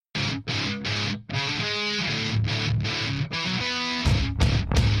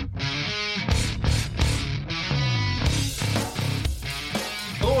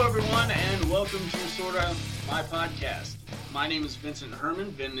welcome to Sorta, my podcast. My name is Vincent Herman,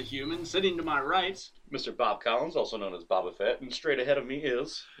 Vin the Human. Sitting to my right, Mr. Bob Collins, also known as Boba Fett, and straight ahead of me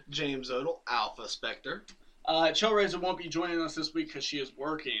is... James Odell, Alpha Spectre. Chellraiser won't be joining us this week because she is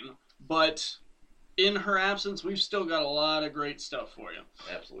working, but in her absence, we've still got a lot of great stuff for you.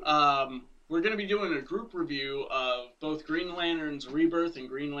 Absolutely. We're going to be doing a group review of both Green Lantern's Rebirth and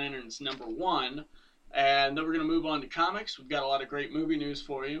Green Lantern's #1. And then we're going to move on to comics. We've got a lot of great movie news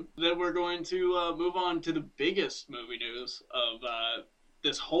for you. Then we're going to move on to the biggest movie news of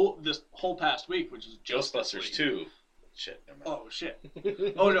this whole past week, which is Ghostbusters 2. Shit. Never mind. Oh, shit.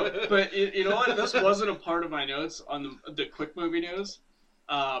 Oh, no. But you know what? This wasn't a part of my notes on the quick movie news.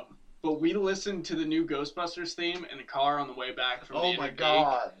 But we listened to the new Ghostbusters theme in the car on the way back from the Oh my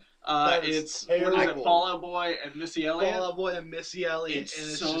god. It's, what is it, Fall Out Boy and Missy Elliott? Fall Out Boy and Missy Elliott.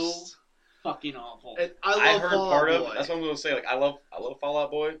 It's so fucking awful. I heard part of Boy. that's what I'm going to say. Like, I love Fall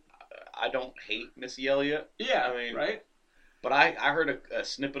Out Boy. I don't hate Missy Elliott. Yeah, I mean, right? But I heard a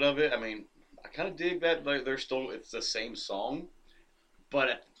snippet of it. I mean, I kind of dig that it's the same song, but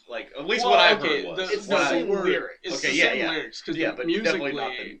at least what I heard was it's the same lyrics. It's Okay, the yeah, same yeah. lyrics because but musically, definitely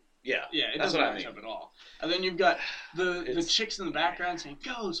not the, yeah, it that's doesn't what I match mean. up at all. And then you've got the chicks in the background saying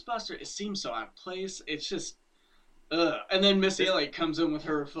 "Ghostbuster." It seems so out of place. It's just, and then Missy Elliott comes in with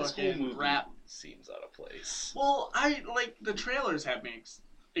her fucking rap. Seems out of place. Well, the trailers have me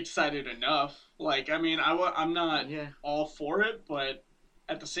excited enough. Like, I mean, I'm not all for it, but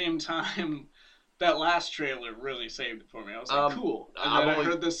at the same time, that last trailer really saved it for me. I was like, cool. And then I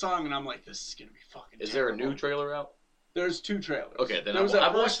heard this song, and I'm like, this is gonna be fucking. Is terrible. there a new trailer out? There's 2 trailers. Okay, then there was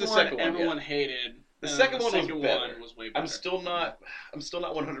I've that watched first the one second one. everyone hated. The and second the one second was better. one was way better. I'm still not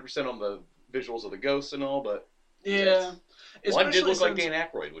 100% on the visuals of the ghosts and all, but yeah. One did look like Dan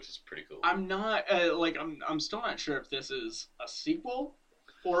Aykroyd, which is pretty cool. I'm not I'm still not sure if this is a sequel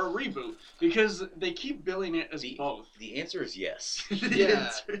or a reboot because they keep billing it as both. The answer is yes.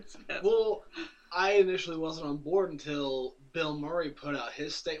 Yeah. Well, I initially wasn't on board until Bill Murray put out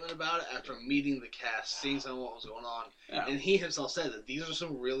his statement about it after meeting the cast, seeing some of what was going on. Yeah. And he himself said that these are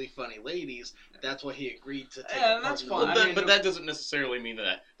some really funny ladies. That's why he agreed to take and that's fine. But that doesn't necessarily mean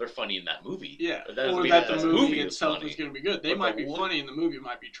that they're funny in that movie. Yeah, or that the movie itself is going to be good. They might be one... funny and the movie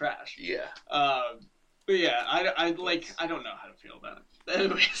might be trash. Yeah. But yeah, I don't know how to feel about it.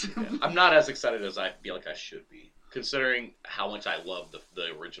 Anyways. Yeah. I'm not as excited as I feel like I should be, considering how much I love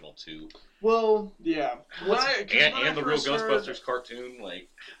the original 2. Well, yeah. And the real Ghostbusters cartoon, like...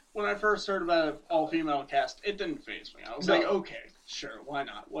 When I first heard about an all-female cast, it didn't faze me. I was like, okay, sure, why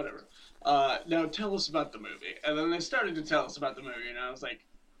not? Whatever. Now tell us about the movie. And then they started to tell us about the movie, and I was like,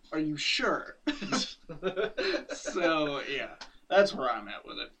 are you sure? So, yeah, that's where I'm at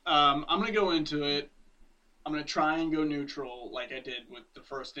with it. I'm going to go into it. I'm going to try and go neutral like I did with the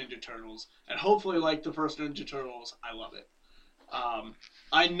first Ninja Turtles. And hopefully, like the first Ninja Turtles, I love it.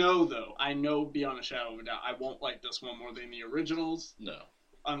 I know beyond a shadow of a doubt, I won't like this one more than the originals. No.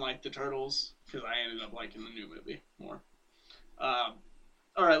 Unlike the Turtles, because I ended up liking the new movie more.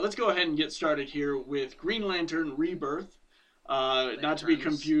 Alright, let's go ahead and get started here with Green Lantern Rebirth. Not to be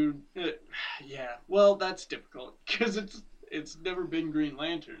confused. Yeah, well, that's difficult, because it's never been Green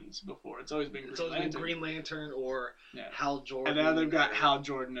Lanterns before. It's always been Green Lantern or Hal Jordan. And now they've got Hal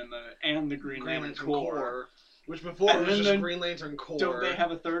Jordan and the Green Lantern Corps. Which before it was just Green Lantern Corps. Don't they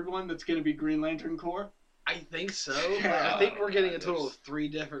have a third one that's going to be Green Lantern Corps? I think so. I think we're getting a total of 3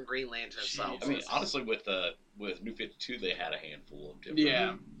 different Green Lanterns. I mean, honestly, with New 52, they had a handful of different.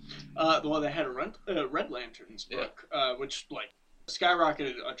 Yeah. Well, they had a Red Lanterns book, which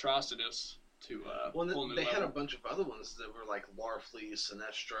skyrocketed Atrocitus to whole new they level. had a bunch of other ones that were like Larfleeze,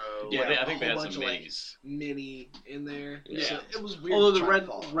 Sinestro. Yeah, I think they had bunch some of, minis. Mini in there. Yeah, so it was weird. Although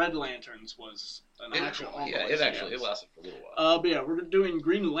the Red Lanterns was an actual. Yeah, it lasted for a little while. But yeah, we're doing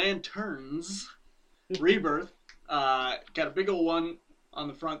Green Lanterns Rebirth. Got a big old one on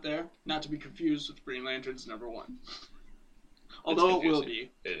the front there, not to be confused with Green Lanterns #1. Although it will be.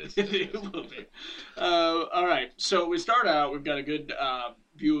 It is. It will be. Alright, so we start out, we've got a good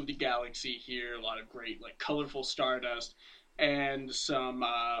view of the galaxy here, a lot of great colorful stardust, and some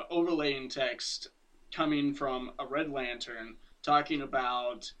overlaying text coming from a Red Lantern talking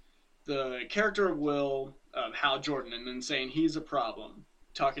about the character of Will, of Hal Jordan, and then saying he's a problem.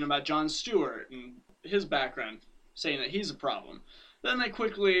 Talking about Jon Stewart and his background, saying that he's a problem. Then they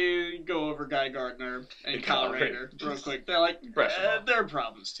quickly go over Guy Gardner and Kyle Rayner real quick. They're like, there are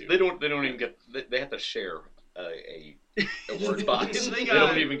problems too. They don't even get. They have to share a word box. They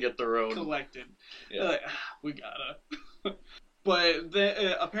don't even get their own collected. Yeah. Like, we gotta. But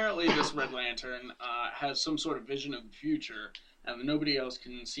apparently, this Red Lantern has some sort of vision of the future and nobody else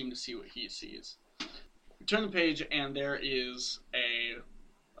can seem to see what he sees. We turn the page, and there is a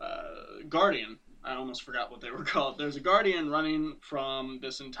guardian. I almost forgot what they were called. There's a guardian running from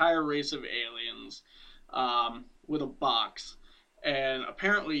this entire race of aliens with a box. And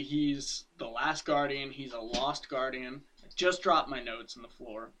apparently he's the last guardian. He's a lost guardian. I just dropped my notes on the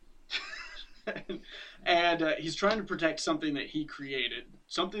floor. and he's trying to protect something that he created,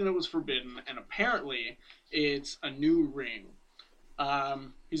 something that was forbidden, and apparently it's a new ring.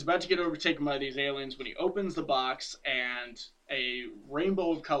 He's about to get overtaken by these aliens when he opens the box and a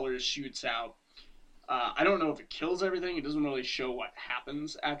rainbow of colors shoots out. I don't know if it kills everything. It doesn't really show what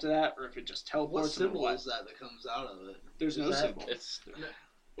happens after that, or if it just teleports. What symbol is that comes out of it? There's no symbol. It's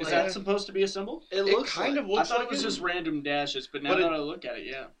Is that supposed to be a symbol? It looks kind like, of looks I thought like it was just random dashes, but now that I look at it,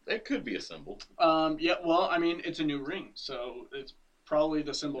 yeah. It could be a symbol. Yeah, well, I mean, it's a new ring, so it's probably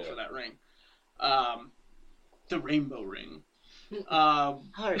the symbol for that ring. The rainbow ring.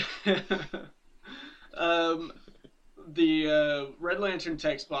 Heart. The Red Lantern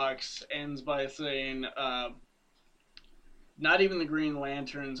text box ends by saying, not even the Green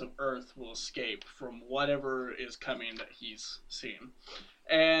Lanterns of Earth will escape from whatever is coming that he's seen.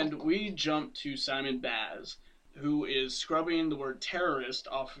 And we jump to Simon Baz, who is scrubbing the word terrorist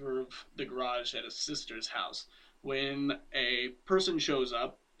off of the garage at his sister's house, when a person shows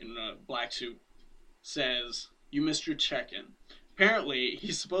up in a black suit, says, "You missed your check-in." Apparently,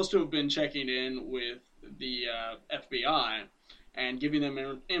 he's supposed to have been checking in with the FBI and giving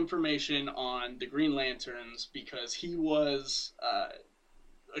them information on the Green Lanterns because he was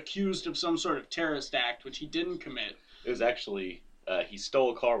accused of some sort of terrorist act, which he didn't commit. It was actually, he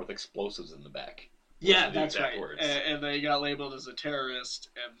stole a car with explosives in the back. Yeah, that's exact right. words. And they got labeled as a terrorist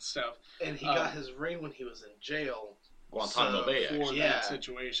and stuff. And he got his ring when he was in jail. Guantanamo Bay, For actually. that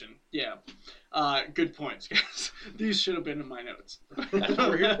situation. Yeah. Good points, guys. These should have been in my notes. That's what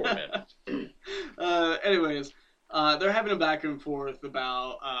we're here for, man. Anyways, they're having a back and forth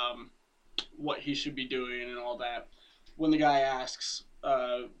about what he should be doing and all that. When the guy asks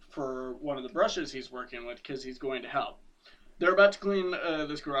for one of the brushes he's working with because he's going to help. They're about to clean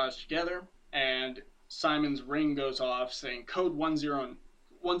this garage together, and Simon's ring goes off saying code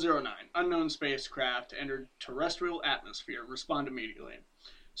 109, unknown spacecraft entered terrestrial atmosphere, respond immediately.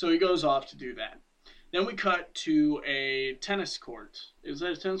 So he goes off to do that. Then we cut to a tennis court. Is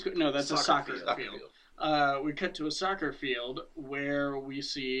that a tennis court? No, that's a soccer field. We cut to a soccer field where we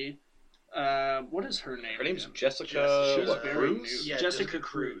see, what is her name? Her name's again? Jessica She's what, very Cruz? new. Yeah, Jessica Jessica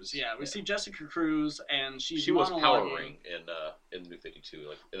Cruz. Cruz. Yeah, we see Jessica Cruz, and She was Power monologuing. Ring in New 52,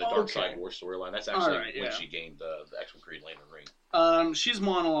 like in the Dark Side War storyline. That's actually when she gained the actual Green Lantern ring. She's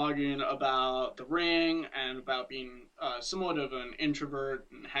monologuing about the ring and about being somewhat of an introvert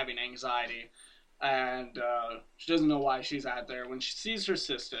and having anxiety, and she doesn't know why she's out there. When she sees her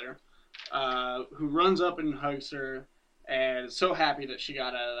sister, who runs up and hugs her, and is so happy that she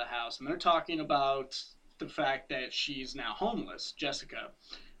got out of the house, and they're talking about the fact that she's now homeless, Jessica,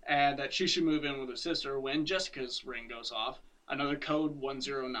 and that she should move in with her sister when Jessica's ring goes off, another code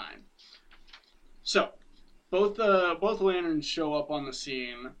 109. So, both lanterns show up on the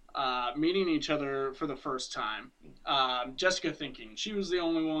scene, meeting each other for the first time. Jessica thinking she was the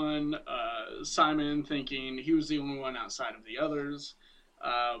only one, Simon thinking he was the only one outside of the others,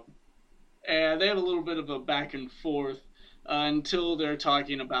 and they have a little bit of a back and forth until they're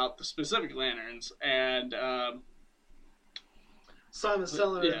talking about the specific lanterns, and Simon's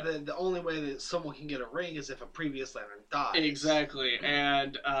telling her that the only way that someone can get a ring is if a previous lantern dies. Exactly,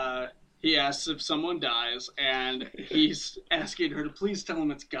 and he asks if someone dies, and he's asking her to please tell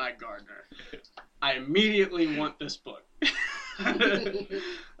him it's Guy Gardner. I immediately want this book.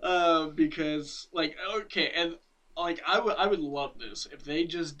 Because, like, okay, and, like, I would love this if they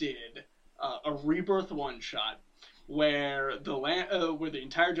just did a Rebirth one-shot where the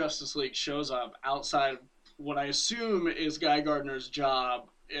entire Justice League shows up outside of what I assume is Guy Gardner's job,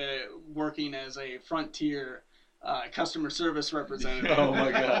 working as a Frontier customer service representative. Oh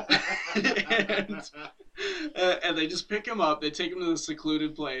my god. and they just pick him up, they take him to this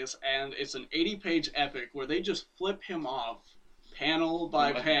secluded place, and it's an 80-page epic where they just flip him off panel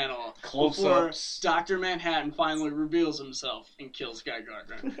by panel before Dr. Manhattan finally reveals himself and kills Guy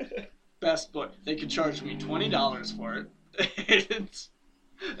Gardner. Best book. They could charge me $20 for it. And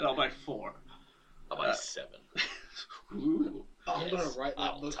I'll buy 4. I'll buy 7. Ooh. I'm going to write that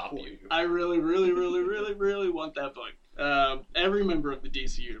I'll book top for you. you. I really, really, really, really, really want that book. Every member of the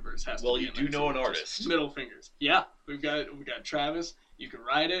DC universe has to be. Well, you do know an artist. Middle fingers. Yeah, we've got Travis. You can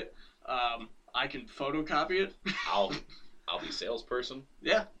write it. I can photocopy it. I'll be salesperson.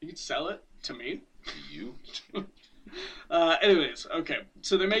 Yeah, you can sell it to me. To you. Anyways, okay.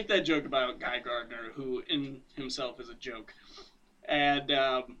 So they make that joke about Guy Gardner, who in himself is a joke. And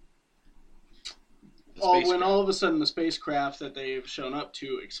when all of a sudden the spacecraft that they've shown up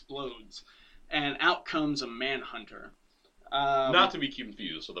to explodes, and out comes a manhunter. Not to be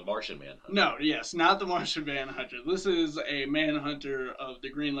confused with the Martian Manhunter. No, yes, not the Martian Manhunter. This is a Manhunter of the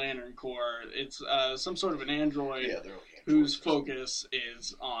Green Lantern Corps. It's some sort of an android whose focus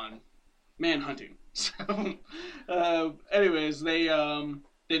is on manhunting. So, anyways, they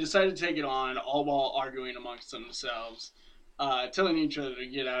decided to take it on, all while arguing amongst themselves, telling each other to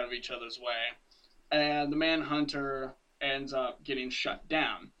get out of each other's way. And the Manhunter ends up getting shut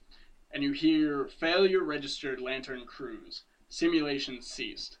down. And you hear failure registered Lantern crews. Simulation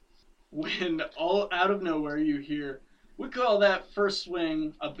ceased. When all out of nowhere you hear, we call that first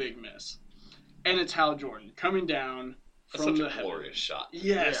swing a big miss. And it's Hal Jordan coming down from That's such a glorious shot.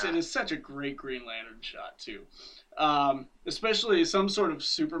 Yes, it is such a great Green Lantern shot too. Especially some sort of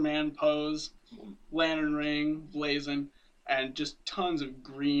Superman pose, lantern ring blazing, and just tons of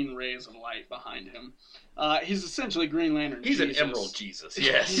green rays of light behind him. He's essentially Green Lantern He's Jesus. An Emerald Jesus,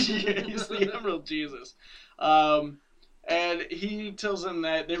 yes. He's the Emerald Jesus. And he tells them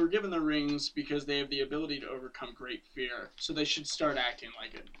that they were given the rings because they have the ability to overcome great fear, so they should start acting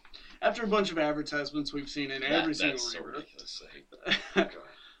like it. After a bunch of advertisements we've seen in every single rebirth,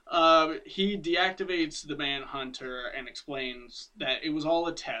 he deactivates the Manhunter and explains that it was all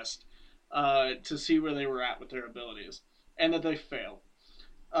a test to see where they were at with their abilities, and that they failed.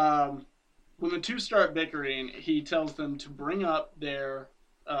 When the two start bickering, he tells them to bring up their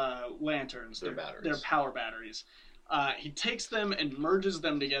lanterns, their power batteries. He takes them and merges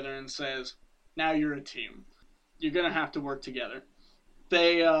them together and says, now you're a team. You're going to have to work together.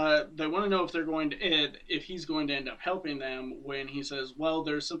 They want to know if he's going to end up helping them, when he says, well,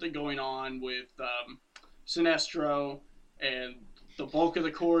 there's something going on with Sinestro, and the bulk of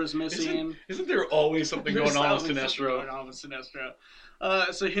the Corps is missing. Isn't there always something going on with Sinestro?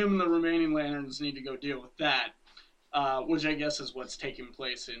 So him and the remaining Lanterns need to go deal with that, which I guess is what's taking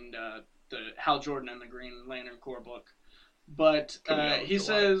place in the Hal Jordan and the Green Lantern Corps book. But he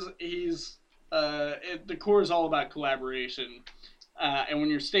says the Corps is all about collaboration, and when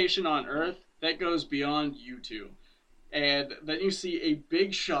you're stationed on Earth, that goes beyond you two. And then you see a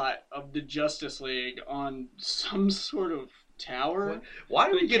big shot of the Justice League on some sort of tower. Why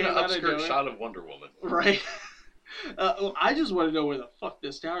do we get an upskirt shot of Wonder Woman? Right. I just want to know where the fuck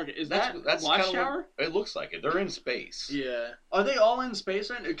this tower is. That's Watchtower? It looks like it. They're in space. Yeah. Are they all in space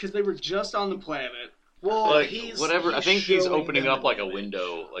right now? Because they were just on the planet. Well, like, I think he's opening up like a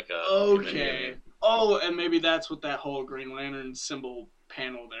window, like a. Okay. Oh, and maybe that's what that whole Green Lantern symbol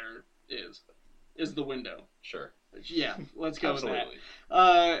panel there is the window. Sure. Yeah, let's go with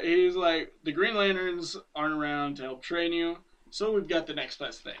that. He's like, the Green Lanterns aren't around to help train you, so we've got the next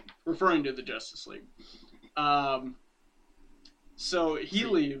best thing, referring to the Justice League. So he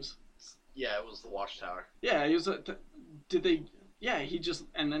leaves. Yeah, it was the Watchtower. Yeah, he was. Did they? Yeah,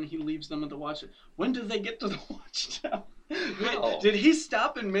 and then he leaves them at the Watchtower. When did they get to the Watchtower? Did he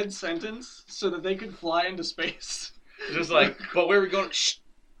stop in mid-sentence so that they could fly into space? Just like, but where are we going? Shh.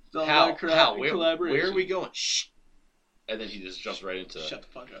 How? Where are we going? Shh. And then he just jumps right into. Shut the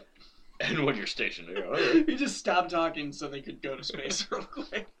fuck up. And when you're stationed there, all right. He just stopped talking so they could go to space real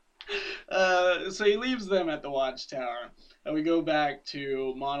quick. So he leaves them at the Watchtower, and we go back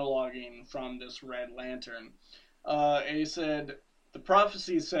to monologuing from this Red Lantern. And he said, the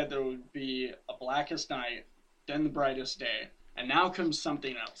prophecy said there would be a blackest night, then the brightest day, and now comes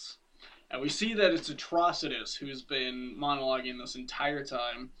something else. And we see that it's Atrocitus who's been monologuing this entire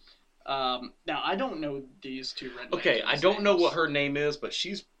time. Now, I don't know these two Red Lanterns. Okay, I don't know what her name is, but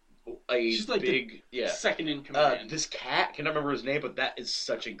she's like big, second in command. This cat, I can't remember his name, but that is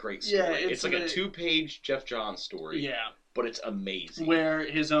such a great story. Yeah, it's like a 2-page Jeff Johns story. Yeah. But it's amazing. Where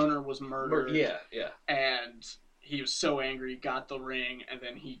his owner was murdered. Yeah. And he was so angry, he got the ring, and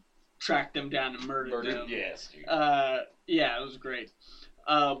then he tracked them down and murdered them. Yes, dude. Yeah, it was great.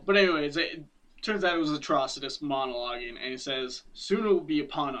 But anyways, it turns out it was Atrocitus monologuing, and he says, soon it will be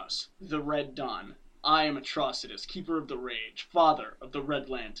upon us, the Red Dawn. I am Atrocitus, keeper of the rage, father of the Red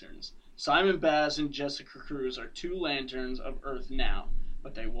Lanterns. Simon Baz and Jessica Cruz are 2 lanterns of Earth now,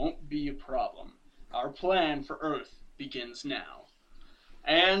 but they won't be a problem. Our plan for Earth begins now.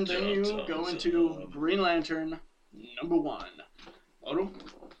 And then you go into Green Lantern #1. Odo?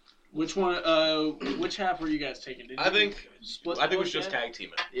 Which one? Which half were you guys taking? I think it was just tag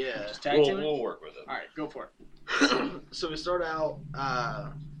teaming. Yeah, just tag teaming. We'll work with it. All right, go for it. So we start out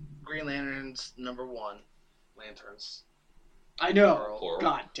Green Lanterns #1, lanterns. I know. Plural.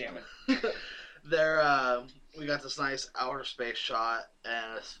 God damn it. They're we got this nice outer space shot,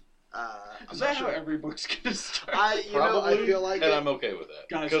 and is that how every book's gonna start? I feel like and I'm okay with that.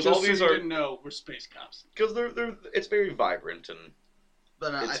 Guys, just all these so you didn't know, we're space cops. Because it's very vibrant and.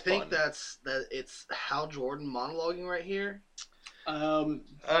 But I think it's Hal Jordan monologuing right here. No,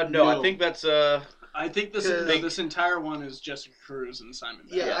 I think that's I think this entire one is Jessica Cruz and Simon.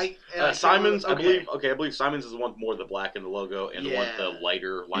 Yeah, yes. Simon's. Okay. I believe Simon's is the one more the black in the logo, and the one the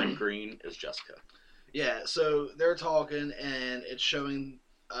lighter lime green is Jessica. Yeah, so they're talking, and it's showing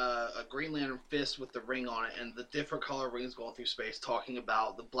a Green Lantern fist with the ring on it, and the different color rings going through space, talking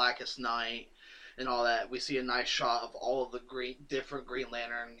about the blackest night and all that. We see a nice shot of all of the different Green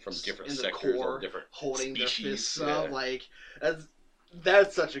Lanterns from different in the sectors, core, different holding species, their fists up. Like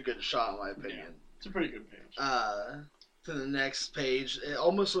that's such a good shot, in my opinion. Yeah, it's a pretty good page. To the next page, it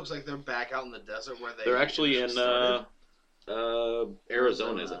almost looks like they're back out in the desert where they're actually in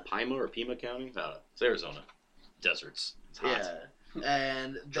Arizona. Is it Pima or Pima County? No, it's Arizona. Deserts. It's hot. Yeah.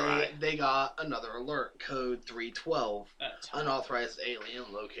 And they got another alert, code 312, unauthorized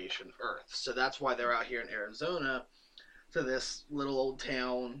alien location Earth. So that's why they're out here in Arizona to this little old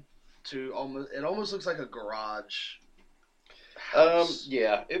town. It almost looks like a garage house.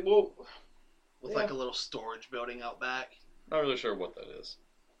 Yeah, it will. With like a little storage building out back. Not really sure what that is.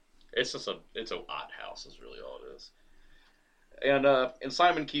 It's just it's an odd house is really all it is. And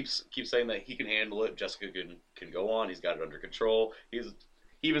Simon keeps saying that he can handle it. Jessica can go on. He's got it under control. He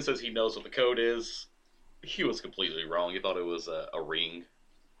even says he knows what the code is. He was completely wrong. He thought it was a ring.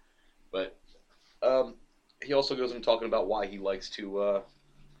 But he also goes into talking about why he likes to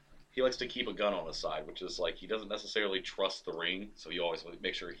keep a gun on his side, which is like he doesn't necessarily trust the ring, so he always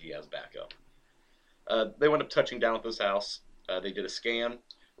makes sure he has backup. They went up touching down at this house. They did a scan,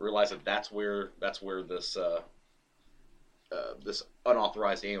 realized that that's where this this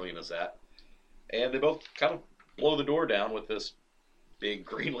unauthorized alien is at, and they both kind of blow the door down with this big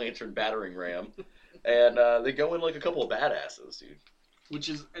Green Lantern battering ram, and they go in like a couple of badasses, dude. Which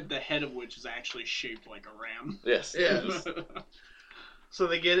is at the head of which is actually shaped like a ram. Yes. Yes. So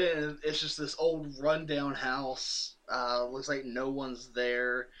they get in, and it's just this old rundown house. Looks like no one's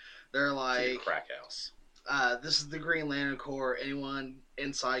there. They're like, it's a crack house. This is the Green Lantern Corps. Anyone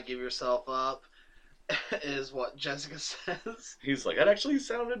inside, give yourself up. Is what Jessica says. He's like, that actually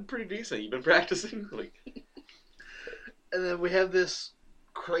sounded pretty decent. You've been practicing? Like, and then we have this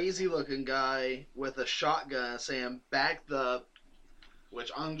crazy looking guy with a shotgun saying, back the, which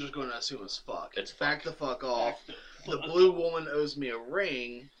I'm just going to assume is fuck. It's back the fuck off. The blue woman owes me a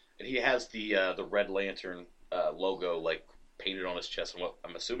ring. And he has the Red Lantern logo like painted on his chest, and what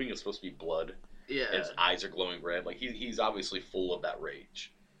I'm assuming is supposed to be blood. Yeah. And his eyes are glowing red. Like he's obviously full of that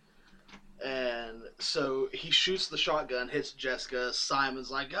rage. And so he shoots the shotgun, hits Jessica.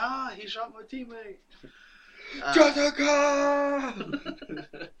 Simon's like, he shot my teammate. Jessica!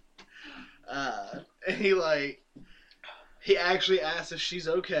 And he actually asks if she's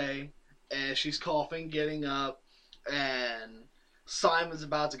okay, and she's coughing, getting up, and Simon's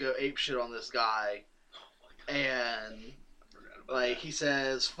about to go apeshit on this guy, and he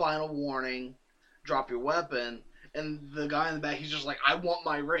says, final warning, drop your weapon. And the guy in the back, he's just like, I want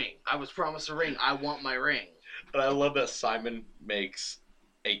my ring. I was promised a ring. I want my ring. And I love that Simon makes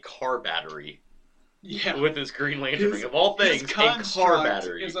a car battery with his Green Lantern ring. Of all things, a car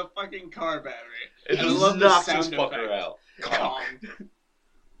battery. Is a fucking car battery. It just knocks this fucker out. Kong.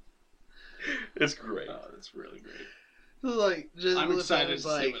 It's great. Oh, that's really great. I'm excited to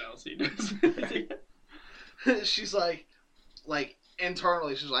see what else he does. She's like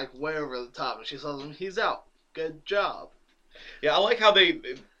internally, she's like way over the top, and she tells him he's out. Good job. Yeah, I like how they,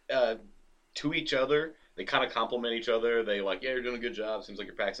 to each other, they kind of compliment each other. They like, yeah, you're doing a good job. Seems like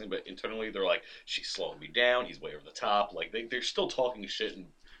you're practicing. But internally, they're like, she's slowing me down. He's way over the top. Like they're still talking shit and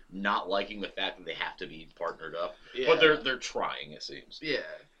not liking the fact that they have to be partnered up. Yeah. But they're trying, it seems. Yeah.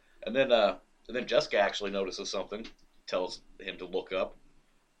 And then Jessica actually notices something, tells him to look up,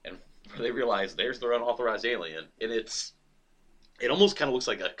 and they realize there's their unauthorized alien, and it almost kind of looks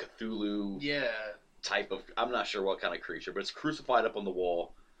like a Cthulhu. Yeah. Type of, I'm not sure what kind of creature, but it's crucified up on the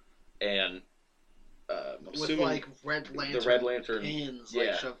wall, and with like red lantern, the Red Lantern pins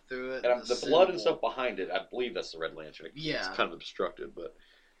shoved through it, and the blood and stuff behind it. I believe that's the Red Lantern. It's kind of obstructed, but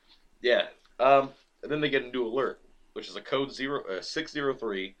yeah. And then they get a new alert, which is a code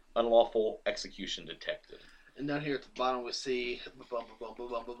 603, unlawful execution detected. And down here at the bottom we see bum, bum, bum,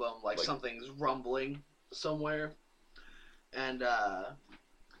 bum, bum, bum, like something's rumbling somewhere, and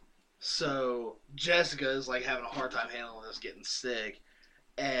so Jessica is like having a hard time handling this, getting sick,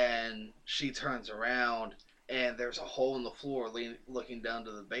 and she turns around and there's a hole in the floor looking down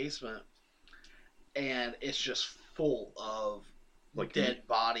to the basement, and it's just full of Like dead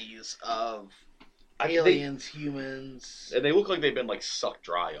bodies of they, aliens, humans. and they look like they've been like sucked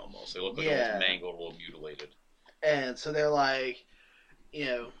dry almost. They look like Yeah. almost mangled, a little mutilated. And so they're like,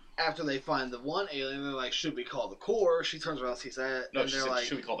 after they find the one alien, they're like, should we call the Corps? She turns around and sees that, No, and she they're said, like,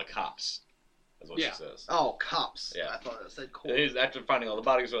 should we call the cops? That's what Yeah. she says. oh, cops. Yeah. I thought it said Corps. After finding all the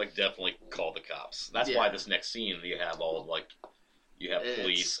bodies, they're like, definitely call the cops. That's Yeah. why this next scene, you have you have It's-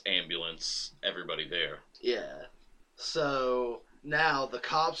 police, ambulance, everybody there. Yeah. So now the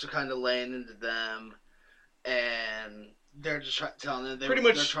cops are kind of laying into them, and they're just telling them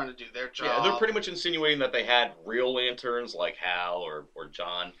they're trying to do their job. Yeah, they're pretty much insinuating that they had real lanterns like Hal or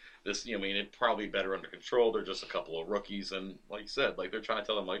John. This, it's probably better under control. They're just a couple of rookies, and like you said, like they're trying to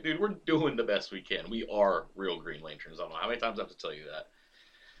tell them, like, dude, we're doing the best we can. We are real Green Lanterns. I don't know how many times I have to tell you that.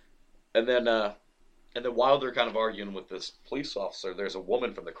 And then while they're kind of arguing with this police officer, there's a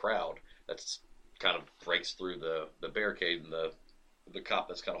woman from the crowd that's kind of breaks through the barricade and the cop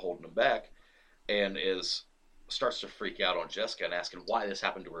that's kind of holding them back, and starts to freak out on Jessica and asking why this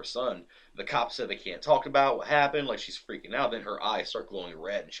happened to her son. The cop said they can't talk about what happened, like she's freaking out. Then her eyes start glowing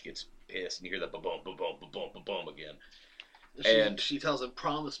red and she gets pissed, and you hear that ba-boom, ba-boom, ba-boom, ba-boom again. And she tells him,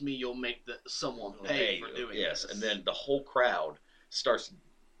 promise me you'll make someone pay for doing yes, this. and then the whole crowd starts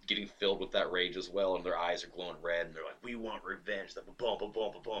getting filled with that rage as well, and their eyes are glowing red, and they're like, we want revenge. The ba-boom,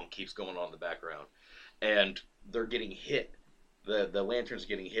 ba-boom, ba-boom keeps going on in the background. And they're getting hit. The lantern's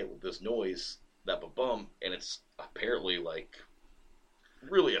getting hit with this noise, that ba-boom, and it's apparently like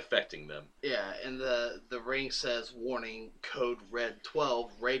really affecting them. Yeah, and the ring says, warning, code red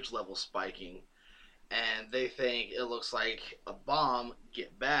 12, rage level spiking. And they think it looks like a bomb,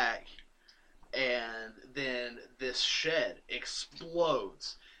 get back, and then this shed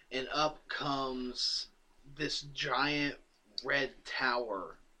explodes, and up comes this giant red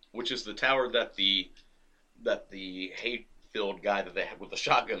tower. Which is the tower that the hate-filled guy that they had with the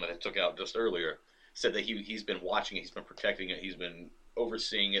shotgun that they took out just earlier said that he's been watching it, he's been protecting it, he's been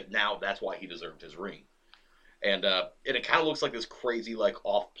overseeing it. Now that's why he deserved his ring. And it kind of looks like this crazy, like,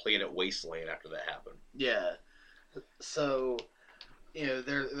 off-planet wasteland after that happened. Yeah. So,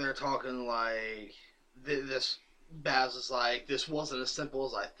 they're talking like, this, Baz is like, this wasn't as simple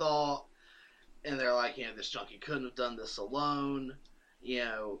as I thought. And they're like, this junkie couldn't have done this alone.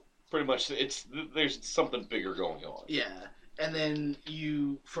 Pretty much, there's something bigger going on. Yeah. And then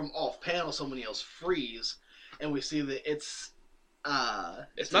from off-panel, somebody else freeze, and we see that it's not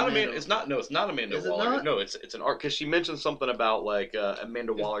Amanda Is it Waller. Not? No, it's an art, because she mentioned something about like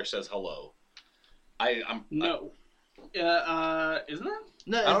Amanda Waller says hello. No. Isn't it?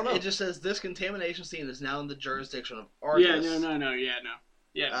 No, I don't know. It just says this contamination scene is now in the jurisdiction of Argus. Yeah, no.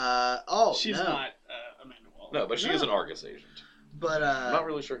 Yeah. She's no. not Amanda Waller. No, but she is an Argus agent. But I'm not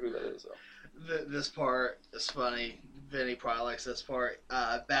really sure who that is though. This part is funny. Vinny probably likes this part.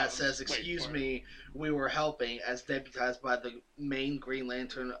 Baz says, "Excuse me, we were helping as deputized by the main Green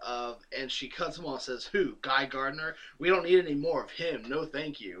Lantern of," and she cuts him off. Says, "Who? Guy Gardner? We don't need any more of him. No,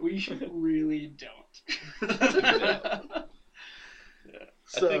 thank you." We really don't. Yeah.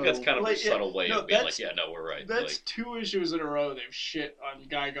 So, I think that's kind of like, a subtle way no, of being that's- like, yeah, no, we're right. That's Like, 2 issues in a row they've shit on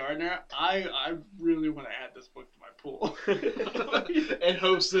Guy Gardner. I really want to add this book to my pool. and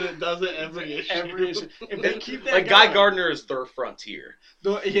hopes that it does it every issue. Every issue. If they keep that like Guy Gardner is their frontier.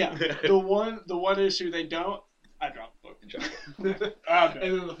 The one issue they don't, I drop the book.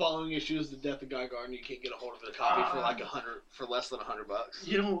 And then the following issue is the death of Guy Gardner. You can't get a hold of a copy for less than $100.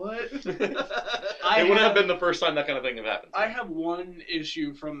 You know what? It wouldn't have been the first time that kind of thing had happened. I have one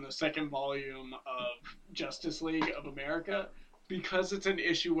issue from the 2nd volume of Justice League of America because it's an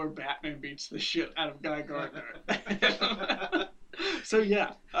issue where Batman beats the shit out of Guy Gardner. So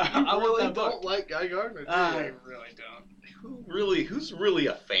yeah, I really want that book. don't like Guy Gardner. Do I you? really don't. Who's really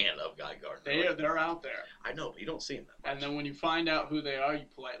a fan of Guy Gardner? They're out there. I know, but you don't see him that much. And then when you find out who they are, you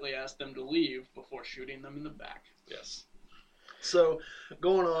politely ask them to leave before shooting them in the back. Yes. So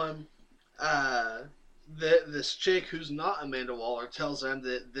going on, this chick who's not Amanda Waller tells them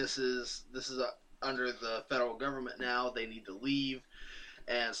that this is under the federal government now. They need to leave.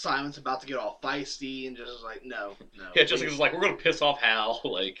 And Simon's about to get all feisty and just like, no. Yeah, Jessica's like, we're gonna piss off Hal.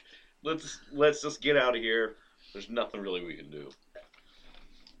 Like, let's just get out of here. There's nothing really we can do.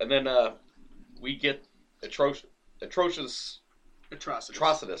 And then we get atrocious. Atrocitus.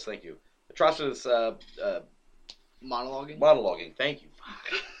 Thank you. Atrocitus. Monologuing. Monologuing. Thank you.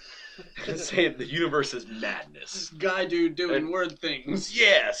 Saying the universe is madness. This guy dude doing word things.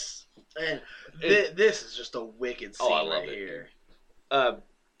 Yes. And this is just a wicked scene I love right it. here.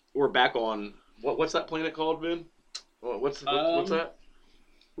 We're back on what's that planet called, Vin? What's that? What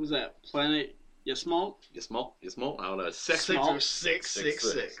was that? Planet Yasmal? Yasmal? I don't know. Sex Sector Malt?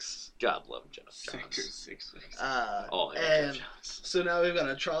 666. God love Jeff Sector Johns. 666. Oh, I love And Jeff Johns. so now we've got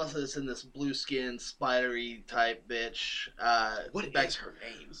Atrocitus in this blue skin, spidery type bitch. What is her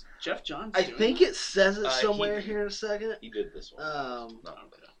name? Is Jeff Johns I doing think that? it says it somewhere he- here in a second. He did this one. Um,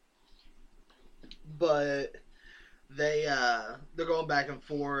 Okay. But they're going back and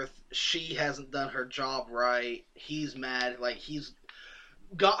forth. She hasn't done her job right. He's mad. Like, he's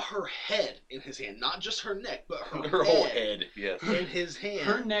got her head in his hand, not just her neck, but Her whole head, yes. in his hand.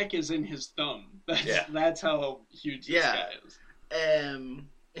 Her neck is in his thumb. Yeah. That's how huge this Yeah. guy is. And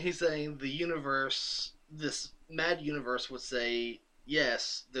he's saying the universe, this mad universe, would say,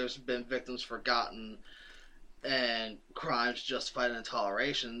 yes, there's been victims forgotten, and crimes justified in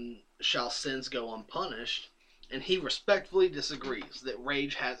intoleration. Shall sins go unpunished? And he respectfully disagrees that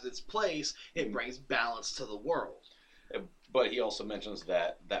rage has its place. It brings balance to the world. But he also mentions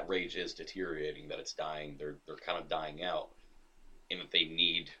that rage is deteriorating, that it's dying. They're kind of dying out, and that they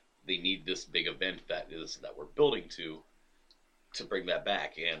need this big event that we're building to bring that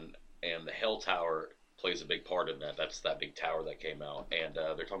back. And the Hell Tower plays a big part in that. That's that big tower that came out, and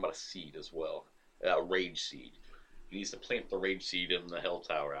they're talking about a seed as well, a rage seed. He needs to plant the rage seed in the Hell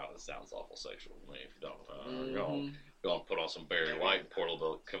Tower out. It sounds awful sexual to me. If you don't, go and put on some Barry White and pour a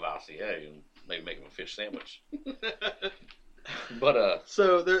little Cavassier and maybe make him a fish sandwich. But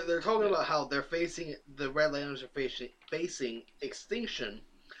So they're talking about how they're facing, the Red Lanterns are facing extinction,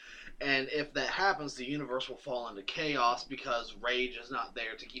 and if that happens, the universe will fall into chaos because rage is not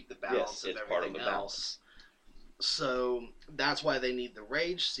there to keep the balance Yes, of it's everything part of the else. balance. So that's why they need the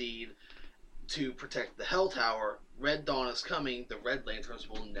rage seed to protect the Hell Tower. Red Dawn is coming. The Red Lanterns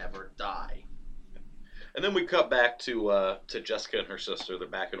will never die. And then we cut back to Jessica and her sister. They're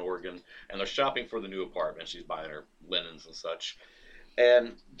back in Oregon, and they're shopping for the new apartment. She's buying her linens and such.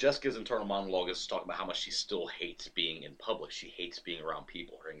 And Jessica's internal monologue is talking about how much she still hates being in public. She hates being around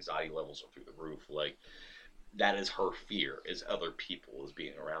people. Her anxiety levels are through the roof. Like, that is her fear, is other people, is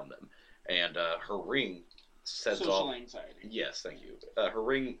being around them. And her ring sets Social off... anxiety. Yes, thank you. Her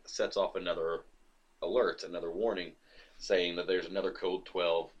ring sets off another alert, another warning, saying that there's another code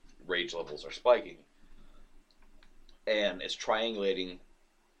 12, rage levels are spiking. And it's triangulating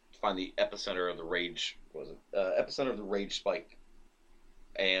to find the epicenter of the rage. What was it? Epicenter of the rage spike,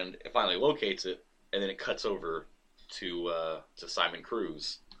 and it finally locates it. And then it cuts over to Simon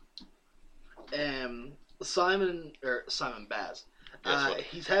Cruz. Simon Baz.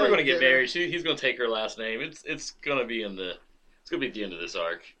 He's They're going to get married. He's going to take her last name. It's going to be at the end of this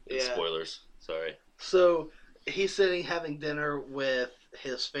arc. Yeah. Spoilers. Sorry. So he's sitting having dinner with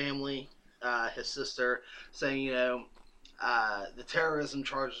his family, his sister, saying, the terrorism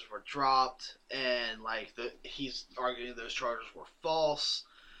charges were dropped, and he's arguing those charges were false.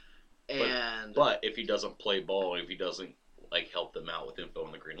 And but if he doesn't play ball, if he doesn't help them out with info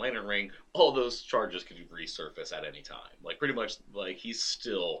on the Green Lantern ring, all those charges could resurface at any time. Pretty much, he's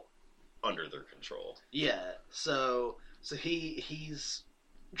still under their control. Yeah. So he's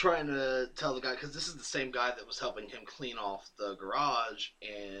trying to tell the guy, because this is the same guy that was helping him clean off the garage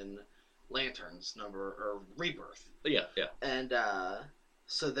in Lanterns Rebirth. Yeah. And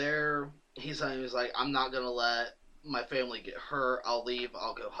so he's like, I'm not gonna let my family get hurt. I'll leave.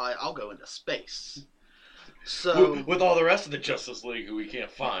 I'll go high. I'll go into space. So with all the rest of the Justice League who we can't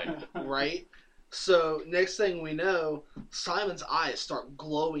find. Right. So next thing we know, Simon's eyes start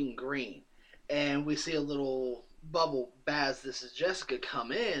glowing green, and we see a little bubble. Baz, this is Jessica,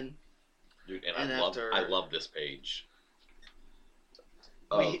 come in. Dude, and I love this page.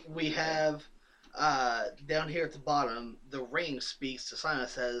 We have down here at the bottom, the ring speaks to Simon. It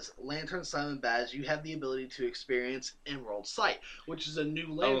says, Lantern Simon Baz, you have the ability to experience Emerald Sight, which is a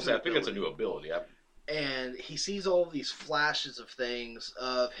new lantern I think it's a new ability. And he sees all of these flashes of things,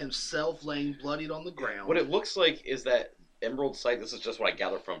 of himself laying bloodied on the ground. What it looks like is that Emerald Sight, this is just what I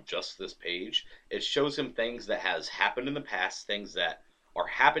gather from just this page, it shows him things that has happened in the past, things that are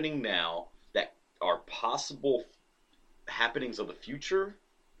happening now, that are possible happenings of the future.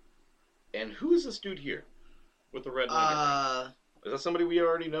 And who is this dude here with the red lantern ring? Is that somebody we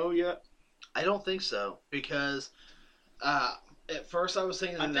already know yet? I don't think so, because at first I was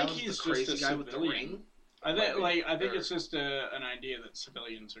thinking that was the crazy guy with the ring. I think it's just an idea that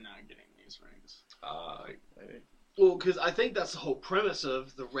civilians are not getting these rings. Maybe. Well, because I think that's the whole premise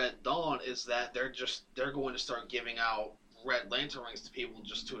of the Red Dawn, is that they're going to start giving out Red Lantern rings to people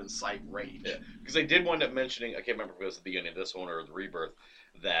just to incite rage. Yeah, because they did wind up mentioning, I can't remember if it was the beginning of this one or the Rebirth,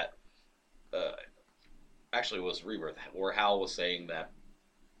 that actually it was Rebirth, where Hal was saying that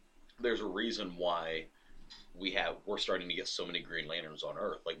there's a reason why we're starting to get so many Green Lanterns on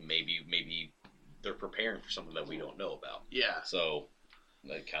Earth. Maybe they're preparing for something that we don't know about. Yeah. So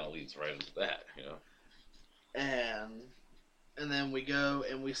that kind of leads right into that, you know. And then we go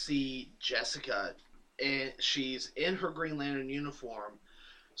and we see Jessica, and she's in her Green Lantern uniform,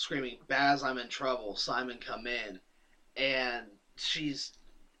 screaming, "Baz, I'm in trouble. Simon, come in." And she has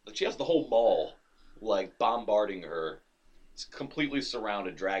the whole mall like bombarding her. It's completely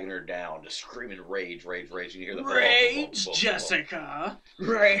surrounded, dragging her down, just screaming rage, rage, rage. You hear the rage, Jessica,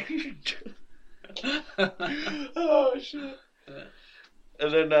 rage. Oh shit!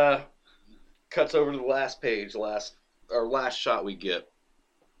 And then cuts over to the last page. Last shot we get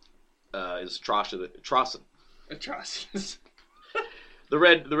is Atrocious. The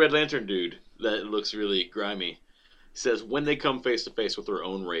Red Lantern dude that looks really grimy. Says, when they come face to face with their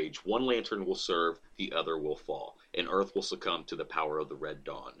own rage, one lantern will serve, the other will fall, and Earth will succumb to the power of the Red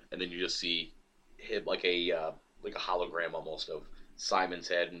Dawn. And then you just see him like a hologram almost of Simon's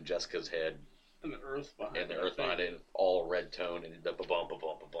head and Jessica's head, and the Earth behind it, and all red tone, and the bump down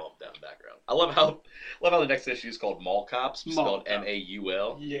the background. I love how the next issue is called Mall Cops, spelled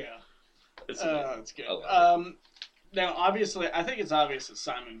Maul. Yeah, it's good. Now, obviously, I think it's obvious that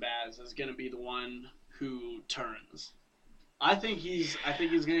Simon Baz is going to be the one who turns. I think he's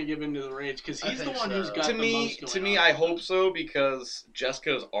going to give into the rage because he's the one who's got the most going on. To me, I hope so, because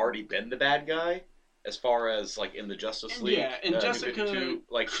Jessica's already been the bad guy as far as like in the Justice League. Yeah, and Jessica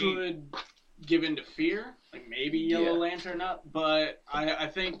could give into fear, like maybe Yellow Lantern up, but I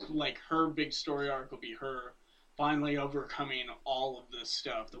think like her big story arc will be her finally overcoming all of this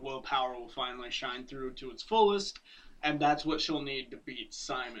stuff. The willpower will finally shine through to its fullest, and that's what she'll need to beat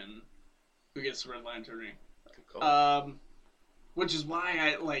Simon, who gets the Red Lantern ring. Which is why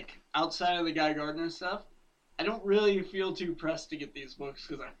I, like, outside of the Guy Gardner stuff, I don't really feel too pressed to get these books,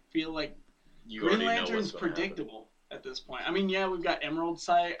 because I feel like Green Lantern's predictable at this point. I mean, yeah, we've got Emerald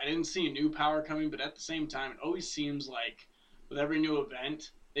Sight. I didn't see a new power coming, but at the same time, it always seems like with every new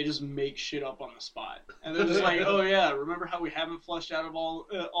event, they just make shit up on the spot. And they're just like, oh yeah, remember how we haven't flushed out of all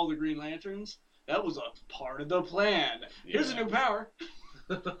the Green Lanterns? That was a part of the plan. Here's a new power.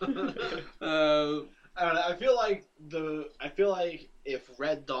 I don't know, I feel like if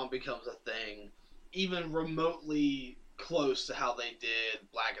Red Dawn becomes a thing, even remotely close to how they did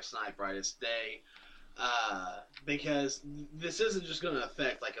Blackest Night, Brightest Day, because this isn't just going to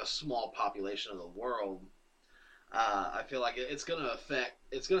affect like a small population of the world. I feel like it's going to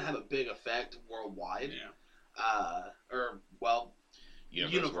have a big effect worldwide.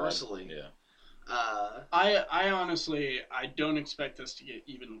 Universally. Yeah. I honestly, I don't expect us to get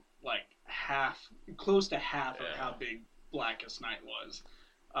even like close to half of how big Blackest Night was.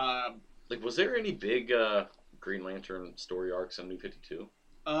 Like, was there any big Green Lantern story arcs in New 52?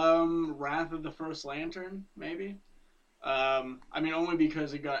 Wrath of the First Lantern, maybe. I mean, only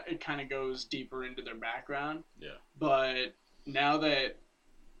because it kind of goes deeper into their background. Yeah. But now that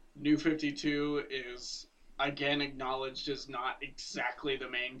New 52 is again acknowledged as not exactly the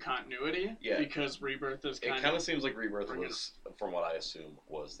main continuity, because Rebirth is it kind of seems like Rebirth was, from what I assume,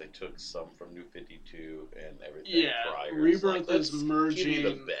 was they took some from New 52 and everything prior. Rebirth is merging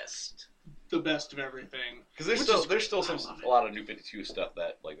the best of everything. Because there's still a lot of New 52 stuff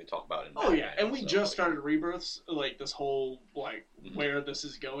that like they talk about in and we just started Rebirths, like this whole like where this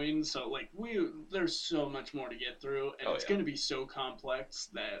is going, so like there's so much more to get through, and it's going to be so complex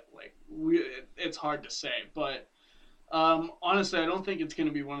that like it's hard to say, but honestly I don't think it's going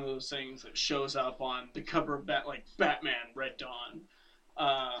to be one of those things that shows up on the cover of Batman Red Dawn.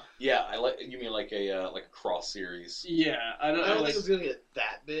 You mean like a cross series? Yeah, I don't think it's gonna get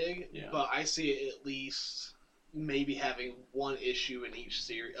that big, but I see it at least maybe having one issue in each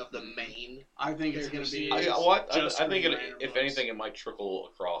series of the main. I think it's gonna be. I think if anything, it might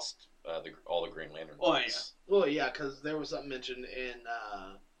trickle across all the Green Lantern books. Well, yeah, because there was something mentioned in.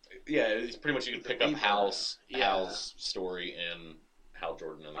 It's pretty much you can pick up Hal's story and Hal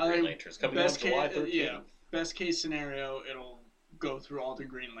Jordan and the Green Lanterns coming out July 13th. Best case scenario, it'll go through all the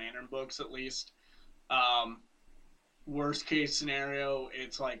Green Lantern books at least. Worst case scenario,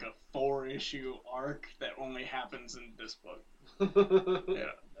 it's like a 4-issue arc that only happens in this book.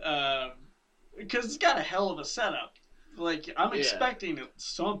 Because it's got a hell of a setup. Like, I'm expecting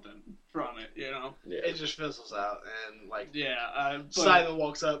something from it, you know? Yeah. It just fizzles out, and like, Simon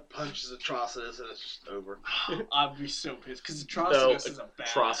walks up, punches Atrocitus, and it's just over. I'd be so pissed, because Atrocitus is a badass.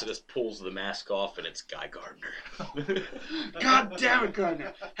 Atrocitus pulls the mask off, and it's Guy Gardner. God damn it,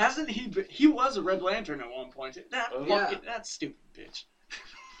 Gardner. Hasn't he was a Red Lantern at one point. That stupid bitch.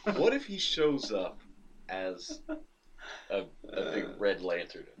 What if he shows up as a big Red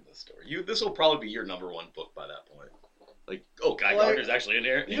Lantern in this story? This will probably be your #1 book by that point. Like, oh, Guy Like, Gardner's actually in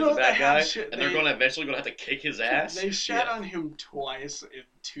here. you He's know a bad they guy, have shit- and they're they- going to eventually going to have to kick his ass. They shat Yeah. on him twice in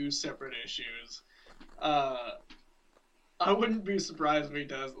 2 separate issues. I wouldn't be surprised if he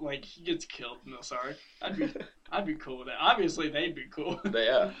does. Like, he gets killed in this arc. I'd be cool with that. Obviously, they'd be cool.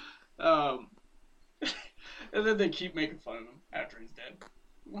 Yeah. And then they keep making fun of him after he's dead.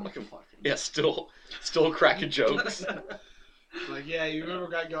 What the fucking? Yeah, still cracking jokes. Like, yeah, you remember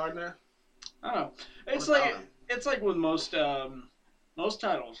Guy Gardner? I don't know. It's What about like him? it's like with most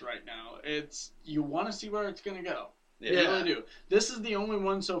titles right now. It's you want to see where it's gonna go. You Yeah. really do. This is the only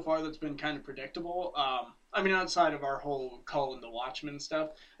one so far that's been kind of predictable. I mean, outside of our whole Call and the Watchmen stuff,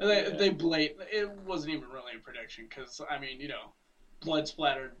 it wasn't even really a prediction because I mean, blood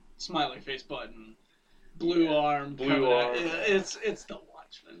splattered, smiley face button, blue arm, Blue coming out. arm. It's the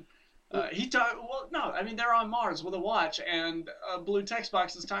Watchmen. No, I mean they're on Mars with a watch, and a blue text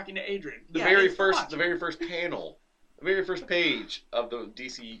box is talking to Adrian. The Yeah, very it's first Watchmen. panel, the very first page of the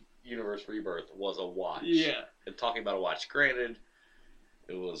DC Universe Rebirth was a watch. Yeah, And talking about a watch. Granted,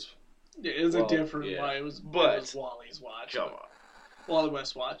 it was it's Well, a different yeah. one. It was Wally's watch. come on. Wally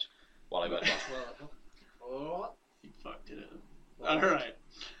West watch. Wally West. What? He fucked it up. All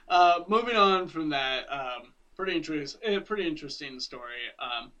right. Moving on from that, pretty interesting story.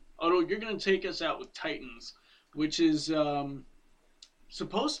 Odo, you're going to take us out with Titans, which is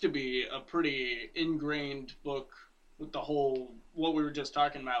supposed to be a pretty ingrained book with the whole what we were just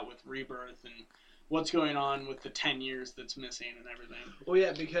talking about with Rebirth and what's going on with the 10 years that's missing and everything. Well,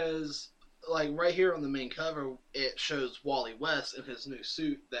 yeah, because like right here on the main cover, it shows Wally West in his new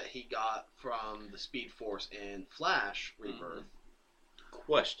suit that he got from the Speed Force in Flash Rebirth.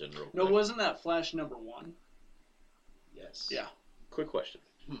 Question, real quick. No, wasn't that Flash #1? Yes. Yeah. Quick question.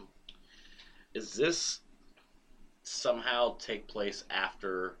 Hmm. Is this somehow take place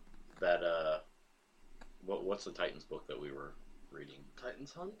after that? What's the Titans book that we were reading?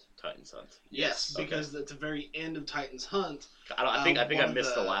 Titans Hunt? Titans Hunt. Yes, Okay. because at the very end of Titans Hunt, I think I one of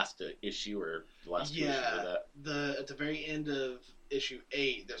missed the the- last issue or the last two issues of that. at the very end of issue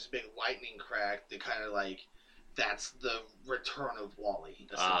 8, there's a big lightning crack that kind of like that's the return of Wally.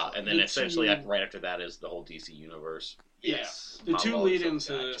 And then The essentially two- right after that is the whole DC universe. yes, The two Oh, lead-ins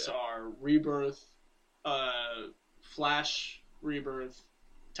so to this gotcha. are Rebirth, Flash, Rebirth,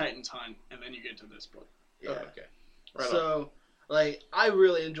 Titans Hunt, and then you get to this book. yeah. Okay. Right on. So, like, I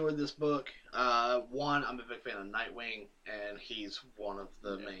really enjoyed this book. One, I'm a big fan of Nightwing, and he's one of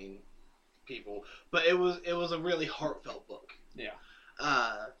the main people. But it was a really heartfelt book. Yeah.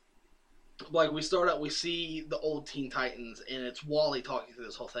 Like, we start out, we see the old Teen Titans, and it's Wally talking through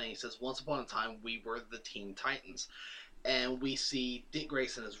this whole thing. He says, once upon a time, we were the Teen Titans. And we see Dick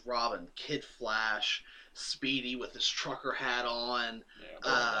Grayson as Robin, Kid Flash, Speedy with his trucker hat on,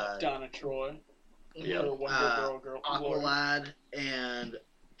 Yeah. Donna Troy. Yeah. Or Wonder Girl. Aqualad, and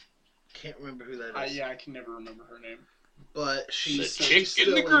can't remember who that is. I can never remember her name. But The she's chick still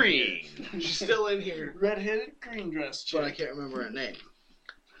in the here. green. She's still in here, Red-headed, green dress chick. but I can't remember her name.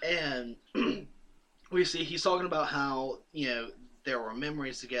 And we see he's talking about how there were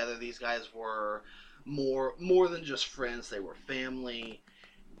memories together. These guys were more than just friends; they were family.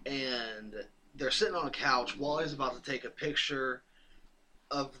 And they're sitting on a couch. Wally's about to take a picture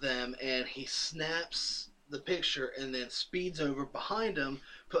of them, and he snaps the picture and then speeds over behind him,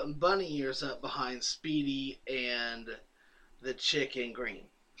 putting bunny ears up behind Speedy and the chick in green.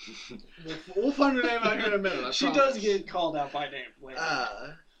 We'll find her name out here in a minute. I She promise. does get called out by name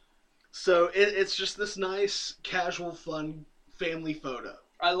later. So it's just this nice, casual, fun family photo.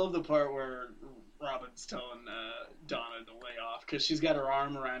 I love the part where Robin's telling Donna to lay off because she's got her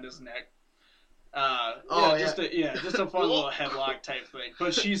arm around his neck. Just a fun little headlock type thing.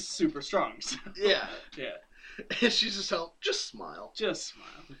 But she's super strong. So. Yeah. Yeah. And she's just telling, just smile. Just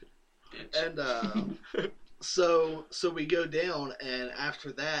smile. And so we go down, and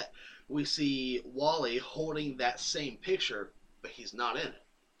after that, we see Wally holding that same picture, but he's not in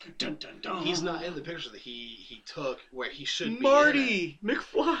it. Dun, dun, dun. He's not in the picture that he took where he should be. In it. Marty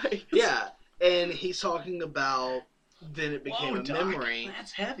McFly. Yeah, and he's talking about then it became Whoa, a Doc, memory,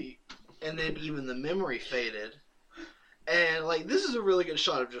 That's heavy. and then even the memory faded. And like this is a really good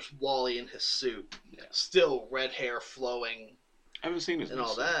shot of just Wally in his suit, still red hair flowing I haven't seen his and new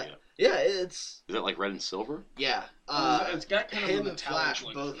all suit that. yet. Yeah, it's Is it like red and silver? yeah. It's got kind of a Him and metallic Flash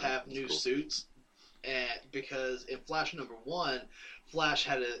look both to it. have new Cool. suits, and because in Flash #1, Flash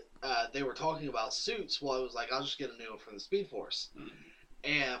had they were talking about suits. Well, I was like, I'll just get a new one from the Speed Force, Mhm.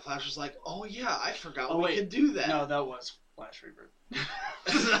 and Flash was like, oh yeah, I forgot Oh, we wait. could do that. No, that was Flash Rebirth.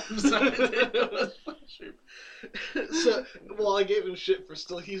 I'm sorry. It was Flash Rebirth. So, well, I gave him shit for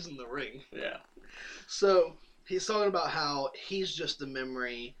still using the ring. Yeah. So he's talking about how he's just a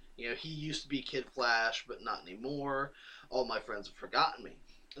memory. You know, he used to be Kid Flash, but not anymore. All my friends have forgotten me.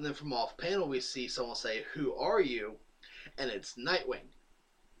 And then from off panel, we see someone say, "Who are you?" And it's Nightwing.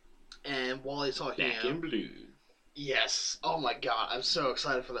 And Wally's talking, Back in blue. yes. Oh my god, I'm so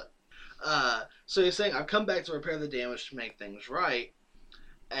excited for that. So he's saying, "I've come back to repair the damage to make things right."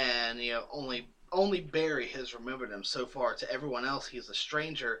 And, you know, only Barry has remembered him so far. To everyone else, he's a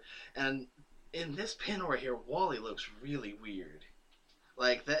stranger. And in this panel right here, Wally looks really weird.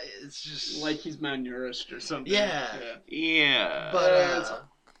 Like, that, it's just... Like he's malnourished or something. Yeah. Yeah. But,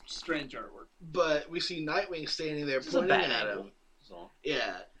 Strange artwork. but we see Nightwing standing there This is a pointing bad at angle. him. So.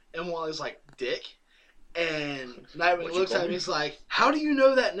 Yeah. And Wally's like, "Dick?" And Nightwing What'd you looks call at him, me? he's like, "How do you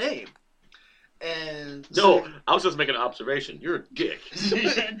know that name?" And No, I was just making an observation. You're a dick.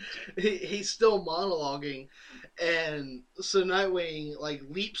 he's still monologuing, and so Nightwing like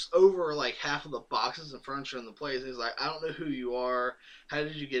leaps over like half of the boxes and furniture in the place. He's like, "I don't know who you are. How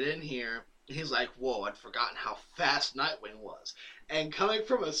did you get in here?" And he's like, "Whoa, I'd forgotten how fast Nightwing was." And coming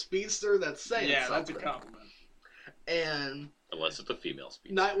from a speedster, that's saying Yeah, something. that's a compliment. And Unless it's a female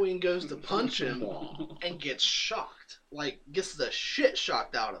speech. Nightwing goes to punch him and gets shocked, like gets the shit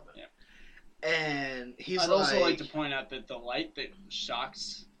shocked out of him. Yeah. And he's I'd like, also like to point out that the light that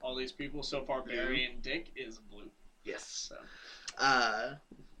shocks all these people so far, Barry and Dick, is blue. yes. So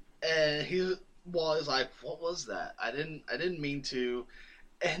And Wally's like, "What was that? I didn't mean to."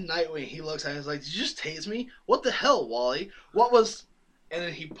 And Nightwing, he looks at him, he's like, "Did you just tase me? What the hell, Wally? What was?" And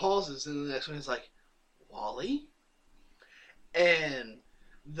then he pauses, and the next one he's like, "Wally?" And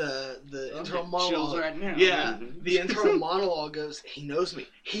the internal I'm getting chills monologue, right now. yeah, Mhm. the internal monologue goes, "He knows me.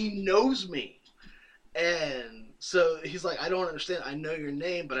 He knows me." And so he's like, "I don't understand. I know your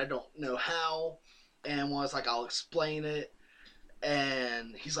name, but I don't know how." And Wally's like, "I'll explain it."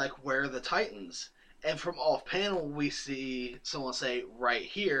 And he's like, "Where are the Titans?" And from off panel, we see someone say, "Right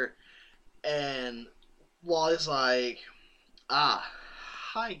here." And Wally's like,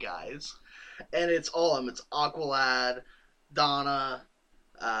 "Hi guys." And it's all of them. It's Aqualad, Donna,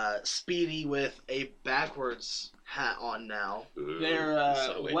 Speedy with a backwards hat on now. They're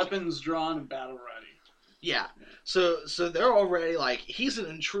So edgy. weapons drawn and battle ready. Yeah. So they're already like, he's an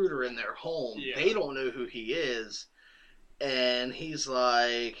intruder in their home. Yeah. They don't know who he is. And he's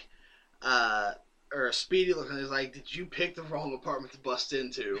like, or Speedy looking, he's like, "Did you pick the wrong apartment to bust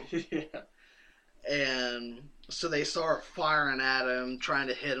into?" Yeah. And so they start firing at him, trying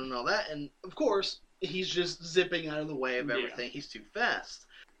to hit him and all that. And of course, he's just zipping out of the way of Yeah. everything. He's too fast.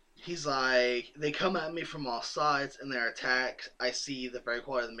 He's like, "They come at me from all sides, and their attack, I see the very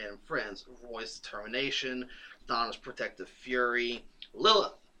quality of the man and friends. Roy's determination, Donna's protective fury,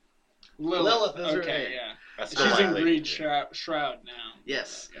 Lilith. Lilith is her okay, name. yeah. That's She's in likely. Greed Shroud now.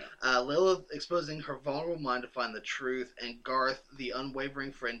 Yes. Yeah. Lilith exposing her vulnerable mind to find the truth, and Garth, the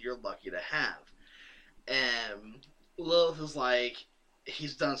unwavering friend you're lucky to have." And Lilith is like,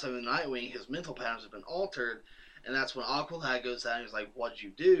 he's done something to Nightwing, his mental patterns have been altered, and that's when Aqualad goes down and he's like, "What'd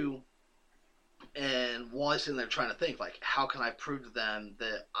you do?" And Wally's sitting there trying to think, like, how can I prove to them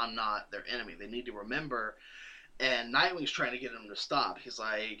that I'm not their enemy? They need to remember. And Nightwing's trying to get him to stop. He's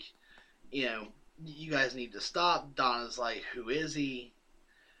like, you know, "You guys need to stop." Donna's like, "Who is he?"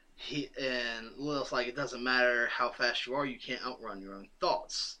 And Lilith's like, "It doesn't matter how fast you are, you can't outrun your own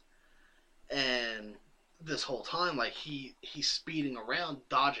thoughts." And this whole time, like, he's speeding around,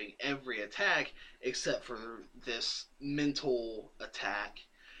 dodging every attack except for this mental attack.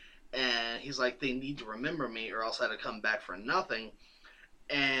 And he's like, "They need to remember me or else I had to come back for nothing."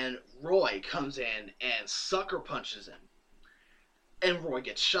 And Roy comes in and sucker punches him. And Roy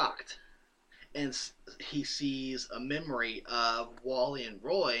gets shocked. And he sees a memory of Wally and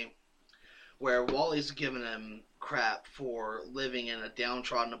Roy, where Wally's giving him crap for living in a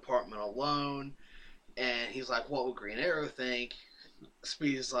downtrodden apartment alone. And he's like, "What would Green Arrow think?"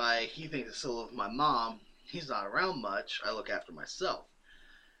 Speedy's like, "He thinks I still live with my mom. He's not around much. I look after myself."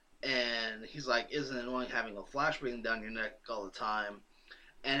 And he's like, "Isn't it annoying having a flash breathing down your neck all the time?"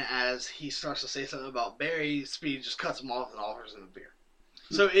 And as he starts to say something about Barry, Speedy just cuts him off and offers him a beer.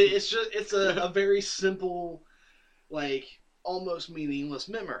 So it's a very simple, like, almost meaningless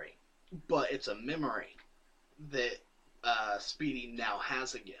memory. But it's a memory that Speedy now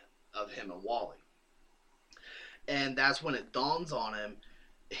has again of him and Wally. And that's when it dawns on him.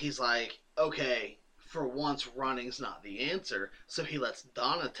 He's like, okay, for once running's not the answer. So he lets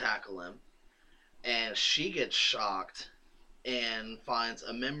Donna tackle him. And she gets shocked and finds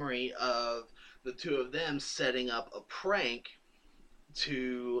a memory of the two of them setting up a prank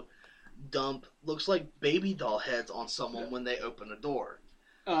to dump, looks like baby doll heads on someone when they open a door.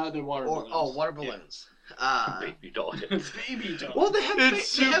 They're water balloons. Water balloons. Baby doll heads. Baby doll. Well, they have,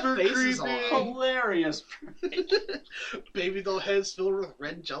 It's they have super faces creepy. on them. Hilarious. Baby doll heads filled with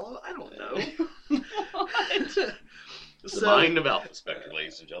red jello? I don't know. What? The mind of Alpha Spectre,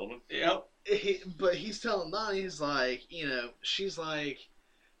 ladies and gentlemen. Yep. But he's telling Donnie, he's like, she's like,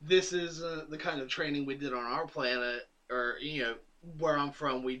 this is the kind of training we did on our planet, or, where I'm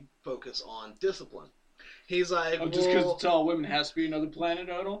from, we focus on discipline. He's like, Oh, just because it's all women has to be another planet,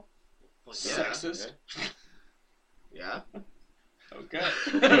 Odell? well, Sexist. Yeah. Okay.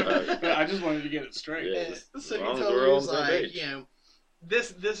 I just wanted to get it straight. Yeah. So As long he as told we're me, on he's the same like,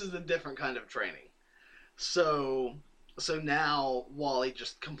 page. this is a different kind of training. So now Wally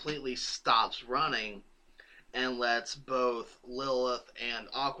just completely stops running and lets both Lilith and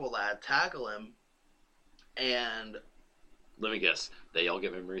Aqualad tackle him. And Let me guess. They all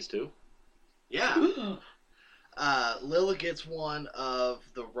get memories too? yeah, Lilith gets one of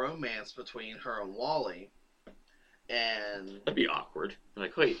the romance between her and Wally. And That'd be awkward. I'm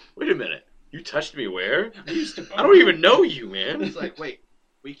like, wait a minute. You touched me where? I used to. I don't even know you, man. it's like, wait,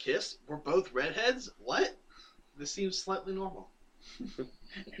 we kissed? We're both redheads? What? This seems slightly normal.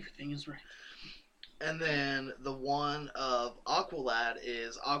 Everything is right. And then the one of Aqualad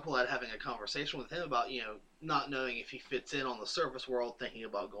is Aqualad having a conversation with him about, not knowing if he fits in on the surface world, thinking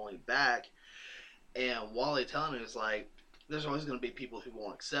about going back. And Wally telling him is like, there's always going to be people who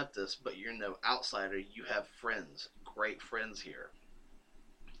won't accept this, but you're no outsider. You have friends, great friends here.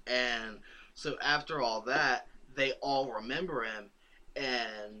 And so after all that, they all remember him.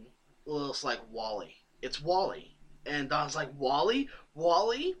 And Lilith's like, Wally. It's Wally. And Don's like, Wally?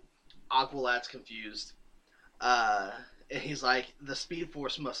 Wally? Aqualad's confused. And he's like, the Speed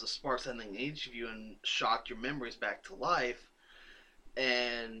Force must have sparked something in each of you and shocked your memories back to life.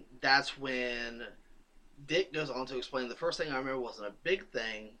 And that's when Dick goes on to explain the first thing I remember wasn't a big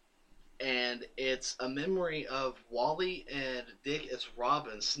thing. And it's a memory of Wally and Dick as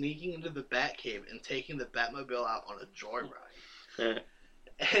Robin sneaking into the Batcave and taking the Batmobile out on a joyride.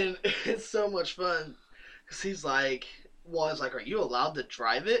 And it's so much fun. Because he's like, Wally's like, are you allowed to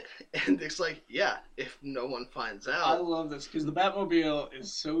drive it? And Dick's like, yeah, if no one finds I out. love this because the Batmobile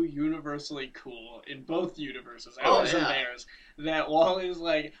is so universally cool in both universes, Oh, ours and yeah. theirs, that Wally's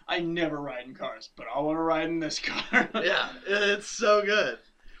like, I never ride in cars, but I want to ride in this car. Yeah, it's so good.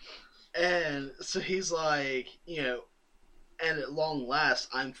 And so he's like, and at long last,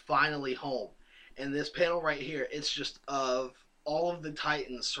 I'm finally home. And this panel right here, it's just of all of the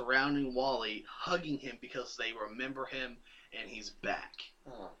Titans surrounding Wally, hugging him because they remember him and he's back.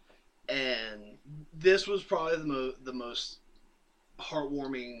 Oh. And this was probably the most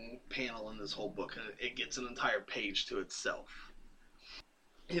heartwarming panel in this whole book. And it gets an entire page to itself.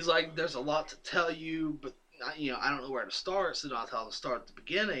 He's like, there's a lot to tell you, but I don't know where to start, so I'll tell him to start at the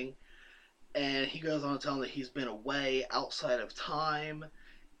beginning. And he goes on to tell him that he's been away outside of time,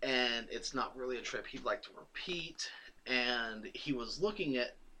 and it's not really a trip he'd like to repeat. And he was looking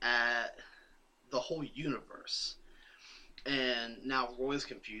at the whole universe. And now Roy's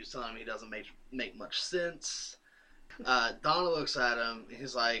confused, telling him he doesn't make much sense. Donna looks at him, and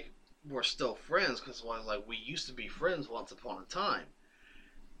he's like, we're still friends, because like, we used to be friends once upon a time.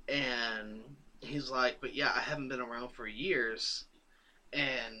 And he's like, but yeah, I haven't been around for years.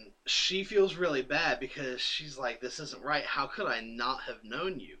 And she feels really bad because she's like, this isn't right. How could I not have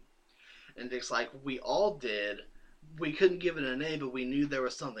known you? And Dick's like, we all did. We couldn't give it a name, but we knew there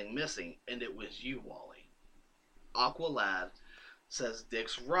was something missing, and it was you, Wally. Aqualad says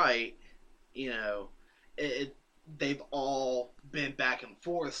Dick's right. They've all been back and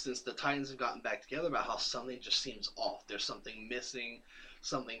forth since the Titans have gotten back together about how something just seems off. There's something missing.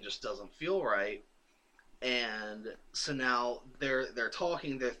 Something just doesn't feel right. And so now they're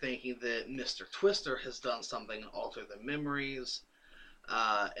talking. They're thinking that Mr. Twister has done something to alter their memories,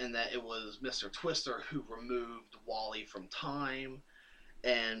 and that it was Mr. Twister who removed Wally from time,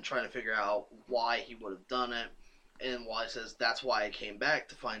 and trying to figure out why he would have done it. And Wally says, that's why I came back,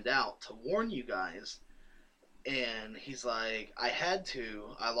 to find out, to warn you guys. And he's like, I had to.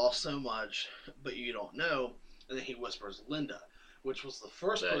 I lost so much, but you don't know. And then he whispers Linda, which was the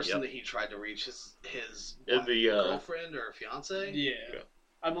first person that he tried to reach, his girlfriend or fiance. Yeah.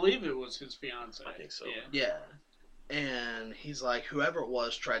 I believe it was his fiance. I think so. Yeah. And he's like, whoever it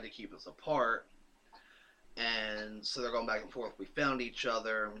was tried to keep us apart. And so they're going back and forth. We found each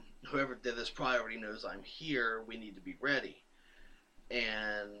other. Whoever did this probably already knows I'm here. We need to be ready.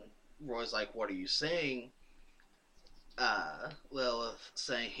 And Roy's like, what are you saying? Lilith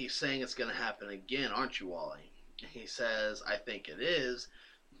saying, he's saying it's going to happen again, aren't you, Wally? He says, I think it is,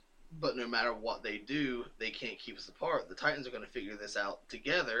 but no matter what they do, they can't keep us apart. The Titans are going to figure this out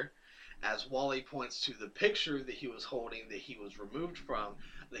together, as Wally points to the picture that he was holding that he was removed from,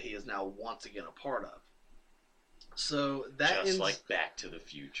 that he is now once again a part of. So that Just ends, like Back to the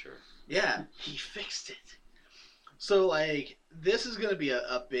Future. yeah, he fixed it. So like this is going to be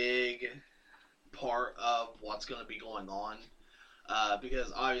a big part of what's going to be going on,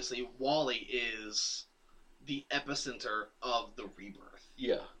 because obviously Wally is the epicenter of the rebirth.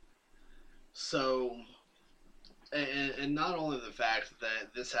 Yeah. So, and not only the fact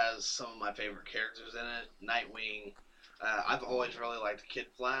that this has some of my favorite characters in it, Nightwing. I've always really liked Kid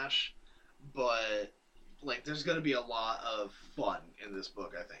Flash, but like there's going to be a lot of fun in this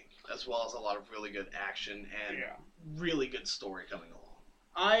book, I think, as well as a lot of really good action and really good story coming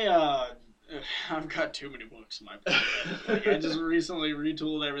along. I've got too many books in my pocket. Like, I just recently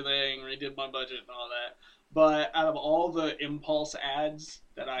retooled everything, redid my budget and all that. But out of all the impulse ads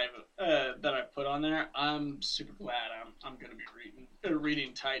that I've put on there, I'm super glad I'm going to be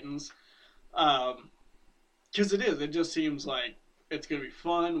reading Titans, because it just seems like it's going to be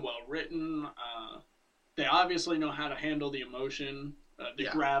fun, well written. They obviously know how to handle the emotion, the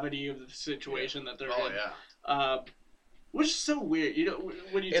gravity of the situation that they're in. Yeah. Which is so weird, you know.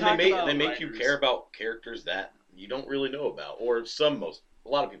 When you And talk about they make writers, you care about characters that you don't really know about, or a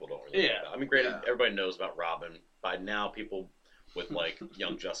lot of people don't really know about. I mean, granted, everybody knows about Robin by now. People with like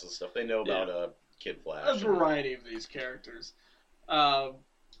Young Justice stuff, they know about Kid Flash. A variety of these characters. But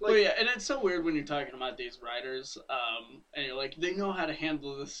yeah, and it's so weird when you're talking about these writers, and you're like, they know how to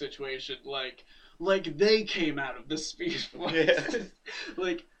handle this situation, like they came out of the Speed Force. Yeah.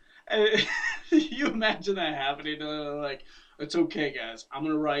 Like, you imagine that happening, and they're like, it's okay, guys, I'm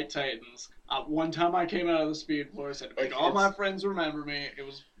gonna write Titans. One time I came out of the Speed Force, and Like, all my friends remember me. It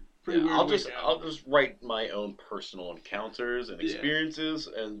was pretty weird. I'll just write my own personal encounters and experiences,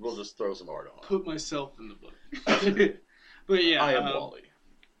 and we'll just throw some art on it. Put myself in the book. But yeah, I am Wally.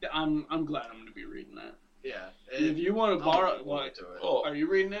 I'm glad I'm gonna be reading that. Yeah. If you want to borrow, are you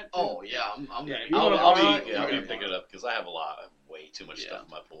reading it? Oh yeah, I'm Yeah, gonna you I'll wanna be borrow it? I'll be Okay. picking it up because I have way too much stuff in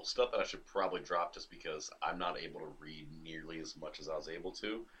my pool. Stuff that I should probably drop just because I'm not able to read nearly as much as I was able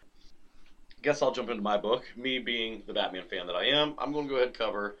to. Guess I'll jump into my book. Me being the Batman fan that I am, I'm going to go ahead and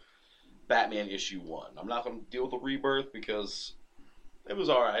cover Batman issue 1. I'm not going to deal with the Rebirth because it was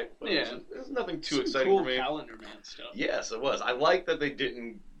all right. But it was nothing too Some exciting cool for me. Calendar Man stuff. Yes, it was. I like that they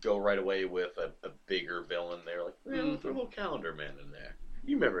didn't go right away with a bigger villain. They were like, we'll throw a little Calendar Man in there.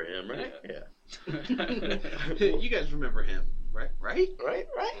 You remember him, right? Yeah. You guys remember him, right? Right?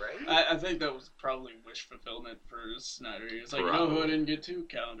 I think that was probably wish fulfillment for Snyder. He was like, no, who didn't get to?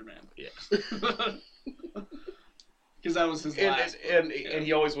 Calendar Man. Yeah. Because that was his last. And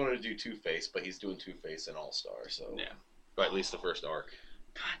he always wanted to do Two-Face, but he's doing Two-Face in All-Star, so. Yeah. Or at least the first arc.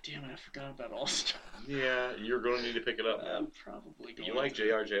 God damn it, I forgot about All-Star. Yeah, you're going to need to pick it up, man. I'm probably going You like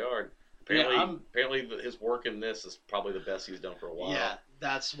to. JR. Apparently his work in this is probably the best he's done for a while. Yeah,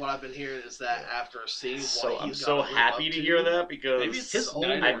 that's what I've been hearing. Is that after seeing So what I'm he's so gotta live happy up to hear that because Maybe it's his old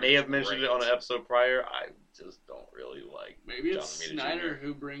Snyder. I may have mentioned Great. it on an episode prior. I just don't really like. Maybe it's John Romita Snyder Jr.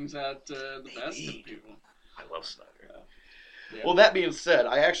 who brings out the best in Maybe. people. I love Snyder. Yeah. Well, that being said,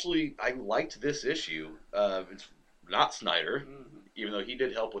 I liked this issue. It's not Snyder, even though he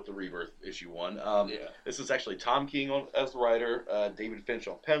did help with the Rebirth issue 1. This is actually Tom King as the writer, David Finch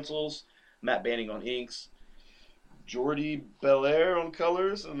on pencils, Matt Banning on inks, Jordi Belair on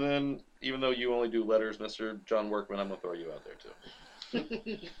colors, and then even though you only do letters, Mr. John Workman, I'm gonna throw you out there too.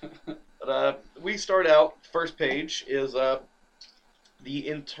 But we start out. First page is the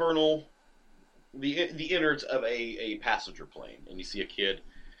internal. The innards of a passenger plane, and you see a kid,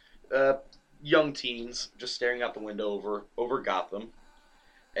 young teens, just staring out the window over Gotham,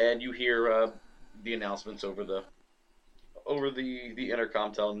 and you hear the announcements over the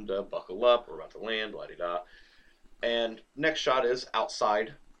intercom telling them to buckle up, we're about to land, la di da. And next shot is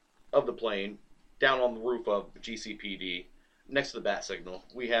outside of the plane, down on the roof of GCPD, next to the bat signal.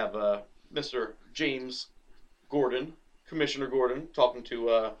 We have Mr. James Gordon, Commissioner Gordon, talking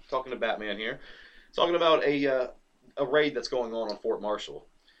to Batman here, talking about a raid that's going on Fort Marshall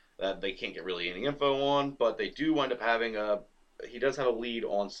that they can't get really any info on, but they do wind up having he does have a lead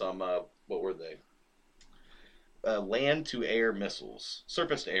on some what were they? Land-to-air missiles,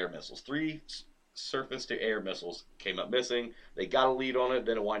 surface-to-air missiles. 3 surface-to-air missiles came up missing. They got a lead on it,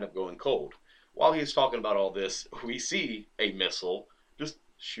 then it wind up going cold. While he's talking about all this, we see a missile just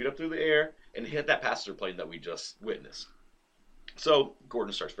shoot up through the air and hit that passenger plane that we just witnessed. So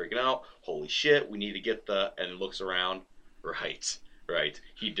Gordon starts freaking out. Holy shit, we need to get and looks around. Right. Right.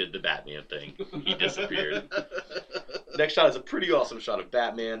 He did the Batman thing. He disappeared. Next shot is a pretty awesome shot of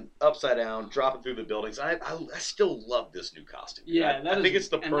Batman upside down, dropping through the buildings. I still love this new costume. Yeah, I think it's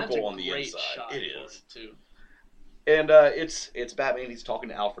the and that's purple a on the great inside. shot It for is. it, too. And it's Batman. He's talking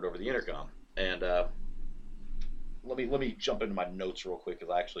to Alfred over the intercom. And let me jump into my notes real quick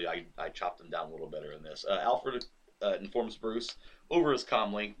because I chopped them down a little better in this. Alfred informs Bruce over his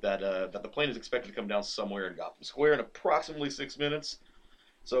comm link that the plane is expected to come down somewhere in Gotham Square in approximately 6 minutes.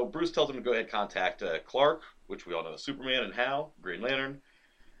 So Bruce tells him to go ahead and contact Clark, which we all know is Superman, and Hal, Green Lantern.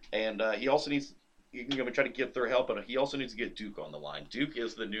 And he also needs, try to get their help, but he also needs to get Duke on the line. Duke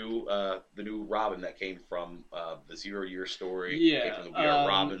is the new Robin that came from the 0 Year story. Yeah, came from the We Are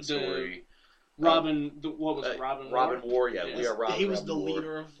Robin story. Robin, what was it? Robin War, yeah. Yes. We Are Robin. He was Robin the War.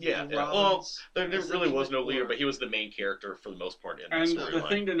 leader of Yeah, the yeah. Robins. Well, there really was no leader, but he was the main character for the most part in the And storyline. the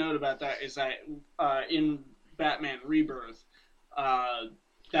thing to note about that is that in Batman Rebirth,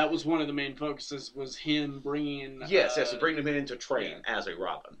 that was one of the main focuses was him bringing. Yes, so bringing him in to train as a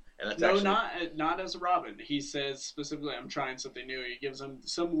Robin, and that's actually not as a Robin. He says specifically, "I'm trying something new." He gives him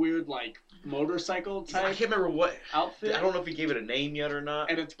some weird like motorcycle type. I can't remember what outfit. I don't know if he gave it a name yet or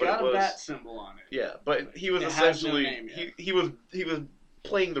not, and it's got a bat symbol on it. Yeah, but he was it has no essentially name yet. he was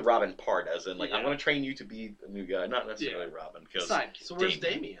playing the Robin part, as in like Yeah. I'm going to train you to be a new guy, not necessarily Robin. So where's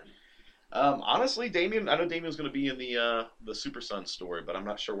Damian? Honestly, Damian, I know Damian's going to be in the Super Son story, but I'm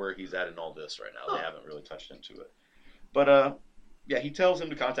not sure where he's at in all this right now. They haven't really touched into it. But yeah, he tells him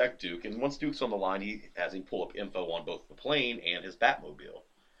to contact Duke, and once Duke's on the line, he has him pull up info on both the plane and his Batmobile,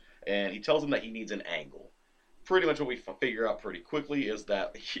 and he tells him that he needs an angle. Pretty much what we figure out pretty quickly is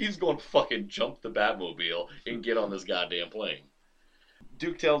that he's going to fucking jump the Batmobile and get on this goddamn plane.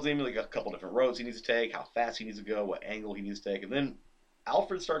 Duke tells him like a couple different roads he needs to take, how fast he needs to go, what angle he needs to take, and then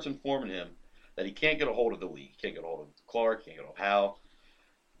Alfred starts informing him that he can't get a hold of the League. He can't get a hold of Clark, can't get a hold of Hal.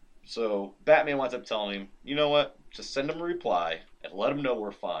 So Batman winds up telling him, you know what, just send him a reply and let him know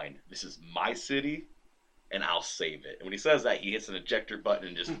we're fine. This is my city, and I'll save it. And when he says that, he hits an ejector button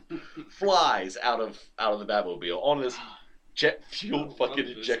and just flies out of the Batmobile on this jet-fueled fucking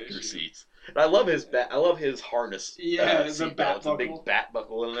ejector seats. And I love his harness. Yeah, it's a seat bat belt. It's a big buckle. bat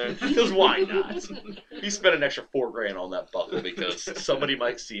buckle in there. Because why not? He spent an extra $4,000 on that buckle because somebody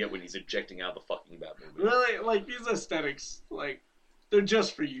might see it when he's ejecting out of the fucking Batmobile. Really, like these aesthetics, like they're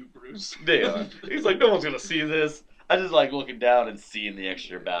just for you, Bruce. They are. He's like, no one's gonna see this. I just like looking down and seeing the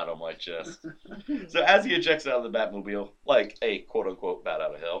extra bat on my chest. So as he ejects out of the Batmobile, like a quote-unquote bat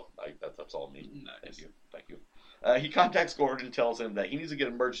out of hell, that's all me. Nice. Thank you. He contacts Gordon and tells him that he needs to get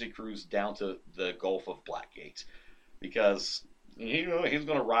emergency crews down to the Gulf of Blackgate because he's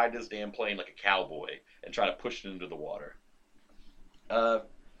going to ride this damn plane like a cowboy and try to push it into the water.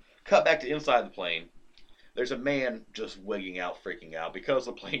 Cut back to inside the plane. There's a man just wigging out, freaking out because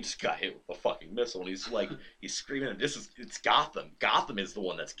the plane just got hit with a fucking missile, and he's screaming, it's Gotham. Gotham is the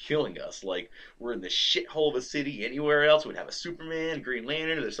one that's killing us. Like, we're in this shithole of a city. Anywhere else we'd have a Superman, Green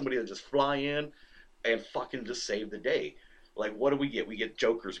Lantern, or there's somebody that just fly in and fucking just save the day. Like, what do we get? We get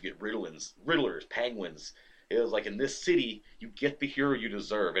Jokers, we get Riddlers, Penguins. It was like, in this city, you get the hero you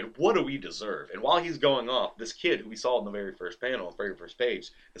deserve. And what do we deserve? And while he's going off, this kid who we saw in the very first panel, the very first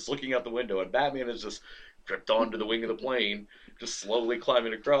page, is looking out the window, and Batman is just gripped onto the wing of the plane, just slowly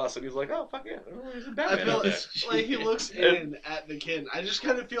climbing across, and he's like, oh, fuck yeah, there's a Batman I feel out there. like he looks in at the kid. I just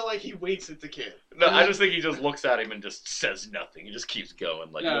kind of feel like he winks at the kid. No, I just think he just looks at him and just says nothing. He just keeps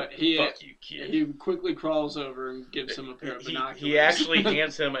going, like, No, fuck you, kid. He quickly crawls over and gives him a pair of binoculars. He actually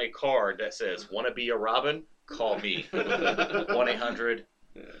hands him a card that says, want to be a Robin? Call me. 1-800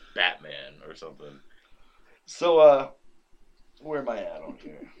 Batman or something. So, where am I at on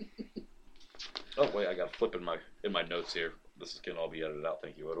here? Oh, wait, I got a flip in my notes here. This can all be edited out.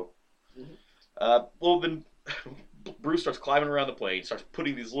 Thank you, Odo. Mm-hmm. Well, then Bruce starts climbing around the plane, starts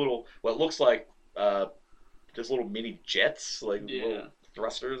putting these little, what looks like just little mini jets, like little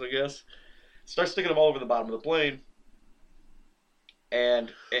thrusters, I guess. Starts sticking them all over the bottom of the plane.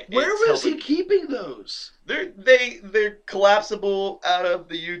 And where was he keeping those? They're collapsible out of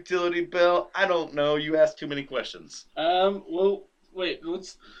the utility belt. I don't know. You asked too many questions. Well, wait.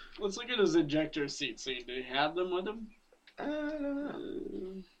 Let's look at his ejector seat. So did he have them with him? I don't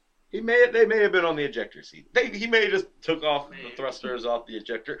know. They may have been on the ejector seat. He may have just took off the thrusters off the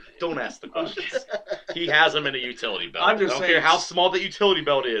ejector. Don't ask the questions. He has them in a utility belt. I'm just I don't saying, care how small the utility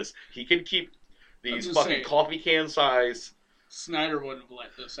belt is. He can keep these fucking coffee can size. Snyder wouldn't have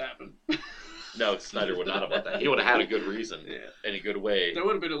let this happen. No, Snyder would not have let that. He would have had a good reason and a good way. There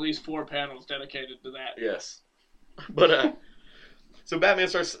would have been at least 4 panels dedicated to that. Yes. But, so Batman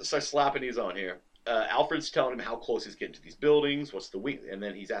starts slapping these on here. Alfred's telling him how close he's getting to these buildings, what's the wing, and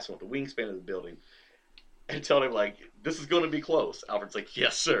then he's asking what the wingspan of the building, and telling him like, this is going to be close. Alfred's like,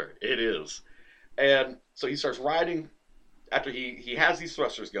 yes, sir, it is. And so he starts riding. After he has these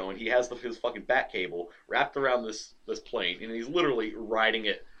thrusters going, he has his fucking bat cable wrapped around this plane, and he's literally riding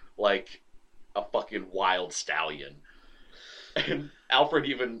it like a fucking wild stallion. And Alfred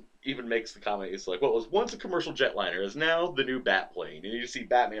even makes the comment, it's like, what was once a commercial jetliner is now the new bat plane. And you see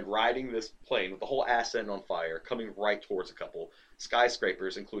Batman riding this plane with the whole ass end on fire, coming right towards a couple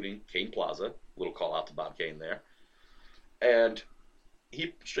skyscrapers, including Kane Plaza. Little call out to Bob Kane there. And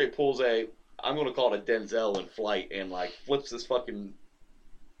he straight pulls I'm going to call it a Denzel in flight, and like flips this fucking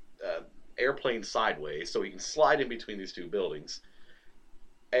airplane sideways so he can slide in between these two buildings.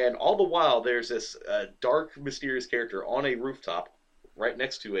 And all the while, there's this dark, mysterious character on a rooftop right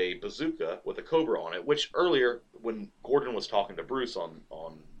next to a bazooka with a cobra on it, which earlier, when Gordon was talking to Bruce on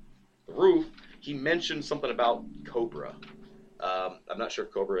the roof, he mentioned something about Cobra. I'm not sure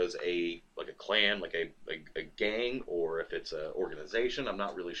if Cobra is a clan, like a gang, or if it's an organization. I'm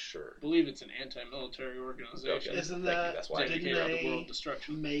not really sure. I believe it's an anti-military organization. Okay. Isn't Thank you. that, That's why didn't dedicated to they world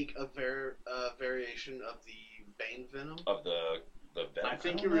destruction. make a variation of the Bane Venom? Of the Venom. I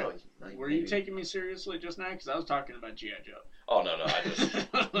think I you don't were. know. Were you taking me seriously just now? Because I was talking about G.I. Joe. Oh no, I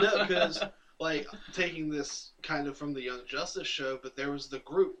just No, because like taking this kind of from the Young Justice show, but there was the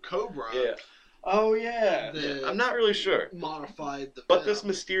group Cobra. yeah. Oh yeah. that I'm not really sure. modified the But Venom. this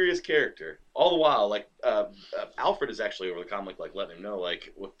mysterious character, all the while, like Alfred is actually over the comic, like letting him know,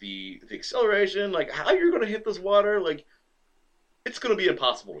 like with the acceleration, like how you're gonna hit this water, like it's gonna be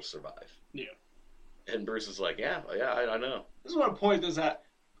impossible to survive. Yeah. And Bruce is like, yeah, I know. This is what a point is that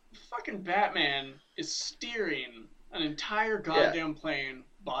fucking Batman is steering an entire goddamn plane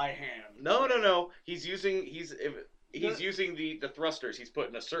by hand. No. He's using the thrusters. He's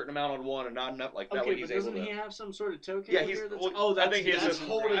putting a certain amount on one and not enough. Like that Okay, way but he's able doesn't to. he have some sort of token? Yeah, he's. here that's, Well, that's, I think he's that's just.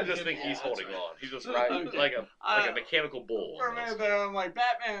 holding I just him think he's on. holding That's right. on. He's just riding Okay. like a mechanical bull. For a minute there, I'm like,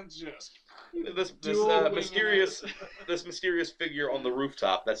 Batman's just This dual-winging mysterious it. this mysterious figure on the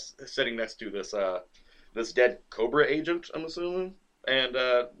rooftop that's sitting next to this dead Cobra agent, I'm assuming, and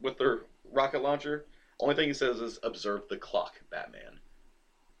with their rocket launcher. Only thing he says is, "Observe the clock, Batman."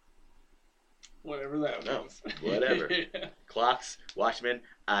 Whatever that No, was. whatever. Yeah. Clocks, Watchmen,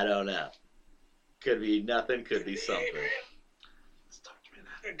 I don't know. Could be nothing, could be something.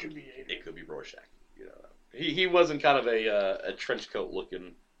 It could be It Adrian. could be Rorschach. You know, he wasn't kind of a trench coat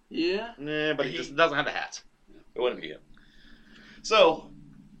looking. Yeah. Nah, but he just doesn't have the hat. It wouldn't be him. So,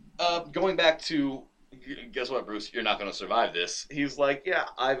 going back to, guess what, Bruce? You're not going to survive this. He's like, yeah,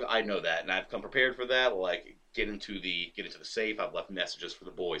 I know that, and I've come prepared for that. Like, get into the safe. I've left messages for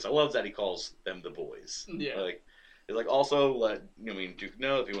the boys. I love that he calls them the boys. Yeah. Like, he's like, also let Duke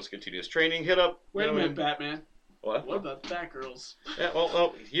know if he wants to continue his training. Hit up. Wait a minute, Batman. What? What about Batgirls? Yeah,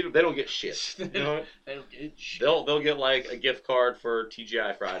 well, they don't get shit. You know what? They don't get shit. They'll get like a gift card for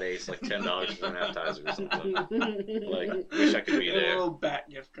TGI Fridays, like $10 for an appetizer or something. Like, wish I could be And a there. little bat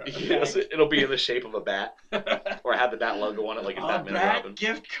gift card. Yes, it'll be in the shape of a bat, or have the bat logo on it, like in A Batman and bat Robin.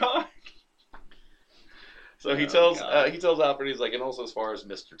 gift card. So he tells Alfred, he's like, and also as far as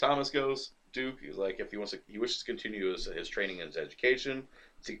Mr. Thomas goes, Duke, he's like, if he wishes to continue his training and his education,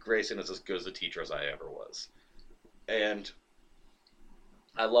 Grayson is as good as a teacher as I ever was. And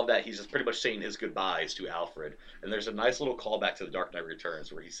I love that he's just pretty much saying his goodbyes to Alfred. And there's a nice little callback to The Dark Knight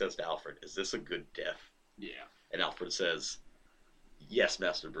Returns where he says to Alfred, "Is this a good death?" Yeah. And Alfred says, "Yes,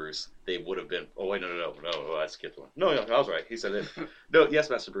 Master Bruce. They would have been." Oh wait, no, I skipped one. No, I was right. He said it. No, yes,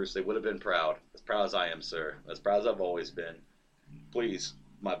 Master Bruce. They would have been proud as I am, sir, as proud as I've always been. Please,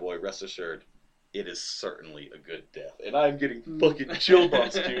 my boy, rest assured, it is certainly a good death. And I'm getting fucking chill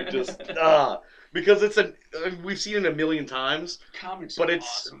bumps, dude. Just because we've seen it a million times. Comics But are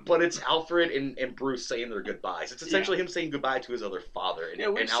it's awesome. Alfred and Bruce saying their goodbyes. It's essentially him saying goodbye to his other father and, Yeah,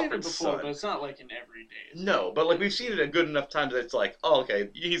 we've and seen it Alfred's before, son. but it's not like an everyday. No, but like we've seen it a good enough times that it's like, oh, okay,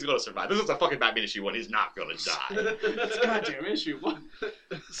 he's gonna survive. This is a fucking Batman issue one. He's not gonna die. It's a goddamn issue.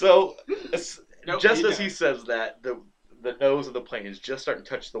 So, Nope, just he as he died. says that, the nose of the plane is just starting to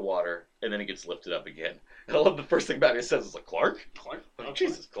touch the water, and then it gets lifted up again. And I love the first thing Batman says is like, "Clark." Clark? Like, Oh,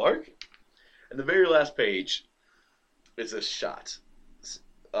 Jesus, Clark. And the very last page is a shot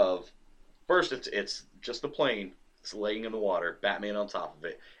of first it's just the plane. It's laying in the water, Batman on top of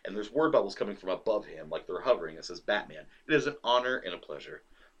it, and there's word bubbles coming from above him, like they're hovering. It says, "Batman, it is an honor and a pleasure.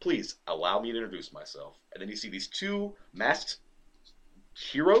 Please allow me to introduce myself." And then you see these two masked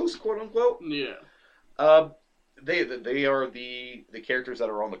heroes, quote unquote. Yeah. They are the characters that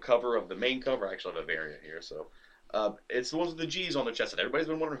are on the cover of the main cover. I actually have a variant here, so It's the ones with the G's on their chest, and everybody's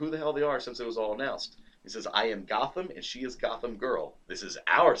been wondering who the hell they are since it was all announced. He says, I am Gotham, and she is Gotham Girl. This is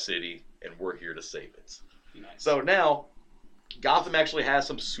our city, and we're here to save it. Nice. So now, Gotham actually has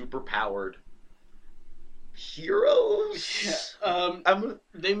some super-powered heroes? Yeah.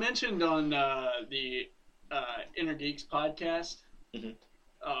 They mentioned on the Inner Geeks podcast, Mhm.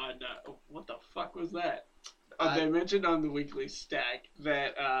 what the fuck was that? They mentioned on the Weekly Stack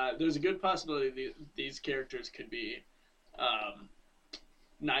that there's a good possibility these characters could be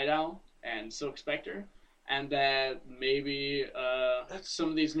Night Owl and Silk Spectre, and that maybe some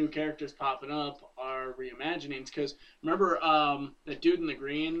of these new characters popping up are reimaginings. Because remember that dude in the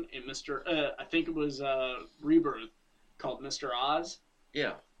green in I think it was Rebirth, called Mr. Oz?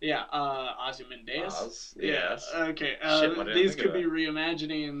 Yeah. Yeah, Ozymandias. Oz, yes. Yeah. Okay. Shit, why didn't I These think of could be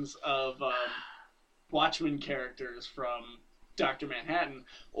reimaginings of Watchmen characters from Dr. Manhattan,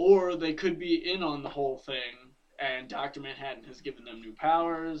 or they could be in on the whole thing, and Dr. Manhattan has given them new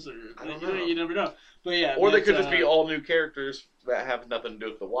powers, or I don't know. You never know. But yeah, Or they could just be all new characters that have nothing to do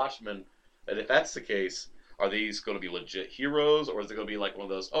with the Watchmen. And if that's the case, are these going to be legit heroes, or is it going to be like one of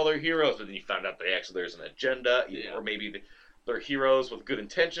those, oh, they're heroes, but then you found out there's an agenda, Yeah. or maybe they're heroes with good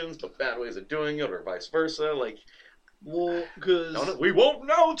intentions, but bad ways of doing it, or vice versa. Like, Well, because we won't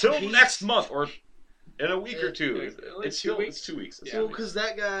know till next month, or in a week or two. Like It's 2 still weeks? It's 2 weeks. Yeah. well, because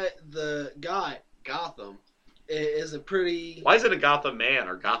that guy, the guy Gotham, is a pretty. Why is it a Gotham man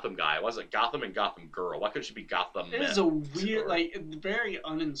or Gotham guy? Why is it Gotham and Gotham girl? Why couldn't she be Gotham It man? is a weird, like, very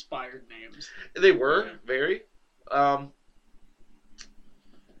uninspired names. They were Yeah. very.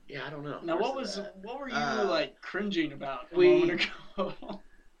 Yeah, I don't know. Now, what were you like cringing about a moment ago?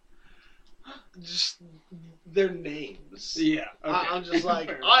 Just their names. Yeah, okay. I'm just like,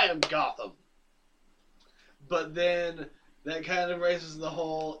 Fair I am Gotham. But then that kind of raises the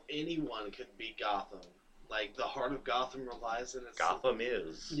whole anyone could be Gotham. Like, the heart of Gotham relies in its... Gotham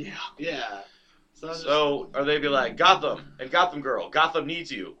is. Yeah. Yeah. So, So, are they be like, Gotham and Gotham girl, Gotham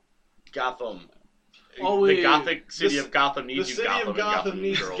needs you. Gotham. The Gothic city of Gotham the needs you. city of Gotham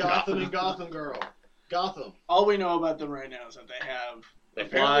needs girl. Gotham and Gotham girl. Gotham. All we know about them right now is that they have They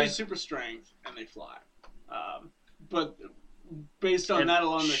apparently fly. super strength and they fly. But based on And that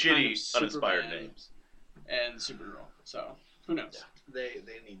alone, they're kind of shitty, uninspired Superman names. and Supergirl. So who knows? They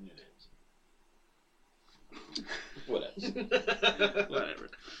need new Whatever. Whatever.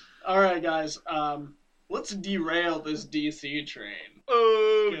 All right, guys. Let's derail this DC train.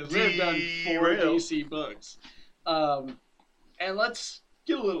 Oh, Because they've done 4 DC books. And let's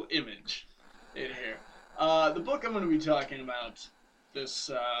get a little image in here. The book I'm going to be talking about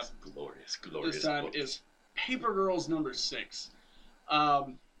this Glorious time book. is Paper Girls #6.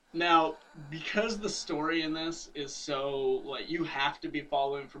 Now, because the story in this is so, like, you have to be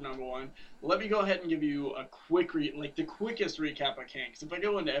following from #1, let me go ahead and give you a quick the quickest recap I can, because if I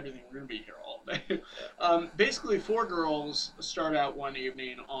go into everything, we're going to be here all day. Basically, 4 girls start out one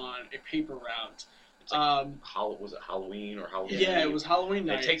evening on a paper route. It's like, was it Halloween or Halloween? Yeah, it was Halloween And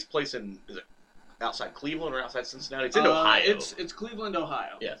night. it takes place in, is it outside Cleveland or outside Cincinnati? It's in Ohio. It's Cleveland,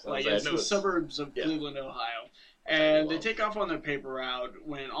 Ohio. Yes, like, I it's knew the it's- suburbs of yeah. Cleveland, Ohio. And they take off on their paper route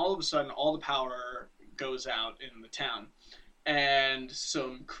when all of a sudden all the power goes out in the town. And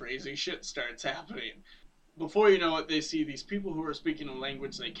some crazy shit starts happening. Before you know it, they see these people who are speaking a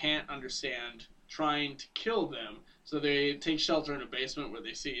language they can't understand trying to kill them. So they take shelter in a basement where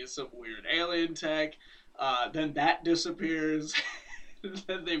they see some weird alien tech. Then that disappears.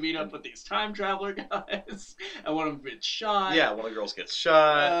 Then they meet up with these time traveler guys. And one of them gets shot. Yeah, one of the girls gets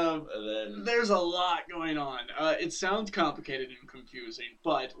shot. And then There's a lot going on. It sounds complicated and confusing,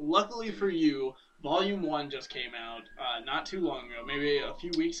 but luckily for you, Volume 1 just came out not too long ago, maybe a few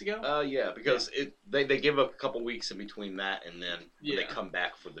weeks ago. yeah, because they give a couple weeks in between that, and then when they Yeah. come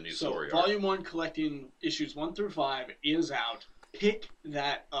back for the new So story arc. Volume 1 collecting issues 1 through 5 is out. Pick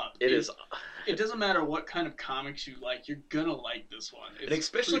that up. It is. It doesn't matter what kind of comics you like, you're gonna like this one. And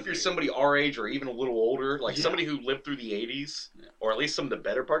especially if you're pretty somebody our age or even a little older, like Yeah. somebody who lived through the 80s, Yeah. or at least some of the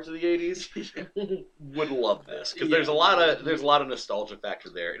better parts of the 80s, big. would love this. Because Yeah. there's a lot of nostalgia factor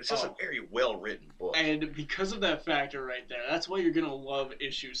there. And it's just a very well-written book. And because of that factor right there, that's why you're gonna love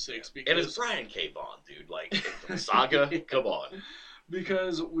issue 6. Because And it's Brian K. Vaughan, dude. Like, the saga, come on.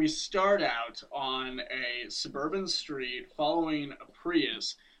 Because we start out on a suburban street following a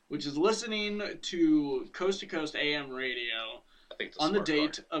Prius, which is listening to Coast AM radio I think it's a on the smart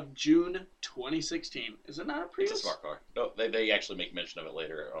date car. of June 2016. Is it not a Prius? It's a smart car. No, they actually make mention of it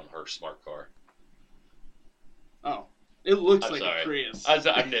later on her smart car. Oh, it looks I'm like sorry. a Prius. I'm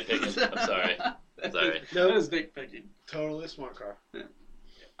nitpicking. I'm sorry. Sorry. That is nitpicking. Totally smart car.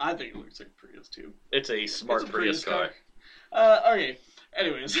 I think it looks like a Prius too. It's a smart It's a Prius car. Okay.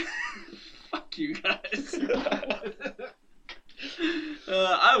 Anyways, fuck you guys.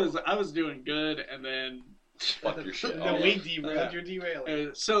 I was doing good, and then Fuck your shit. Then Oh, we derailed your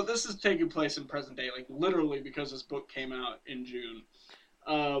derailing. so this is taking place in present day, like literally because this book came out in June.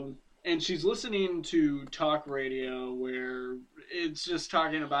 And she's listening to talk radio where it's just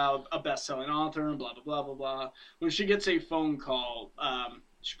talking about a best-selling author and blah, blah, blah, blah, blah. When she gets a phone call,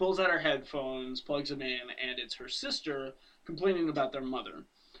 she pulls out her headphones, plugs them in, and it's her sister complaining about their mother.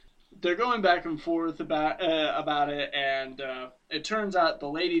 They're going back and forth about it, and it turns out the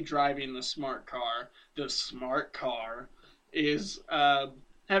lady driving the smart car is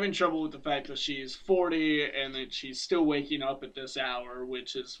having trouble with the fact that she's 40 and that she's still waking up at this hour,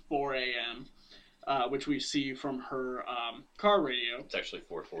 which is 4 a.m., which we see from her car radio. It's actually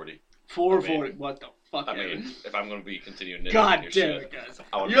 4:40. 4:40. What the fuck? I mean, if I'm going to be continuing nitpicking God your damn shit, it, guys!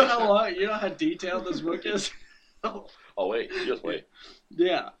 I would You know mention how long? You know how detailed this book is? Oh, wait. Just wait.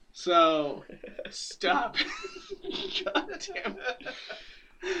 Yeah. So stop. God damn it.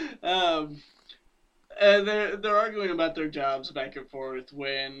 And they're arguing about their jobs back and forth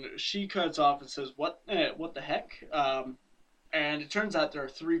when she cuts off and says, "What the heck?" And it turns out there are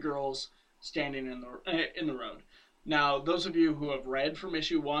 3 girls standing in the road. Now, those of you who have read from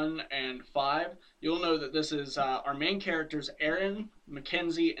issue 1 and 5, you'll know that this is our main characters, Erin,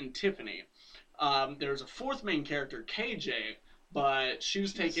 Mackenzie, and Tiffany. There's a 4th main character, KJ, but she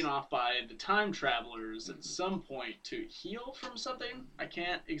was taken off by the time travelers at some point to heal from something. I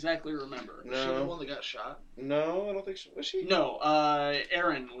can't exactly remember. Was she the one that got shot? No, I don't think so. Was she? No,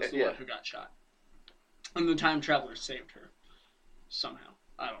 Erin was the one who got shot. And the time travelers saved her. Somehow.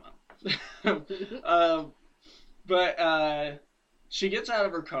 I don't know. But she gets out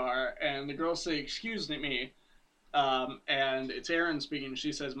of her car, and the girls say, "Excuse me." And it's Erin speaking.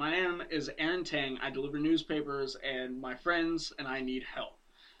 She says, "My name is Erin Tang. I deliver newspapers, and my friends and I need help."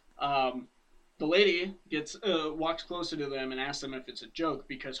 The lady walks closer to them and asks them if it's a joke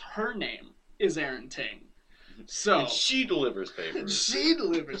because her name is Erin Tang. So And she delivers papers. she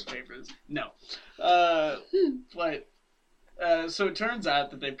delivers papers. No, but so it turns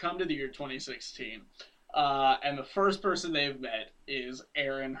out that they've come to the year 2016, and the first person they've met is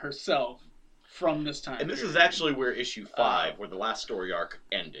Erin herself. From this time. And this period. is actually where issue 5, where the last story arc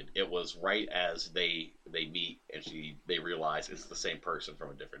ended. It was right as they meet and they realize it's the same person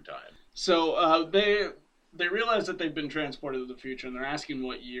from a different time. So they realize that they've been transported to the future, and they're asking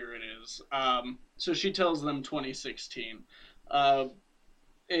what year it is. So she tells them 2016.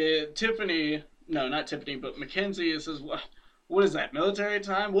 Tiffany, no, not Tiffany, but Mackenzie says, "What is that, military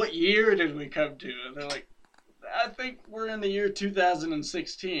time? What year did we come to?" And they're like, "I think we're in the year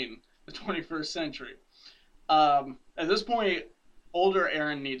 2016. The 21st century." At this point, older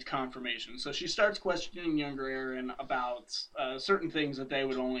Erin needs confirmation, so she starts questioning younger Erin about certain things that they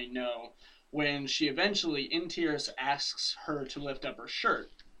would only know when she eventually, in tears, asks her to lift up her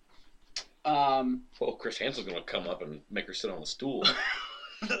shirt. Well, Chris Hansen's going to come up and make her sit on a stool.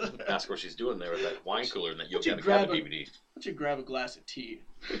 Ask what she's doing there with that wine cooler and that Yo Gabba Gabba DVD. Why don't you grab a glass of tea?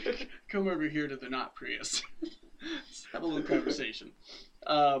 Come over here to the not Prius. Let's have a little conversation.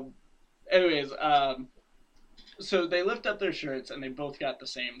 Anyways, so they lift up their shirts and they both got the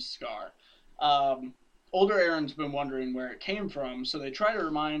same scar. Older Erin's been wondering where it came from, so they try to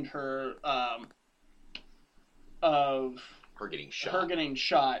remind her of Her getting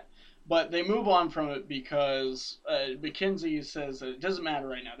shot. But they move on from it because Mackenzie says that it doesn't matter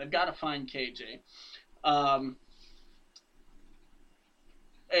right now. They've got to find KJ.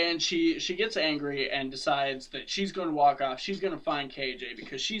 And she gets angry and decides that she's going to walk off. She's going to find KJ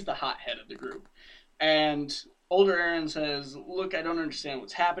because she's the hothead of the group. And older Erin says, "Look, I don't understand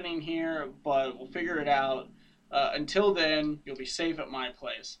what's happening here, but we'll figure it out. Until then, you'll be safe at my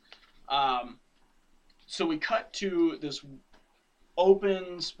place." So we cut to this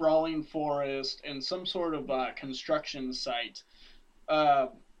open, sprawling forest and some sort of construction site.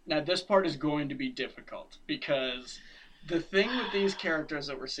 Now, this part is going to be difficult because the thing with these characters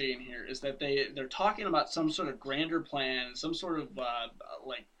that we're seeing here is that they're talking about some sort of grander plan, some sort of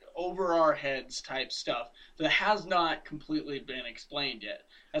like over our heads type stuff that has not completely been explained yet.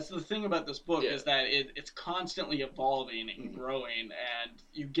 That's the thing about this book, is that it's constantly evolving and growing, and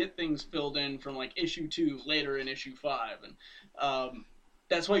you get things filled in from like issue 2 later in issue 5, and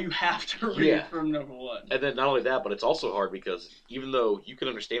that's why you have to read from number 1. And then not only that, but it's also hard because even though you can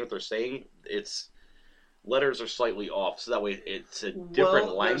understand what they're saying, it's letters are slightly off, so that way it's a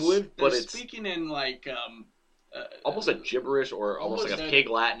different language. They're but it's speaking in like almost a gibberish or almost like a pig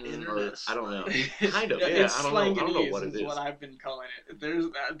Latin or I don't know. Kind of, yeah. It's I don't know what it is is. what I've been calling it.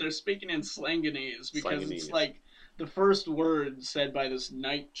 They're speaking in Slanganese because Slanganese. it's like the first word said by this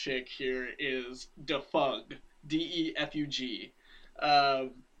night chick here is defug, DEFUG.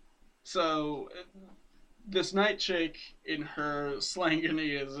 So this night chick in her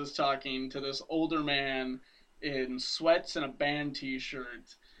Slanganese is talking to this older man in sweats and a band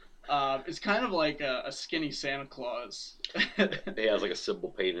T-shirt. It's kind of like a skinny Santa Claus. He has like a symbol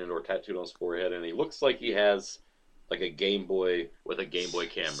painted or tattooed on his forehead, and he looks like he has like a Game Boy with a Game Boy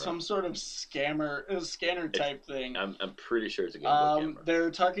camera. Some sort of scanner type thing. I'm pretty sure it's a Game Boy camera.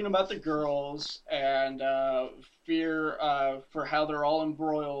 They're talking about the girls and fear for how they're all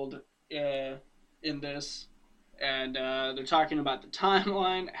embroiled in this. And they're talking about the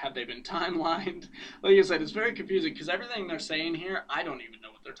timeline. Have they been timelined? Like I said, it's very confusing because everything they're saying here, I don't even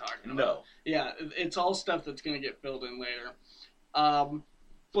know what they're talking about. No. Yeah, it's all stuff that's going to get filled in later.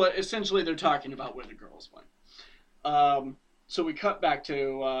 But essentially, they're talking about where the girls went. So we cut back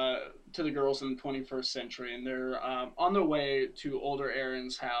to the girls in the 21st century, and they're on their way to older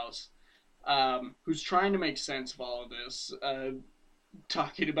Aaron's house, who's trying to make sense of all of this.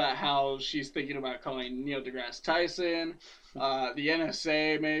 Talking about how she's thinking about calling Neil deGrasse Tyson, the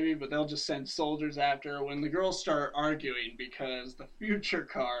NSA maybe, but they'll just send soldiers after her when the girls start arguing because the future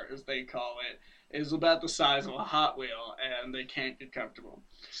car, as they call it, is about the size of a Hot Wheel and they can't get comfortable.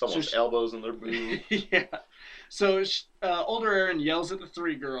 Someone's elbows in their boot. Yeah. So older Aaron yells at the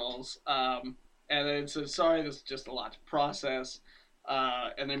three girls and then says, sorry, this is just a lot to process,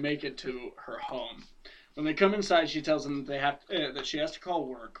 and they make it to her home. When they come inside, she tells them that she has to call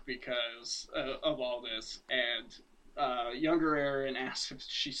work because of all this. And younger Erin asks if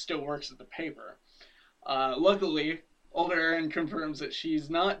she still works at the paper. Luckily, older Erin confirms that she's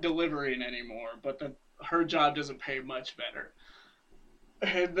not delivering anymore, but that her job doesn't pay much better.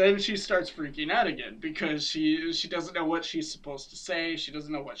 And then she starts freaking out again because she doesn't know what she's supposed to say. She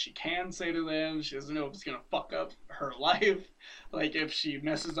doesn't know what she can say to them. She doesn't know if it's going to fuck up her life, like if she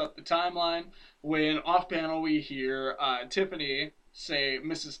messes up the timeline. When off-panel we hear Tiffany say,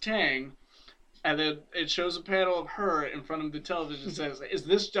 Mrs. Tang, and then it shows a panel of her in front of the television and says, is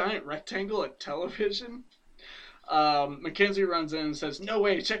this giant rectangle a television? Mackenzie runs in and says, no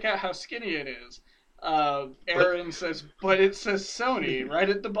way, check out how skinny it is. Aaron says, but it says Sony right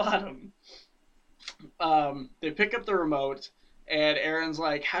at the bottom. They pick up the remote, and Aaron's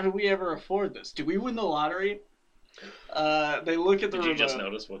like, how do we ever afford this? Do we win the lottery? They look at the remote. Did you just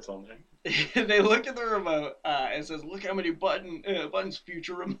notice what's on there? They look at the remote and says, look how many buttons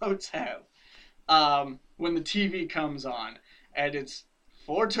future remotes have. When the TV comes on, and it's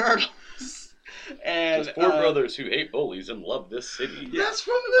 4 turtles. And just 4 brothers who hate bullies and love this city. That's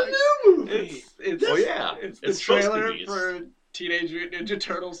from the new movie. It's the trailer for Teenage Mutant Ninja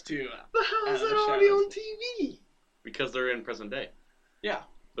Turtles 2. The hell is that already on TV? Because they're in present day. Yeah.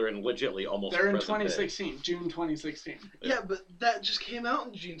 They're in legitly almost They're in present 2016, day. June 2016. Yeah, but that just came out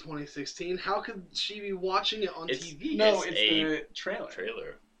in June 2016. How could she be watching it on TV? No, it's the trailer.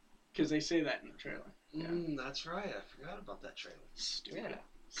 Trailer. Because they say that in the trailer. Yeah. That's right. I forgot about that trailer. Stupid. Yeah.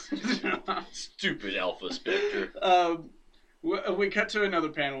 Stupid Alpha Spectre. We cut to another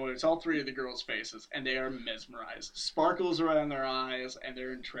panel where it's all 3 of the girls' faces, and they are mesmerized. Sparkles around their eyes, and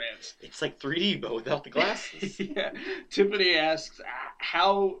they're entranced. It's like 3D, but without the glasses. Yeah. Tiffany asks,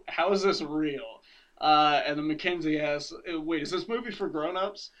 how is this real? And then Mackenzie asks, wait, is this movie for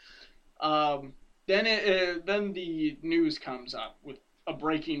grown-ups? Then the news comes up with a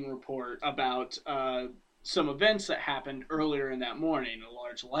breaking report about some events that happened earlier in that morning, a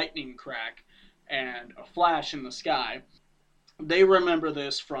large lightning crack and a flash in the sky. They remember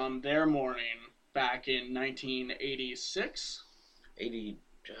this from their morning back in 1986. 80.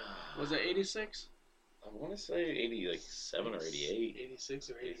 Was it 86? I want to say 87 or 88. 86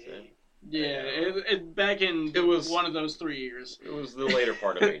 or 88. Yeah, back in one of those 3 years. It was the later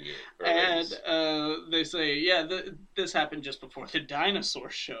part of 88. And they say, yeah, this happened just before the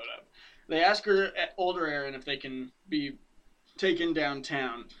dinosaurs showed up. They ask her, older Erin, if they can be taken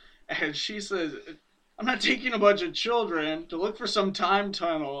downtown. And she says, I'm not taking a bunch of children to look for some time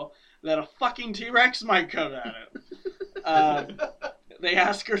tunnel that a fucking T-Rex might come out of. They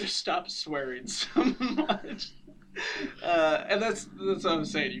ask her to stop swearing so much. And that's what I'm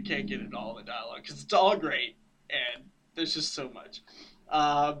saying. You can't get into all the dialogue because it's all great. And there's just so much.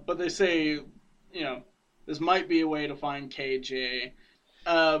 But they say, this might be a way to find KJ.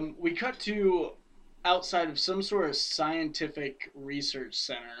 We cut to outside of some sort of scientific research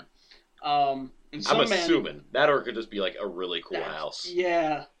center. I'm assuming that or it could just be like a really cool house.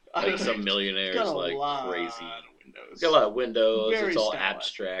 Yeah. like some millionaires, It's got a like lot crazy. of windows. It's got a lot of windows. Very It's all stylized.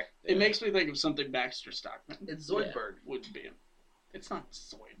 abstract. It makes me think of something Baxter Stockman It's Zoidberg. would be. It's not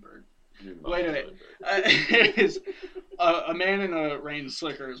Zoidberg. Yeah. Wait a minute. It is a man in a rain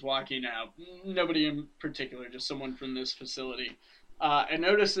slicker is walking out. Nobody in particular, just someone from this facility. And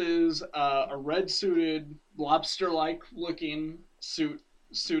notices a red-suited, lobster-like looking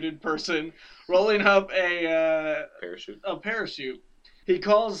suited person rolling up a parachute. He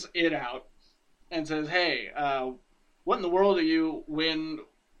calls it out and says, "Hey, what in the world are you?" When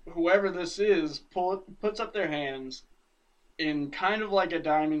whoever this is puts up their hands in kind of like a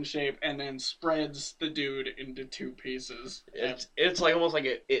diamond shape and then spreads the dude into two pieces. It's like almost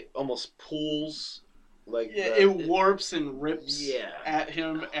like it almost pulls. Like it warps and rips Yeah. at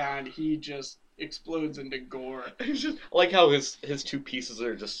him, and he just explodes into gore. It's just I like how his two pieces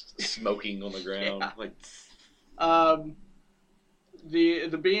are just smoking on the ground. Yeah. Like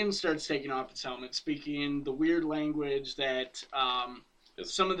The being starts taking off its helmet, speaking the weird language that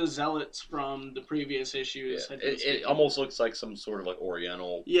some of the zealots from the previous issues had been speaking. It almost looks like some sort of like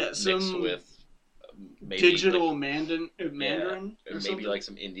Oriental mixed some with maybe digital like, Mandarin or maybe something. like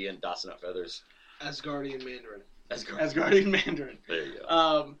some Indian dots and feathers. Asgardian Mandarin. Asgardian Mandarin. There you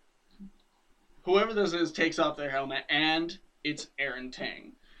go. Whoever this is takes off their helmet, and it's Aaron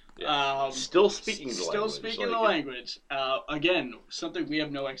Tang. Yeah. Still speaking the language. Still speaking the language. Again, something we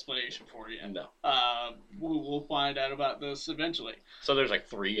have no explanation for yet. No. We'll find out about this eventually. So there's like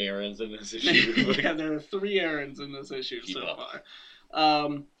 3 Aarons in this issue. Yeah, there are 3 Aarons in this issue Keep so up.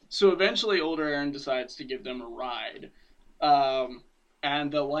 far. So eventually, older Aaron decides to give them a ride,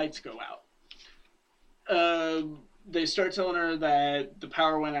 and the lights go out. They start telling her that the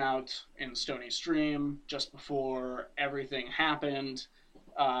power went out in Stony Stream just before everything happened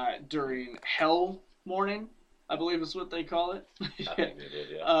during Hell Morning, I believe is what they call it. I think they did,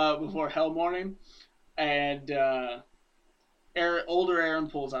 yeah. Before Hell Morning. And older Aaron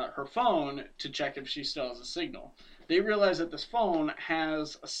pulls out her phone to check if she still has a signal. They realize that this phone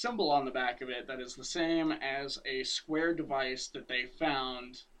has a symbol on the back of it that is the same as a square device that they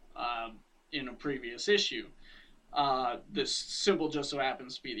found in a previous issue. This symbol just so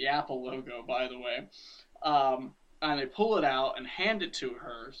happens to be the Apple logo, by the way. And they pull it out and hand it to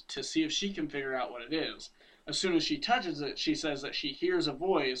her to see if she can figure out what it is. As soon as she touches it, she says that she hears a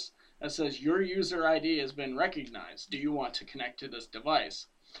voice that says, "Your user ID has been recognized. Do you want to connect to this device?"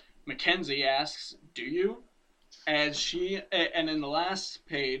 Mackenzie asks, "Do you?" And in the last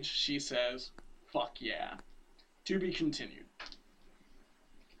page, she says, "Fuck yeah. To be continued."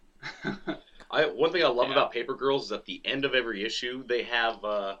 One thing I love about Paper Girls is at the end of every issue they have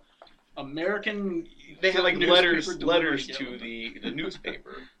American. they have like letters to delivery the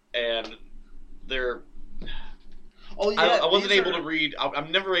newspaper, and they're. Oh yeah, I wasn't able to read.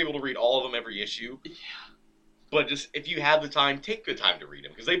 I'm never able to read all of them every issue. Yeah. But just if you have the time, take good time to read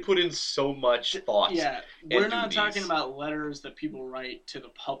them because they put in so much thought. Yeah, we're into not these. talking about letters that people write to the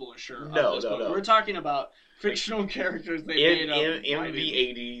publisher. No, of this no, book. no. We're talking about fictional characters they made up in the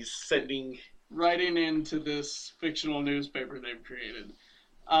 80s, sending. writing into this fictional newspaper they've created.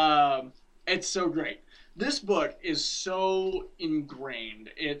 It's so great. This book is so ingrained.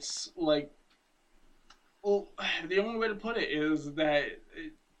 It's like, well, the only way to put it is that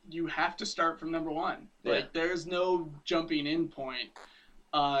you have to start from number 1. Yeah. Like, there's no jumping in point.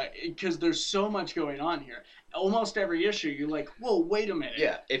 Because there's so much going on here. Almost every issue, you're like, whoa, wait a minute.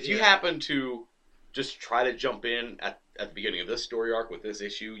 Yeah, if you happen to just try to jump in at the beginning of this story arc with this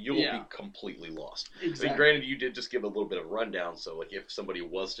issue, you will be completely lost. Exactly. I mean, granted, you did just give a little bit of rundown, so like if somebody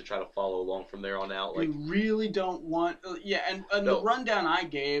was to try to follow along from there on out, like you really don't want, and No. the rundown I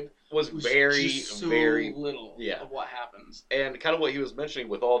gave was was very, just so very little yeah. of what happens. And kind of what he was mentioning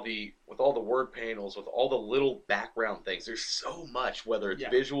with all the word panels, with all the little background things. There's so much, whether it's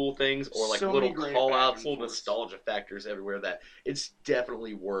visual things or like So little many great call back outs, and little forths. nostalgia factors everywhere that it's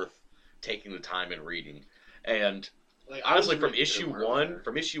definitely worth taking the time and reading. And Like, honestly, I was from reading issue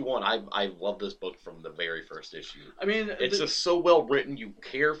through one, I love this book from the very first issue. I mean, It's just so well written. You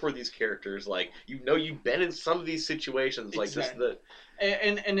care for these characters, like you've been in some of these situations, like Exactly. just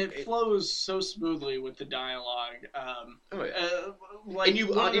and it flows so smoothly with the dialogue. Like and one of the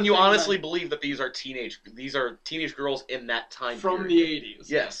you things honestly believe that these are teenage girls in that time from period. the 80s.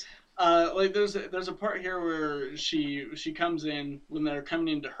 Yes. Like there's a part here where she comes in when they're coming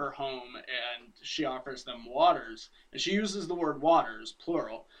into her home and she offers them waters, and she uses the word waters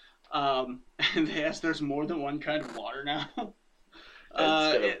plural, and they ask, "There's more than one kind of water now."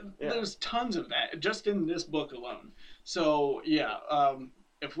 There's tons of that just in this book alone. So yeah,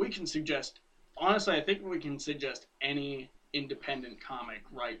 if we can suggest, honestly, I think we can suggest any independent comic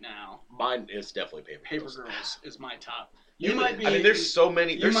right now. Mine is definitely Paper Paper Girls. Girls is my top. You might be. I mean, there's so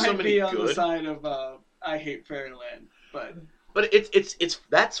many. You There's might so many be on good. the side of I hate Fairyland, but It's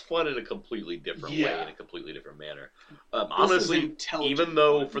that's fun in a completely different way, Yeah. in a completely different manner. this is Honestly, intelligent even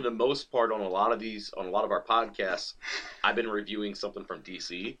though fun. for the most part on a lot of our podcasts, I've been reviewing something from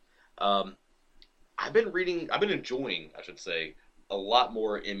DC. I've been enjoying, I should say, a lot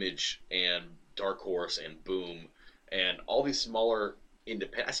more Image and Dark Horse and Boom and all these smaller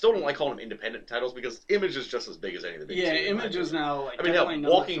independent. I still don't like calling them independent titles because Image is just as big as any of the big two, in my Image is opinion. now like. I mean, hell, definitely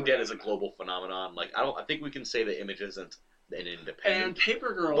number Walking 3 Dead is a now. global phenomenon. Like, I think we can say that Image isn't an independent. And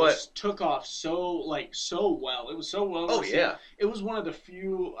Paper Girls But- took off so well. It was so well. Oh received. yeah, It was one of the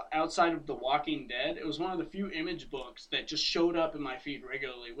few outside of The Walking Dead. It was one of the few Image books that just showed up in my feed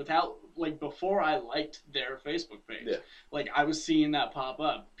regularly without before I liked their Facebook page. Yeah. Like I was seeing that pop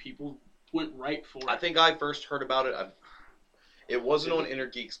up. People went right for it. I think I first heard about it. It wasn't on Inner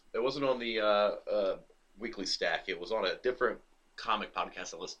Geeks. It wasn't on the Weekly Stack. It was on a different comic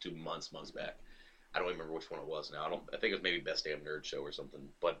podcast I listened to months back. I don't remember which one it was now. I think it was maybe Best Damn Nerd Show or something.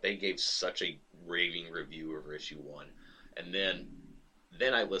 But they gave such a raving review over issue 1, and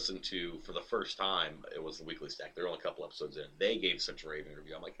then I listened to, for the first time, it was the Weekly Stack. They're only a couple episodes in. They gave such a raving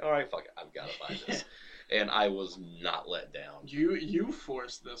review. I'm like, all right, fuck it, I've got to buy this. And I was not let down. You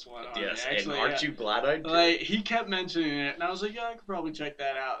forced this one on Yes, me. Actually, and aren't you glad I did? Like he kept mentioning it, and I was like, "Yeah, I could probably check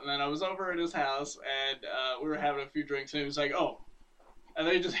that out." And then I was over at his house, and we were having a few drinks, and he was like, "Oh," and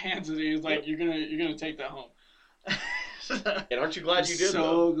then he just hands it. And he's like, "You're gonna take that home." And aren't you glad you did?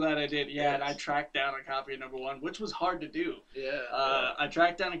 So glad I did. Yeah, and I Yes. tracked down a copy of number 1, which was hard to do. Yeah. I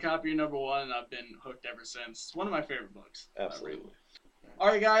tracked down a copy of number 1, and I've been hooked ever since. It's one of my favorite books. Absolutely. All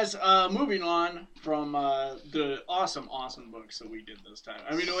right, guys. Moving on from the awesome books that we did this time.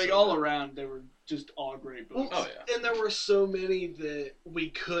 I mean, like all around, they were just all great books. Oh yeah. And there were so many that we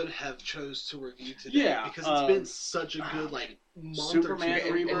could have chose to review today. Yeah, Because it's been such a good month Superman or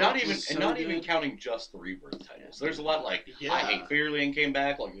two. Rebirth And not even was so even good. counting just the Rebirth titles. There's a lot like Yeah. I Hate Fairyland came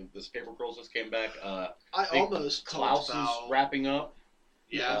back, like this Paper Girls just came back. I think almost Klaus talked is about wrapping up.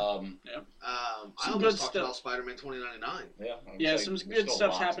 Yeah. Um, I Some almost good talked stuff. about Spider-Man 2099. yeah. Yeah, some good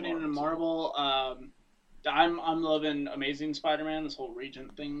stuff's happening in Marvel. I'm loving Amazing Spider-Man. This whole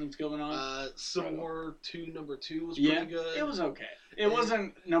Regent thing that's going on. Civil War 2 number 2 was yeah, pretty good. it was okay. It And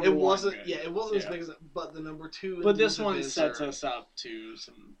wasn't number It 1. wasn't. good. Yeah, it wasn't as Yeah. big as. But the number 2. and But this these one events sets are- us up to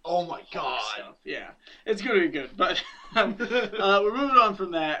some Oh my horror god! stuff. Yeah, it's gonna be good. But we're moving on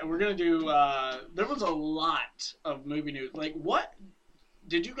from that, and we're gonna do. There was a lot of movie news. Like, what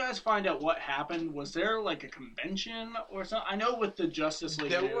did you guys find out? What happened? Was there like a convention or something? I know with the Justice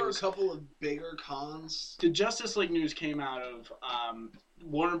League There news, were a couple of bigger cons. the Justice League news came out of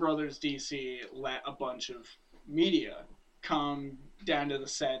Warner Brothers DC let a bunch of media come down to the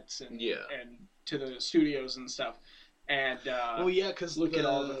sets and Yeah. and to the studios and stuff, and Well, yeah, because look at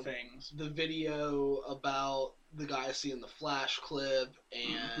all the things. the video about the guy seeing the Flash clip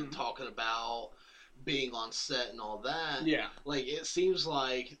and Mhm. talking about being on set and all that. Yeah, Like, it seems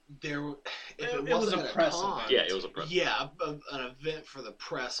like there, if It it, was wasn't a at press con, event. Yeah, it was a press. yeah, an event for the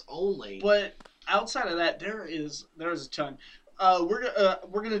press only. but outside of that, there's a ton.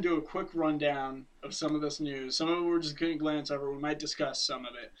 We're gonna do a quick rundown of some of this news. Some of it we're just gonna glance over. We might discuss some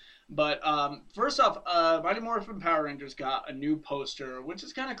of it. But first off, Mighty Morphin Power Rangers got a new poster, which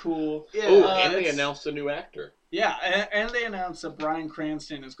is kind of cool. yeah, Oh, and they it's- announced a new actor. Yeah, and they announced that Bryan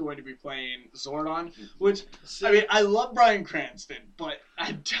Cranston is going to be playing Zordon, which see, I mean, I love Bryan Cranston, but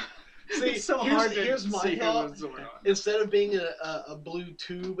See, it's so here's- hard to here's my see him thought. as Zordon. instead of being a blue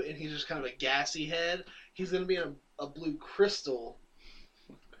tube and he's just kind of a gassy head, he's gonna be a blue crystal.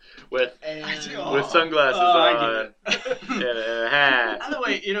 With And Oh. with sunglasses I on get it. and a hat. By the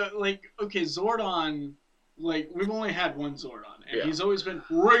way, okay, Zordon, we've only had one Zordon, and Yeah. he's always been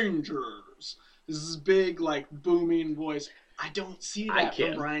Rangers. This is big, booming voice. I don't see I that from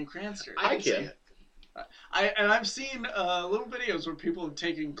can. Bryan Cranston. I I can see can. it. I've seen little videos where people have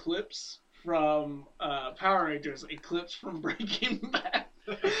taken clips from Power Rangers and clips from Breaking Bad.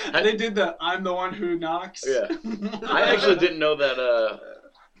 They did the "I'm the one who knocks." Yeah. I actually didn't know that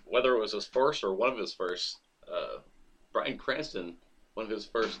whether it was his first or one of his first, Bryan Cranston, one of his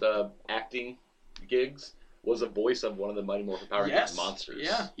first acting gigs was a voice of one of the Mighty Morphin Power Rangers Yes. monsters.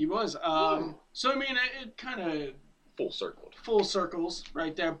 Yeah, he was. So I mean, it kind of Full circled. full circles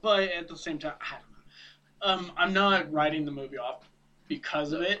right there, but at the same time, I don't know. I'm not writing the movie off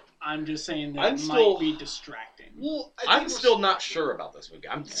because of it. I'm just saying that I'm it still- might be distracting. Well, I think I'm we're still not sure about this movie.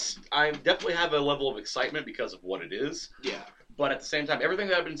 I definitely have a level of excitement because of what it is, Yeah. but at the same time, everything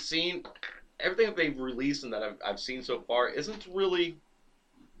that I've been seeing everything that they've released and that I've seen so far hasn't really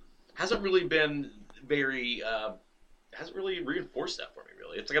been very hasn't really reinforced that for me.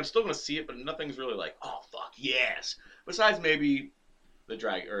 Really, it's like I'm still gonna see it, but nothing's really like, oh fuck yes. Besides maybe the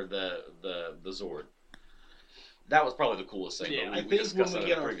drag or the Zord. That was probably the coolest thing. Yeah, I think when we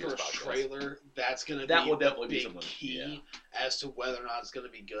get our first trailer, that's going to be will the definitely be big something, key as to whether or not it's going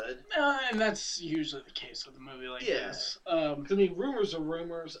to be good. And that's usually the case with a movie like this. 'Cause, I mean, rumors are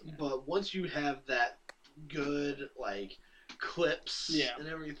rumors, but once you have that good, like, clips and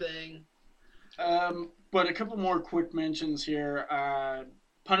everything. But a couple more quick mentions here.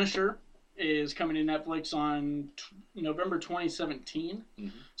 Punisher is coming to Netflix on November 2017. Mm-hmm.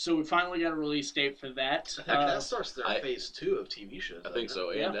 So we finally got a release date for that. I think that starts their phase 2 of TV shows. I think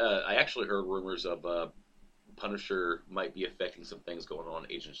so. And I actually heard rumors of Punisher might be affecting some things going on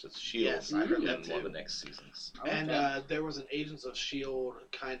in Agents of S.H.I.E.L.D. Yes, I heard that in one of the next seasons. And there was an Agents of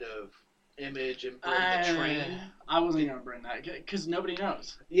S.H.I.E.L.D. kind of image in the train. I wasn't going to bring that because nobody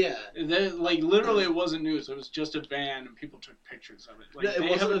knows. Yeah. Literally it wasn't news. It was just a van and people took pictures of it. Like, no, it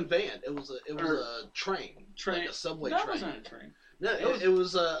wasn't a van. It was a train. Like a subway train. That wasn't a train. No, it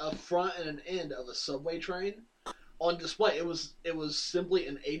was a front and an end of a subway train on display. It was simply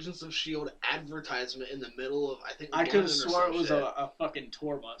an Agents of S.H.I.E.L.D. advertisement in the middle of, I think, I could have swore it was a fucking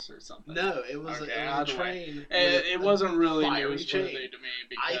tour bus or something. No, it was a train. It wasn't really newsworthy to me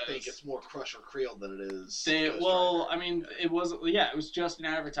because I think it's more Crusher Creel than it is. I mean, it was just an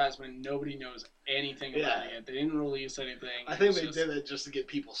advertisement. Nobody knows anything about it. They didn't release anything. I think they did it just to get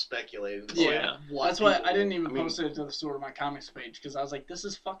people speculating. That's why I didn't even post it to the Sort of My Comics page because I was like, this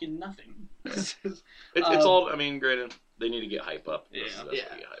is fucking nothing. It's all. I mean, granted, they need to get hype up. That's what get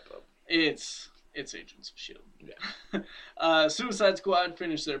hype up. It's Agents of S.H.I.E.L.D. Yeah. Suicide Squad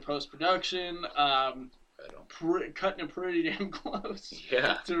finished their post-production. Cutting it pretty damn close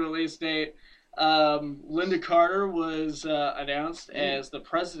to release date. Linda Carter was announced as the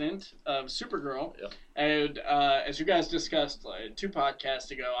president of Supergirl. Yep. And as you guys discussed 2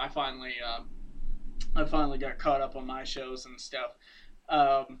 podcasts ago, I finally got caught up on my shows and stuff.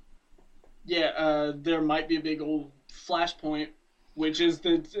 There might be a big old Flashpoint, which is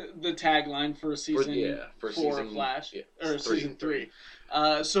the tagline for season 4 of Flash, or season 3.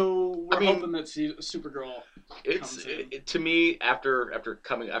 So we're hoping that Supergirl comes in. To me, after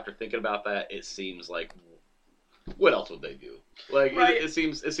thinking about that, it seems like, what else would they do? Like it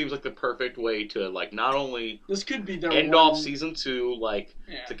seems like the perfect way to like not only this could be their end off season 2, like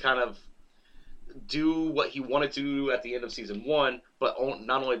to kind of do what he wanted to do at the end of season 1, but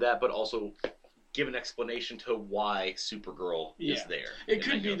not only that, but also give an explanation to why Supergirl is there. It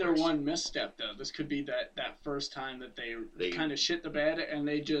could be their one misstep, though. This could be that first time that they kind of shit the bed and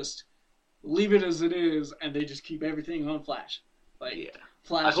they just leave it as it is and they just keep everything on Flash.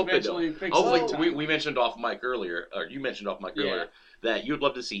 Flash eventually fixes it. We mentioned off mic earlier, or you mentioned off mic earlier, that you'd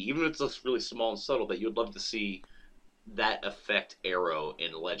love to see, even if it's really small and subtle, that you'd love to see that affect Arrow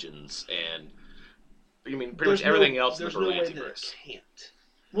in Legends and pretty much everything else in the Berlantiverse. Can't.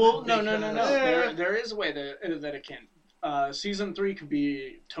 Well, no. There is a way that it can. Season 3 could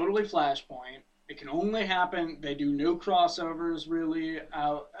be totally Flashpoint. It can only happen. They do no crossovers really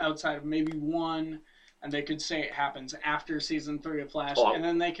outside of maybe one, and they could say it happens after season 3 of Flash, and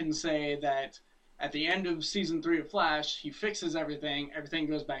then they can say that at the end of season 3 of Flash, he fixes everything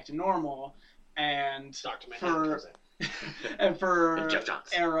goes back to normal, and Dr. Manhattan comes in. and for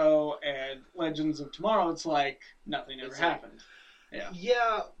Arrow and Legends of Tomorrow, it's like nothing ever happened.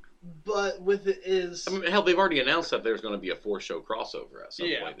 Yeah, but with it is... hell, they've already announced that there's going to be a 4-show crossover at some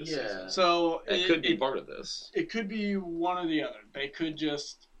point this season. So it could be part of this. It could be one or the other. They could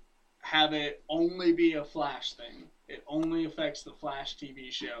just have it only be a Flash thing. It only affects the Flash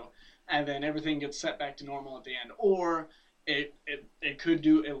TV show, and then everything gets set back to normal at the end. Or it could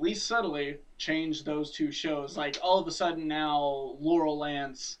do, at least subtly, change those 2 shows. Like, all of a sudden now, Laurel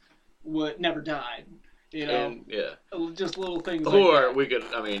Lance never died. Just little things like that. Or we could,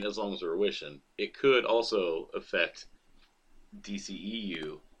 as long as we're wishing, it could also affect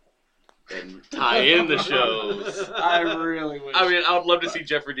DCEU and tie in the shows. I really wish. I would love to see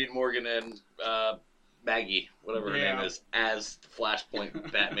Jeffrey Dean Morgan and Maggie, whatever her name is, as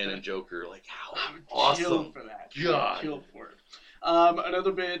Flashpoint, Batman, and Joker. Like, how awesome. Killed for that. God. Killed for it.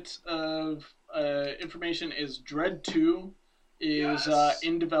 Another bit of information is Dread 2 is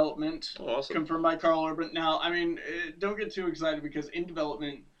in development, confirmed by Carl Urban. Now, don't get too excited because in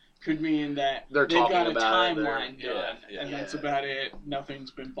development could mean that they've got a timeline done, and that's about it. Nothing's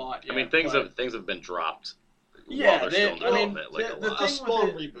been bought yet. Things have been dropped. While they're still in development, the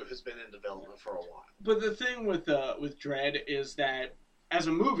Spawn reboot has been in development for a while. But the thing with Dread is that as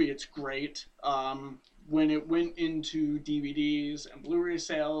a movie, it's great. When it went into DVDs and Blu-ray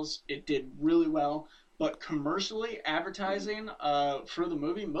sales, it did really well. But commercially, advertising for the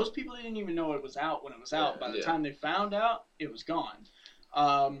movie, most people didn't even know it was out when it was out. By the time they found out, it was gone.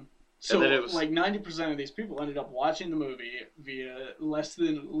 So, like 90% of these people ended up watching the movie via less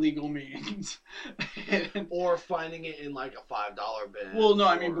than legal means, or finding it in like a $5 bin. Well, no,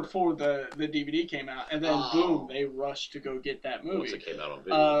 I mean before the DVD came out, and then boom, they rushed to go get that movie. Once it came out on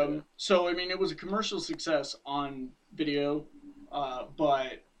video. So I mean, it was a commercial success on video,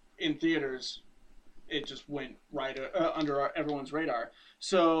 but in theaters, it just went right under everyone's radar.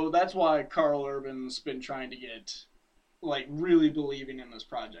 So that's why Carl Urban's been trying to get, like, really believing in this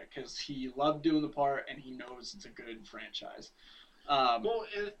project, because he loved doing the part and he knows it's a good franchise. Well,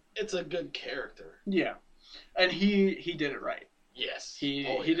 it's a good character. Yeah, and he did it right. Yes. He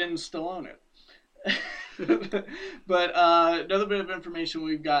didn't Stallone it. But another bit of information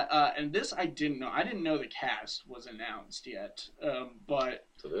we've got, and this I didn't know. I didn't know the cast was announced yet. But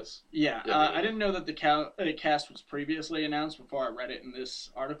to this? Yeah, I didn't know that the cast was previously announced before I read it in this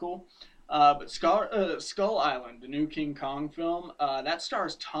article. But Skull Island, the new King Kong film, that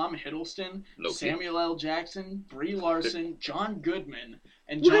stars Tom Hiddleston, Loki. Samuel L. Jackson, Brie Larson, John Goodman,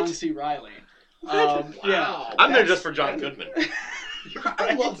 and John C. Reilly. Yeah, I'm there just for John Goodman.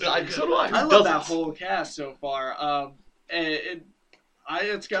 I love that. So do I. I love that whole cast so far.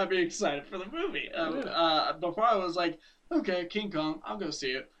 It's got me excited for the movie. Before I was like, okay, King Kong, I'll go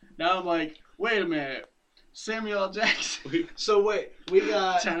see it. Now I'm like, wait a minute. Samuel L. Jackson. So wait, we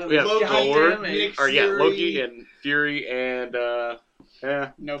got Loki, Loki and Fury and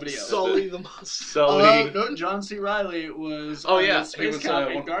nobody else. Sully the most. Sully. No, John C. Reilly was. Space Cop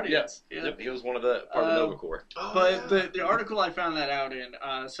in Guardians. Yep, he was one of the part of Nova Corps. But the article I found that out in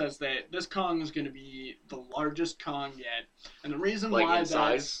says that this Kong is going to be the largest Kong yet, and the reason why in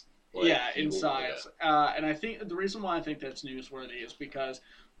size. In size. And I think the reason why I think that's newsworthy is because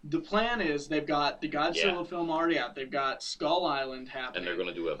the plan is they've got the Godzilla film already out. They've got Skull Island happening. And they're going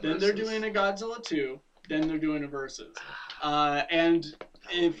to do a Then they're doing a Godzilla 2. Then they're doing a Versus. And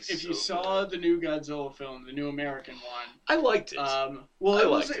if you saw the new Godzilla film, the new American one, I liked it.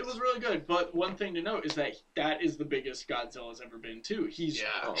 It was really good. But one thing to note is that is the biggest Godzilla's ever been too. He's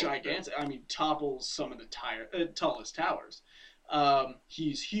gigantic. I mean, topples some of the tallest towers.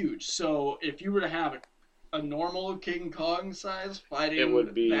 He's huge. So if you were to have a normal King Kong size fighting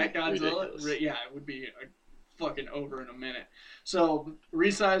that Godzilla, it would be fucking over in a minute. So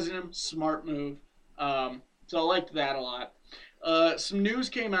resizing him, smart move. So I liked that a lot. Some news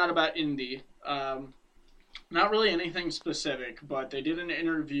came out about Indy. Not really anything specific, but they did an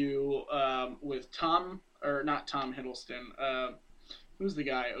interview with not Tom Hiddleston. Who's the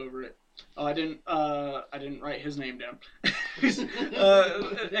guy over it? Oh, I didn't write his name down. Anyways,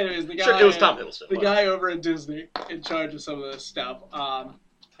 the guy. It was Tom Hiddleston. The guy over at Disney, in charge of some of this stuff.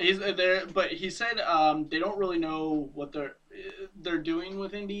 He's there, but he said they don't really know what they're doing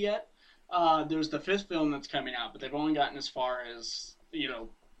with Indy yet. There's the 5th film that's coming out, but they've only gotten as far as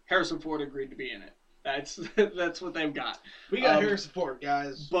Harrison Ford agreed to be in it. That's what they've got. We got Harrison Ford,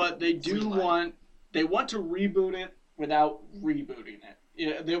 guys. But they want to reboot it without rebooting it.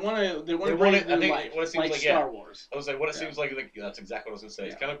 Yeah, they want to bring it to life, like Star Wars. I was like, it seems like that's exactly what I was going to say.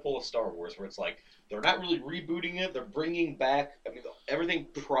 It's kind of cool of Star Wars, where it's like they're not really rebooting it; they're bringing back. I mean, everything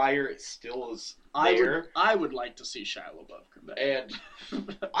prior it still is there. I would like to see Shia LaBeouf come back. And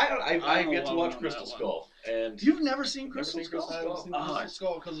I get to watch Crystal Skull, and you've never seen Crystal Skull? I haven't seen Crystal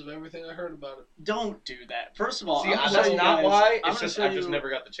Skull because of everything I heard about it. Don't do that. First of all, that's not why. It's just I just never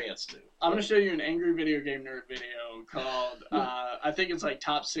got the chance to. I'm going to show you an Angry Video Game Nerd video called, I think it's like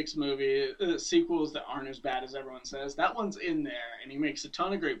top 6 movie sequels that aren't as bad as everyone says. That one's in there, and he makes a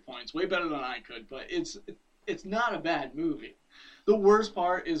ton of great points, way better than I could, but it's not a bad movie. The worst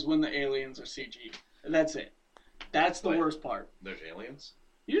part is when the aliens are CG. That's it. That's the worst part. There's aliens?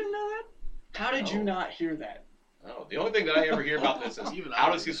 You didn't know that? How did you not hear that? Oh, the only thing that I ever hear about this is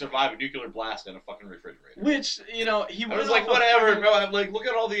how does he survive a nuclear blast in a fucking refrigerator? Which, he I was like, whatever, bro. I'm like, look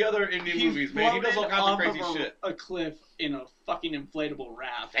at all the other Indian movies, man. He does all kinds of crazy shit. A cliff in a fucking inflatable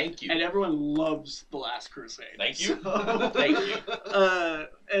raft. Thank you. And everyone loves The Last Crusade. Thank you. So, Thank you.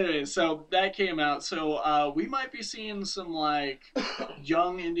 Anyway, so that came out. So we might be seeing some like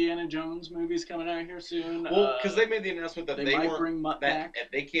young Indiana Jones movies coming out here soon. Well, because they made the announcement that they might bring Mutt back.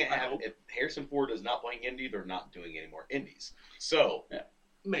 If they can't have if Harrison Ford is not playing Indy, they're not doing any more Indies. So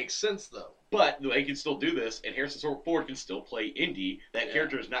makes sense though. But they can still do this, and Harrison Ford can still play Indy. That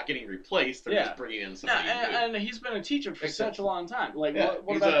character is not getting replaced. They're just bringing in somebody new. And he's been a teacher for such a long time. Like, what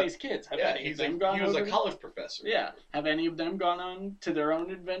He's about these kids? Have any he of them gone was a over to- college professor. Yeah. Have any of them gone on to their own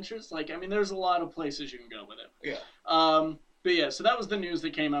adventures? Like, I mean, there's a lot of places you can go with it. Yeah. But yeah, so that was the news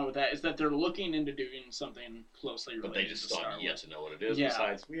that came out with that, is that they're looking into doing something closely related But they just to Star don't yet Wars. to know what it is. Yeah.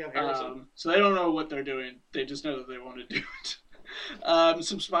 Besides, we have Harrison. So they don't know what they're doing. They just know that they want to do it.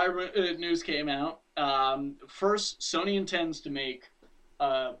 Some Spider news came out. First, Sony intends to make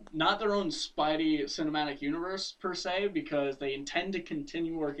not their own Spidey cinematic universe per se, because they intend to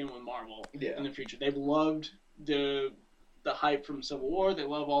continue working with Marvel in the future. They've loved the hype from Civil War. They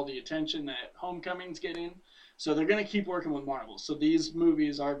love all the attention that Homecoming's getting. So they're going to keep working with Marvel. So these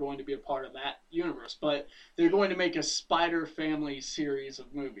movies are going to be a part of that universe. But they're going to make a Spider Family series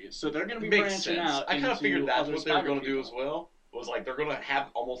of movies. So they're going to be branching out. I kind of figured that's what they were going to do people. as well. Was like they're going to have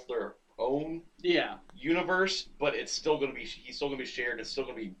almost their own Yeah. universe, but it's still going to be he's still going to be shared. It's still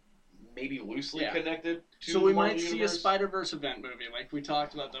going to be maybe loosely connected to So we the Marvel might see universe. a Spider-Verse event movie, like we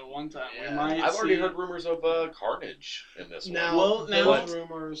talked about that one time. Yeah. We might I've already see- heard rumors of Carnage in this Now, one. those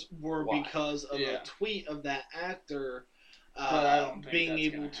rumors were Why? because of Yeah. a tweet of that actor But I don't think being that's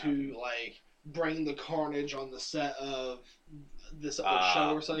able gonna to happen. like bring the Carnage on the set of this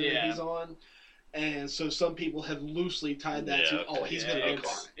show or something that yeah. he's on. And so some people have loosely tied that to, Yeah, he's yeah, going to be it's-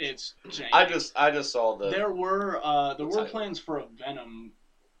 Carnage. It's janky. I just saw the There were title. plans for a Venom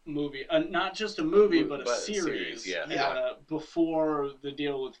movie, not just a movie, but a But a series. series, yeah. Before the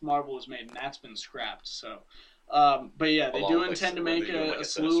deal with Marvel was made, and that's been scrapped. So, but yeah, they Along do with, intend to were they make doing, like, a a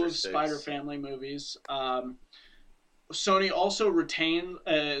slew Sinister of Six? Spider Family movies. Sony also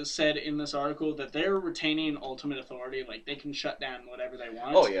said in this article that they're retaining ultimate authority, like they can shut down whatever they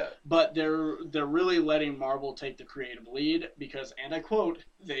want. Oh yeah. But they're really letting Marvel take the creative lead because, and I quote,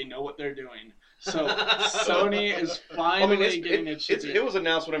 they know what they're doing. So Sony is finally getting its shit it was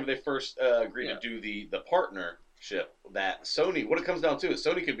announced whenever they first agreed Yeah. to do the partnership that Sony. What it comes down to is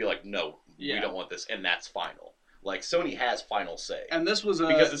Sony could be like, no, we don't want this, and that's final. Like Sony has final say. And this was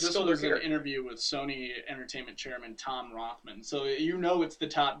Because it's this still was their an interview with Sony Entertainment Chairman Tom Rothman. So you know it's the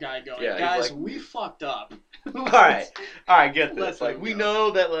top guy going, Yeah, he's guys, like- we fucked up. All right, get Let this. Like them we go.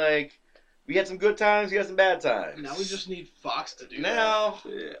 know that like we had some good times, we had some bad times. Now we just need Fox to do that. now.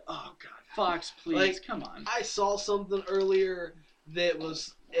 Oh God, Fox, please, Like, come on. I saw something earlier that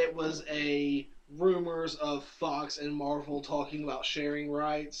was a rumors of Fox and Marvel talking about sharing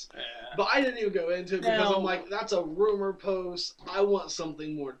rights. But I didn't even go into it because Now- I'm like, that's a rumor post. I want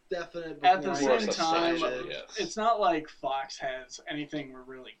something more definite. At the before I same get time, excited. yes. it's not like Fox has anything we're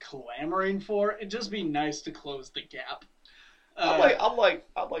really clamoring for. It'd just be nice to close the gap. I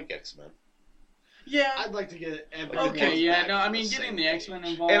like X-Men, Yeah. I'd like to get everything Okay, else yeah, back no, on I the mean same getting the page. X-Men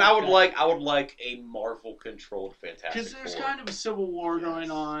involved. and I would like a Marvel-controlled Fantastic because there's Four. kind of a civil war Yes.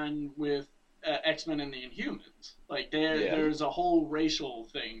 going on with X-Men and the Inhumans. Like Yeah. there's a whole racial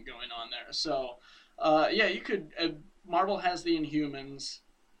thing going on there. So, yeah, you could. Marvel has the Inhumans,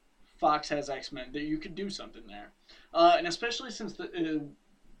 Fox has X-Men. That you could do something there, and especially since the.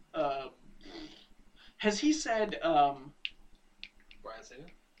 Has he said? Brian Singer?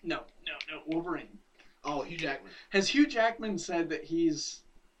 No, Wolverine. Oh, Hugh Jackman. Has Hugh Jackman said that he's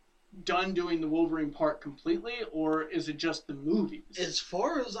done doing the Wolverine part completely, or is it just the movies? As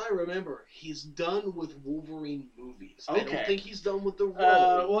far as I remember, he's done with Wolverine movies. I Okay. don't think he's done with the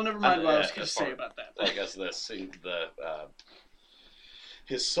role. Well, never mind what I was Yeah, going to as say far- about that. I guess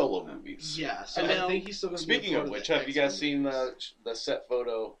his solo movies. Yeah, so And I now- think he's still going to be a Speaking part of which, the have you guys X-Men seen movies. the set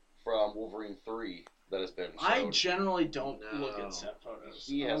photo from Wolverine 3 that has been I shown? generally don't No. look at set photos.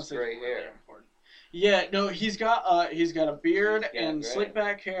 He has Honestly, gray it's really hair. important. Yeah, no, he's got a beard He's got and gray. slick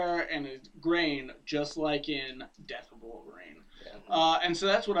back hair and is graying, just like in Death of Wolverine. Yeah. And so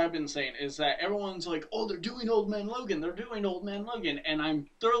that's what I've been saying is that everyone's like, oh, they're doing Old Man Logan, and I'm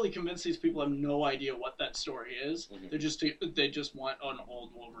thoroughly convinced these people have no idea what that story is. Mhm. They just want an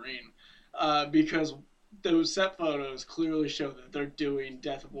old Wolverine, because those set photos clearly show that they're doing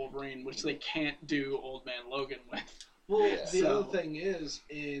Death of Wolverine, which they can't do Old Man Logan with. Well, Yeah. the So- other thing is,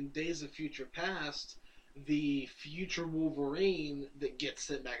 in Days of Future Past, the future Wolverine that gets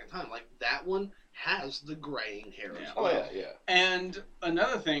sent back in time, like that one has the graying hair as Yeah. Oh well. yeah. And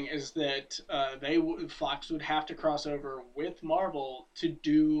another thing is that Fox would have to cross over with Marvel to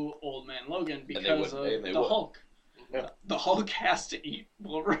do Old Man Logan they because wouldn't, of and they the wouldn't. Hulk. Yeah. The Hulk has to eat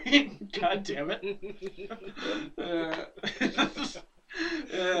Wolverine. God damn it.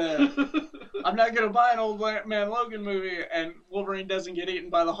 I'm not gonna buy an Old Man Logan movie and Wolverine doesn't get eaten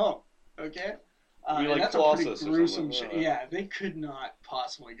by the Hulk. Okay. Be like and that's Colossus a or pretty gruesome something. shit. Yeah, they could not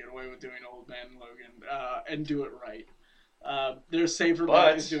possibly get away with doing Old Man Logan and do it right. Their safer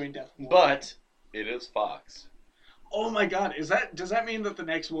bet is doing Death Wolverine. But it is Fox. Oh my God! Does that mean that the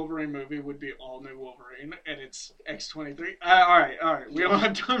next Wolverine movie would be all new Wolverine and it's X-23? All right. We don't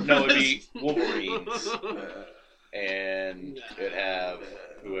have time for No, it'd this. be Wolverines, and it'd have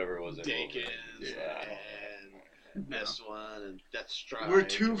whoever was it. Dakins Yeah. and this one and Deathstrike. We're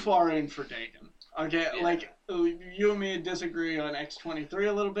too far in for Dakin. Okay, Yeah. like you and me disagree on X-23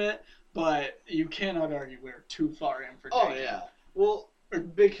 a little bit, but you cannot argue we're too far in for Dakin. Oh yeah. Well,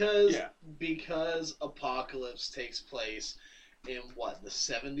 because Apocalypse takes place in what, the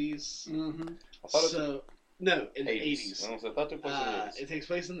 70s? Mm-hmm. I thought So no, in the 80s. 80s. I thought it took place in the 80s. It takes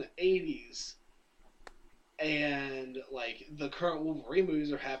place in the 80s, and like the current Wolverine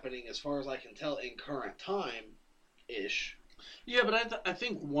movies are happening, as far as I can tell, in current time, ish. Yeah, but I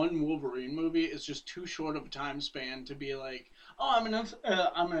think one Wolverine movie is just too short of a time span to be like, oh,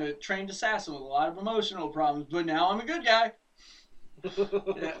 I'm a trained assassin with a lot of emotional problems, but now I'm a good guy.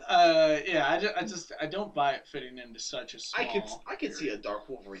 I don't buy it fitting into such a small. I could see a Dark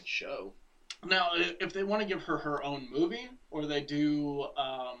Wolverine show. Now, if they want to give her own movie, or they do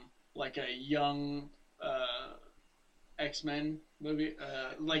like a young X-Men movie,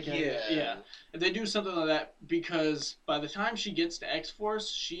 if they do something like that, because by the time she gets to X-Force,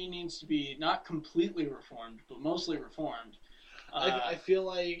 she needs to be not completely reformed, but mostly reformed. I feel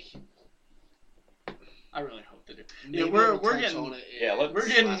like. I really hope they do. Maybe Yeah, we're we'll touch getting on it we're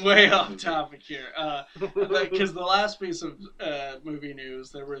getting way off topic here. Because the last piece of movie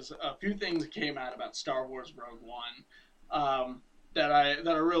news, there was a few things that came out about Star Wars Rogue One that I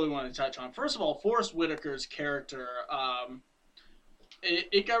really want to touch on. First of all, Forrest Whitaker's character,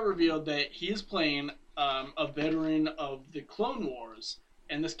 it got revealed that he is playing a veteran of the Clone Wars,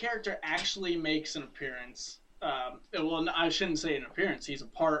 and this character actually makes an appearance. Well, I shouldn't say an appearance. He's a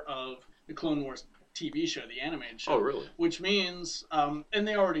part of the Clone Wars TV show, the animated show. Oh, really? Which means, and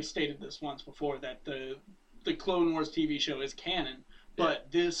they already stated this once before, that the Clone Wars TV show is canon.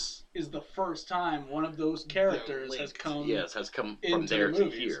 But this is the first time one of those characters has come. Yes, has come from into there the to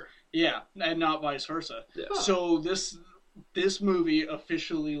movies. here. Yeah, and not vice versa. Yeah. So this movie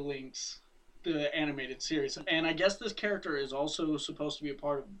officially links the animated series, and I guess this character is also supposed to be a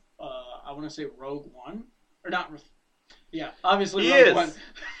part of. I want to say Rogue One, or not? Yeah, obviously He Rogue is. One.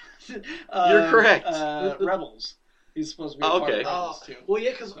 You're correct. Rebels. He's supposed to be a part of Rebels too. Well,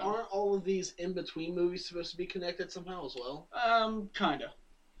 yeah, because aren't all of these in between movies supposed to be connected somehow as well? Kinda.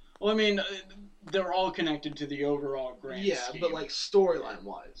 Well, I mean, they're all connected to the overall grand scheme. But like storyline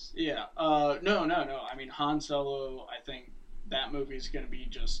wise. Yeah. No. I mean, Han Solo. I think that movie's gonna be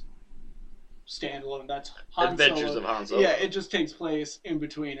just standalone. That's Han Adventures Solo. of Han Solo. Yeah, it just takes place in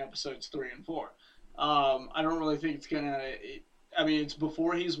between episodes 3 and 4. I don't really think it's gonna. I mean, it's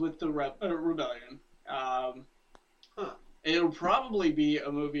before he's with the rebellion. It'll probably be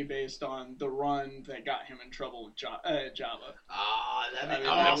a movie based on the run that got him in trouble with Jabba. Ah, that'd be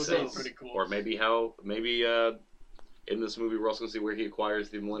That would awesome. be pretty cool. Or maybe in this movie we're also going to see where he acquires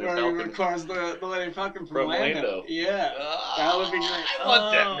the Millennium Or he Falcon. acquires the Millennium Falcon From Lando. Lando. Yeah, that would be great. I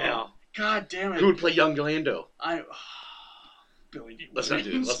want that now. God damn it! Who would play young Lando? Billy D. Let's not do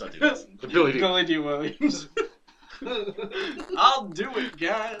Williams. this. Let's not do this. Billy D. Billy D. Williams. I'll do it,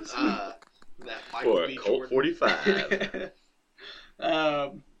 guys. That Michael For B. Colt Jordan. 45.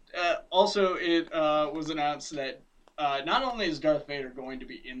 Also, it was announced that not only is Darth Vader going to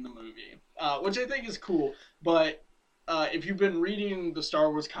be in the movie, which I think is cool, but if you've been reading the Star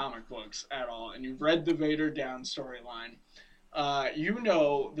Wars comic books at all, and you've read the Vader Down storyline, you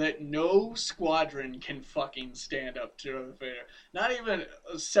know that no squadron can fucking stand up to Darth Vader. Not even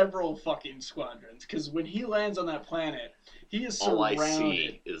several fucking squadrons, because when he lands on that planet, he is All surrounded. I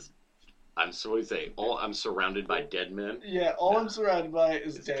see is, I'm surrounded by dead men. Yeah, all I'm surrounded by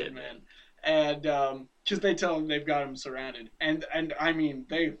is dead men. And because they tell him they've got him surrounded. And I mean,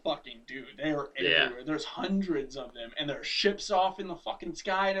 they fucking do. They are everywhere. Yeah. There's hundreds of them. And there are ships off in the fucking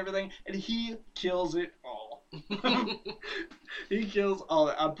sky and everything. And he kills it all. He kills all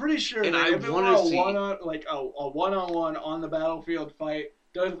that. I'm pretty sure And that I if it were wanna see- a one-on-one on the battlefield fight,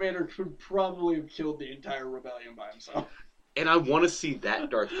 Darth Vader could probably have killed the entire rebellion by himself. And I want to see that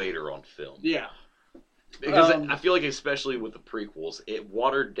Darth Vader on film. Yeah. Because I feel like, especially with the prequels, it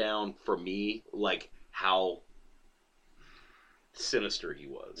watered down for me like how sinister he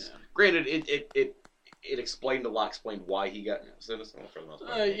was. Yeah. Granted, it explained a lot, explained why he got sinister for the most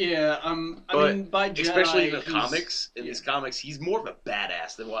part. I mean, by Jedi, especially in the he's- comics, these comics, he's more of a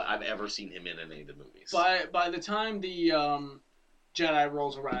badass than what I've ever seen him in any of the movies. By the time the Jedi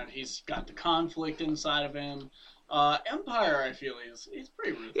rolls around. He's got the conflict inside of him. Empire, I feel he's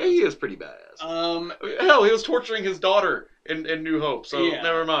pretty ruthless. Yeah, he is pretty badass. Hell, he was torturing his daughter in New Hope, so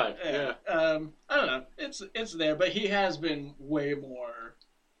never mind. Yeah. I don't know. It's there, but he has been way more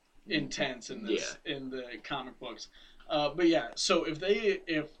intense in this in the comic books. But yeah, so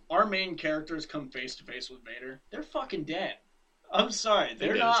if our main characters come face to face with Vader, they're fucking dead. I'm sorry,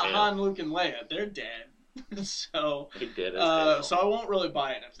 they're not Han, Luke, and Leia. They're dead. So I won't really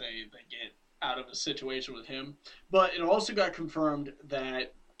buy it if they get out of a situation with him. But it also got confirmed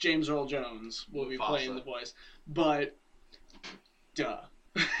that James Earl Jones will be playing the voice. But duh.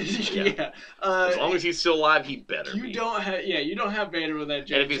 Yeah. As long as he's still alive, he better be. You don't have Vader with that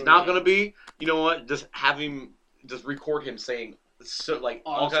James. And if he's not gonna be, you know what? Just have him record him saying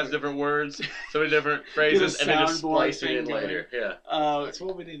all kinds of different words, so many different phrases, and then just splice it in later. Yeah. That's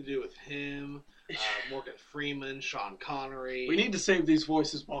what we need to do with him. Morgan Freeman, Sean Connery. We need to save these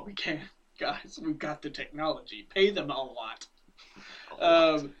voices while we can, guys. We've got the technology. Pay them a lot.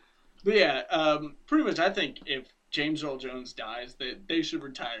 But yeah, pretty much. I think if James Earl Jones dies, they should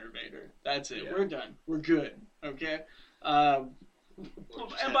retire Vader. That's it. Yeah. We're done. We're good. Okay. And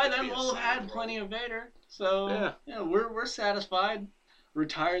by then we'll have had plenty of Vader. So yeah, we're satisfied.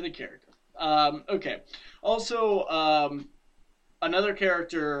 Retire the character. Okay. Also, another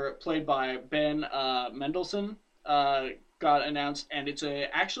character played by Ben Mendelsohn got announced, and it's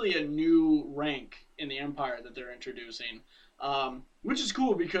actually a new rank in the Empire that they're introducing, which is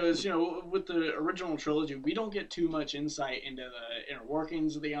cool because, with the original trilogy, we don't get too much insight into the inner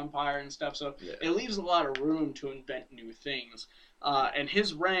workings of the Empire and stuff, so it leaves a lot of room to invent new things. And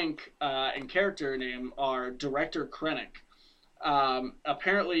his rank and character name are Director Krennic.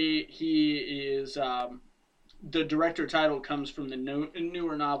 Apparently, he is... the director title comes from the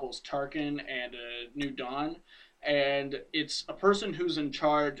newer novels Tarkin and New Dawn, and it's a person who's in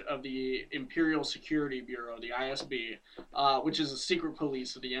charge of the Imperial Security Bureau, the ISB, which is a secret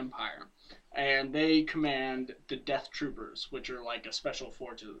police of the Empire, and they command the Death Troopers, which are like a special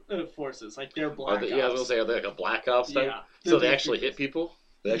forces, like they're black ops. Yeah, I was gonna say, are they like a black ops type? Yeah, so they actually hit people.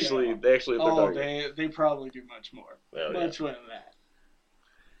 They actually hit their target. They probably do much more, much more than that.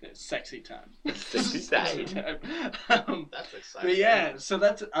 Sexy time. Sexy time. That's exciting. But yeah, so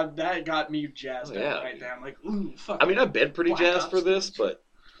that's that got me jazzed up right there. I'm like, ooh, fuck. I mean, I've been pretty jazzed for this, but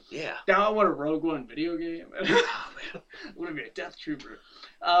yeah. Now I want a Rogue One video game. I want to be a Death Trooper.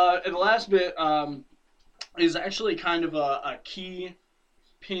 And the last bit is actually kind of a key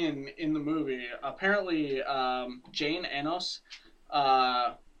pin in the movie. Apparently, Jane Enos,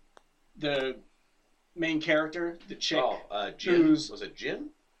 the main character, the chick. Jin. Was it Jin?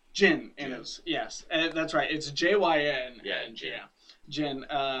 Jin Enos, yes. That's right. It's Jyn. Yeah, Jin. Jin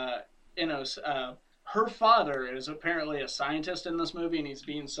Enos. Her father is apparently a scientist in this movie, and he's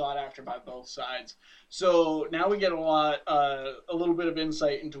being sought after by both sides. So now we get a little bit of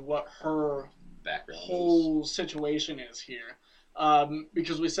insight into what her whole situation is here.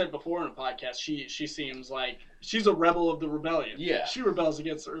 Because we said before in the podcast, she seems like she's a rebel of the rebellion. Yeah. She rebels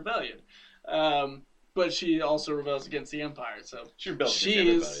against the rebellion. But she also rebels against the Empire, so she rebels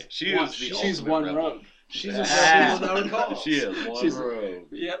against everybody. She's one rogue. She's a no call. She is one rogue.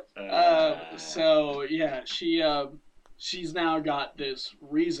 Yep. So yeah, she's now got this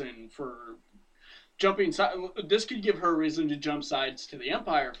reason for jumping. This could give her a reason to jump sides to the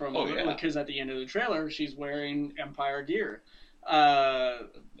Empire because at the end of the trailer, she's wearing Empire gear.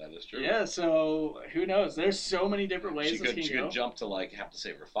 That is true. Yeah, so who knows? There's so many different ways she could jump to have to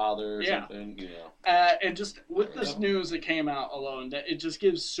save her father or something, And just with this news that came out alone, that it just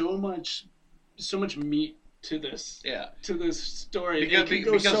gives so much meat to this. Yeah. To this story.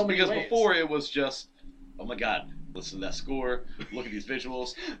 Because before it was just, oh my god, listen to that score, look at these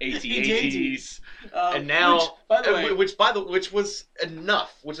visuals, AT-ATs, and now, which was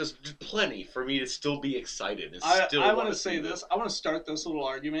enough, which is plenty for me to still be excited. I want to say this. I want to start this little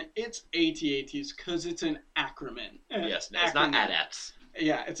argument. It's AT-ATs because it's an acronym. Yes, it's not AT-ATs.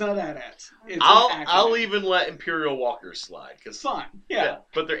 Yeah, it's not AT-ATs. I'll even let Imperial Walkers slide. Fine. Yeah.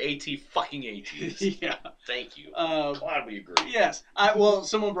 But they're AT-ATs. Yeah. Thank you. Glad we agree. Yes.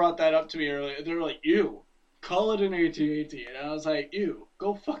 Someone brought that up to me earlier. They were like, ew. Call it an AT-AT. And I was like, ew,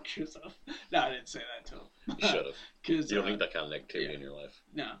 go fuck yourself. No, I didn't say that to him. You should have. You don't need that kind of negativity in your life.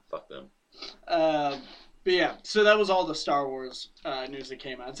 No. Fuck them. But yeah, so that was all the Star Wars news that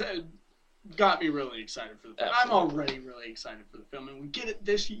came out. It got me really excited for the film. Absolutely. I'm already really excited for the film, and we get it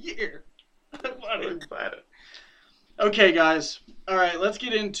this year. I'm excited. Okay, guys. All right, let's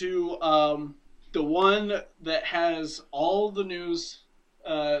get into the one that has all the news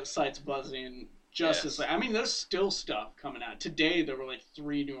sites buzzing Justice League. I mean, there's still stuff coming out. Today, there were like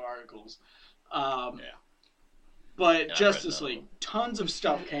 3 new articles. But Justice League, tons of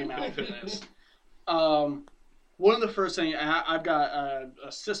stuff came out for this. One of the first things, I've got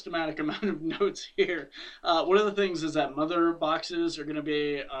a systematic amount of notes here. One of the things is that mother boxes are going to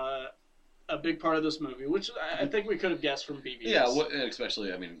be a big part of this movie, which I think we could have guessed from BBS. Yeah,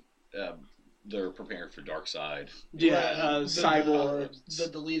 especially, I mean, they're preparing for Darkseid. Yeah, Cyborg. The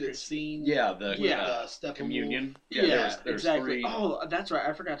deleted scene. Yeah, the communion. Yeah, there's exactly. 3. Oh, that's right.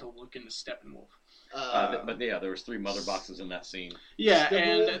 I forgot to look into Steppenwolf. But yeah, there was 3 mother boxes in that scene. Yeah,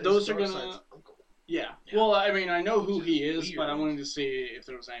 and those are going to... Yeah. Well, I mean, I know who he is, weird. But I wanted to see if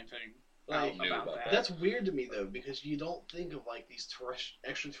there was anything about that. That's weird to me, though, because you don't think of, like, these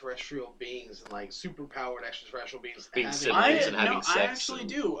extraterrestrial beings and, like, superpowered extraterrestrial beings being siblings and having sex. I actually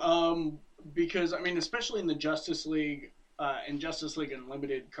do. Because, I mean, especially in the Justice League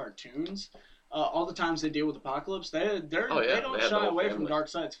Unlimited cartoons, all the times they deal with Apocalypse, they don't shy away from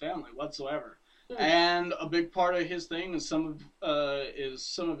Darkseid's family whatsoever. And a big part of his thing is some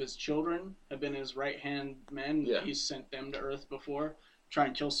of his children have been his right-hand men. Yeah. He's sent them to Earth before, try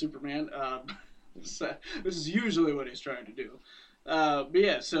and kill Superman. So this is usually what he's trying to do. But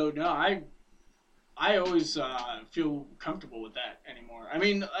yeah, so no, I always feel comfortable with that anymore. I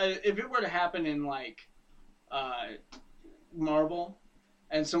mean, if it were to happen in like Marvel,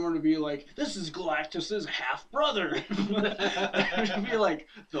 and someone would be like, "This is Galactus's half brother," I'd be like,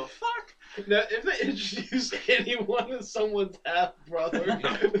 "The fuck." Now, if they introduce anyone as someone's half brother,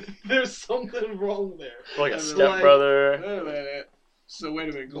 there's something wrong there. Like a stepbrother. Wait a minute. So wait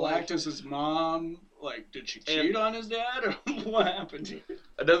a minute. Galactus's mom, like, did she cheat on his dad, or what happened?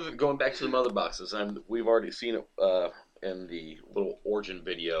 Another going back to the mother boxes, and we've already seen it in the little origin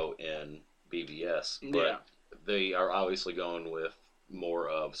video in BVS, but they are obviously going with more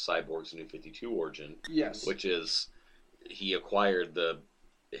of Cyborg's New 52 origin. Yes. Which is he acquired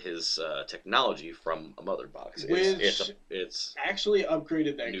his technology from a mother box. It's actually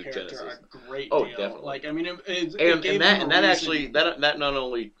upgraded that character Genesis. A great deal. Oh, definitely. Like, I mean, that not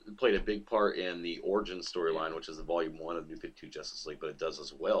only played a big part in the origin storyline, which is the Volume 1 of New 52 Justice League, but it does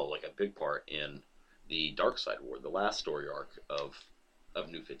as well, like a big part in the Darkseid War, the last story arc of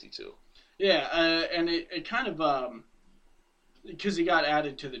New 52. Yeah, and it kind of because he got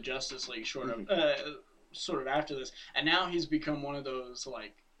added to the Justice League sort of after this, and now he's become one of those,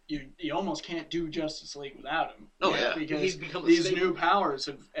 like, you almost can't do Justice League without him. Oh yeah, because these new powers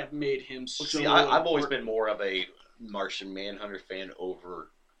have made him so. See, I've always been more of a Martian Manhunter fan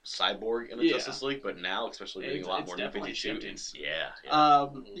over Cyborg in the Justice League, but now, especially being a lot more New 52,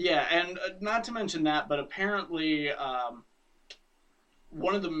 and not to mention that, but apparently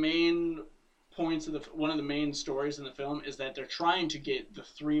one of the main points of one of the main stories in the film is that they're trying to get the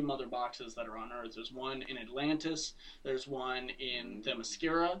 3 mother boxes that are on Earth. There's one in Atlantis, there's one in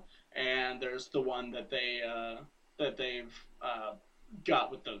Themyscira, and there's the one that they've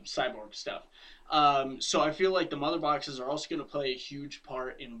got with the cyborg stuff. So I feel like the mother boxes are also going to play a huge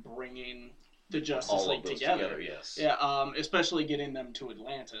part in bringing the Justice League together. Yes. Yeah, especially getting them to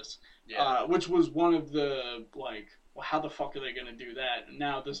Atlantis, which was one of the, like, well, how the fuck are they going to do that?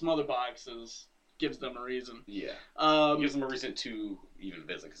 Now this mother box gives them a reason. Yeah. Gives them a reason to even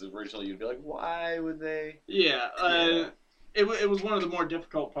visit, because originally you'd be like, why would they? Yeah. It was one of the more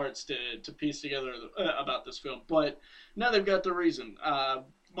difficult parts to piece together about this film, but now they've got the reason.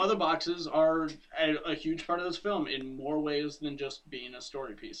 Mother boxes are a huge part of this film in more ways than just being a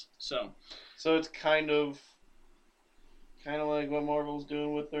story piece. So it's kind of like what Marvel's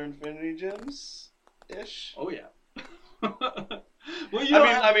doing with their Infinity Gems ish. Oh yeah. Well,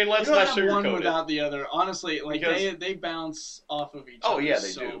 I mean, let's not sugarcoat one without the other. Honestly, like, because they bounce off of each other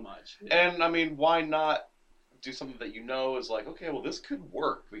so much. Yeah. And I mean, why not do something that is like, okay, well, this could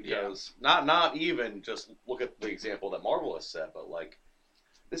work, because not even just look at the example that Marvel has set, but like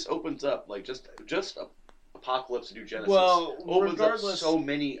this opens up like just Apocalypse New Genesis opens up so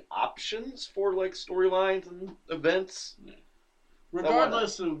many options for like storylines and events.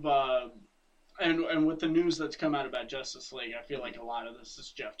 Regardless of and with the news that's come out about Justice League, I feel like a lot of this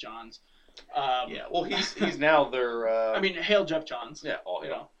is Jeff Johns. Well, he's now their. I mean, hail Jeff Johns. Yeah, all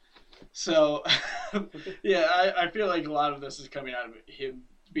hail. So, I feel like a lot of this is coming out of him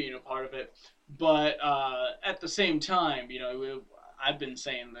being a part of it. But at the same time, I've been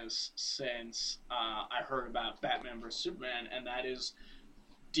saying this since I heard about Batman vs. Superman, and that is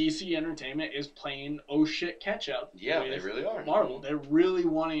DC Entertainment is playing oh shit catch up. Yeah, they really are. Marvel, they're really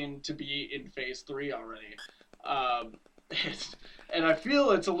wanting to be in Phase 3 already, and I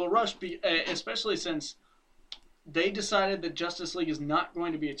feel it's a little rushed, especially since they decided that Justice League is not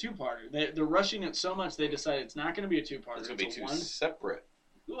going to be a two-parter. They're rushing it so much they decided it's not going to be a two-parter. It's going to be two separate.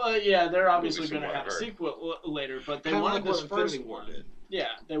 Well, yeah, they're obviously going to have a sequel later, but they wanted this first one. Yeah,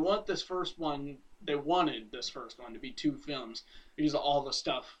 they want this first one. They wanted this first one to be 2 films because of all the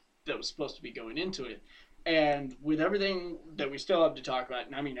stuff that was supposed to be going into it. And with everything that we still have to talk about,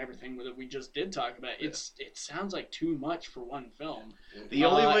 and I mean everything that we just did talk about, it sounds like too much for one film. The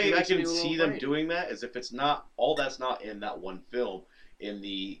only way I can see them doing that is if it's not all that's not in that one film. In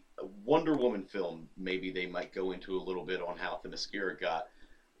the Wonder Woman film, maybe they might go into a little bit on how Themyscira got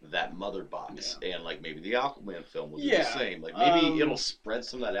that mother box, and like maybe the Aquaman film will do the same. Like maybe it'll spread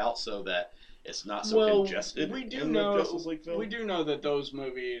some of that out so that it's not so congested. We do know Justice League film. We do know that those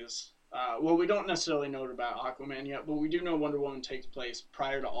movies. Well, we don't necessarily know about Aquaman yet, but we do know Wonder Woman takes place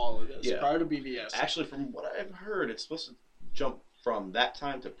prior to all of this, prior to BVS. Actually, from what I've heard, it's supposed to jump from that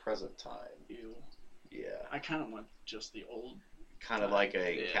time to present time. Ew. Yeah. I kind of want just the old. Kind of like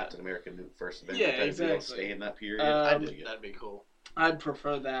a Captain America First Avenger. Yeah, exactly. Stay in that period. That'd be cool. I'd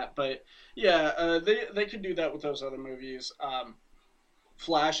prefer that, but yeah, they could do that with those other movies.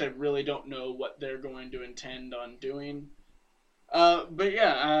 Flash, I really don't know what they're going to intend on doing. But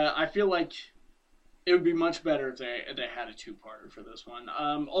yeah, I feel like it would be much better if they had a 2-parter for this one.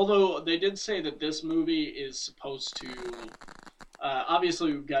 Although they did say that this movie is supposed to.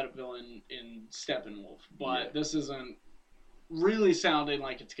 Obviously, we've got a villain in Steppenwolf, but this isn't really sounding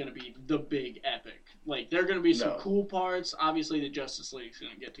like it's going to be the big epic. Like, there are going to be some cool parts. Obviously, the Justice League's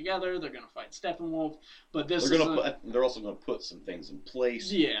going to get together. They're going to fight Steppenwolf. But they're also going to put some things in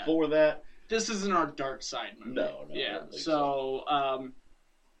place for that. This isn't our Dark Side movie. No. Yeah. So,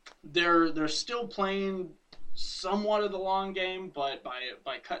 they're still playing somewhat of the long game, but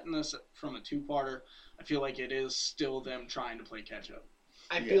by cutting this from a 2-parter, I feel like it is still them trying to play catch up.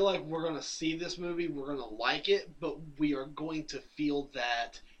 I feel like we're going to see this movie, we're going to like it, but we are going to feel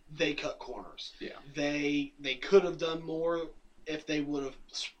that they cut corners. Yeah. They could have done more if they would have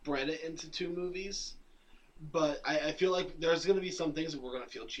spread it into 2 movies, but I feel like there's going to be some things that we're going to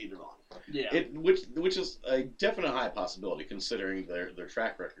feel cheated on. Yeah. Which is a definite high possibility considering their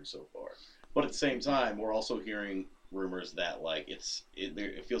track record so far. But at the same time, we're also hearing rumors that like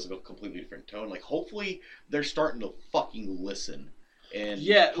it feels like a completely different tone. Like hopefully they're starting to fucking listen. And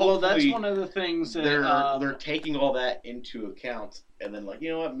well, that's one of the things that they're taking all that into account, and then like, you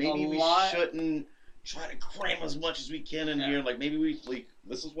know what, maybe we shouldn't try to cram as much as we can in here. Like maybe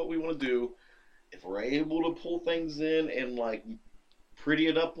this is what we want to do. If we're able to pull things in and like pretty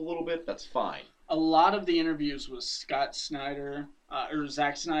it up a little bit, that's fine. A lot of the interviews with Scott Snyder or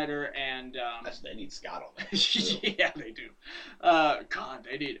Zack Snyder and they need Scott on that. Yeah, they do. God,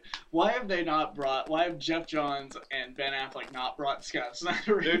 they need. Why have Jeff Johns and Ben Affleck not brought Scott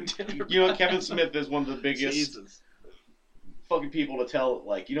Snyder in? You know, Kevin Smith is one of the biggest fucking people to tell.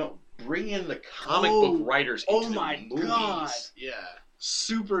 Like, you know, bring in the comic book writers into the movies. God, yeah,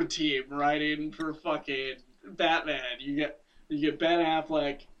 super team writing for fucking Batman. You get Ben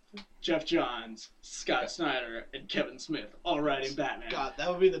Affleck, Jeff Johns, Scott Snyder, and Kevin Smith all writing Batman. God, that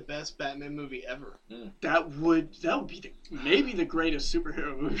would be the best Batman movie ever. That would be maybe the greatest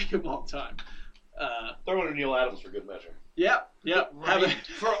superhero movie of all time. Throw in Neil Adams for good measure. Yeah. Right.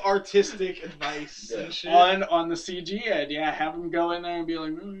 For artistic advice and shit. On the CG end, have him go in there and be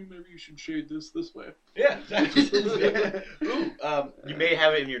like, maybe you should shade this way. Yeah, exactly. Ooh, you may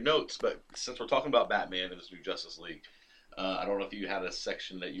have it in your notes, but since we're talking about Batman and this new Justice League, I don't know if you had a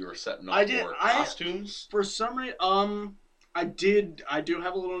section that you were setting up for costumes. For some reason, I do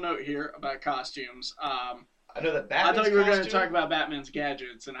have a little note here about costumes. I know that Batman's I thought you were going to talk about Batman's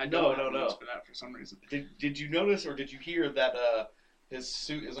gadgets, and I don't have no. for that for some reason. Did you notice or did you hear that his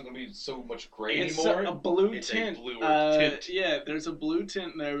suit isn't going to be so much gray anymore? It's a blue it's tint. A bluer tint. Yeah, there's a blue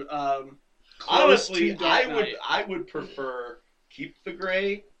tint there. Honestly, I would prefer keep the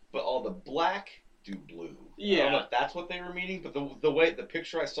gray, but all the black do blue. Yeah. I don't know if that's what they were meaning, but the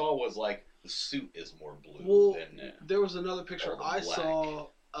picture I saw was like the suit is more blue. Well, than there was another picture I saw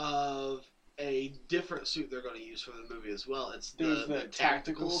of a different suit they're going to use for the movie as well. It's the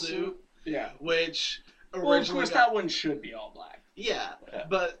tactical suit. Yeah. Which originally, of course, that one should be all black. Yeah,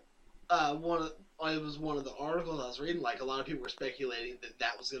 but it was one of the articles I was reading. Like a lot of people were speculating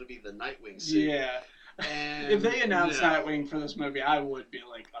that was going to be the Nightwing suit. Yeah. And if they announced Nightwing for this movie, I would be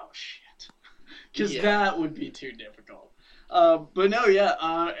like, oh shit, because that would be too difficult. But no,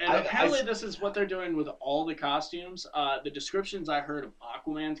 and apparently this is what they're doing with all the costumes. The descriptions I heard of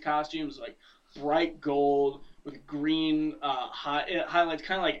Aquaman's costumes, like bright gold with green highlights,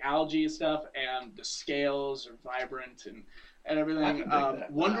 kind of like algae stuff, and the scales are vibrant, and and everything.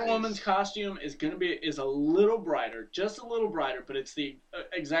 Wonder Woman's costume is a little brighter, just a little brighter, but it's the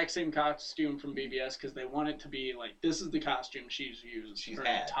exact same costume from BVS because they want it to be like this is the costume she's used her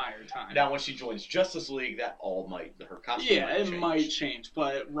entire time. Now, when she joins Justice League, her costume might change,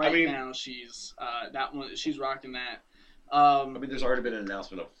 but now she's she's rocking that. There's already been an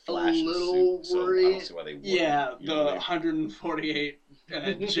announcement of Flash in suit, so I don't see why they wouldn't. Yeah, the 148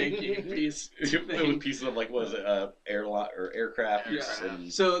 janky piece. With pieces of aircraft. Yeah.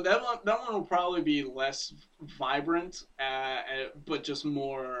 And... So that one will probably be less vibrant, but just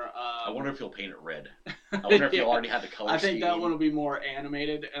more. I wonder if he'll paint it red. I wonder if he'll already have the color. I think that one will be more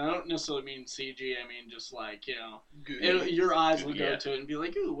animated, and I don't necessarily mean CG. I mean just like your eyes will go to it and be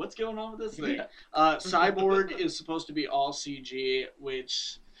like, "Ooh, what's going on with this thing?" Yeah. Cyborg is supposed to be all CG,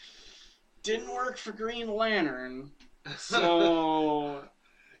 which didn't work for Green Lantern. So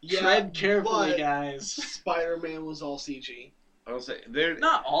tread carefully, guys. Spider-Man was all CG. I would say they're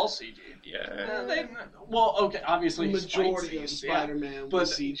not all CG. Yeah. Okay, obviously the majority of Spider-Man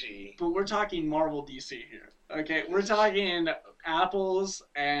was CG. But we're talking Marvel DC here. Okay, we're talking apples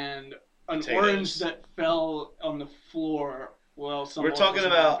and an orange that fell on the floor. Well, we're talking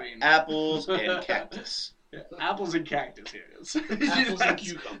about apples and cactus. Yeah, apples and cactus here. Apples and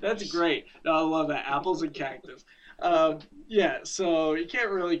cucumbers. That's great. No, I love that. Apples and cactus. So you can't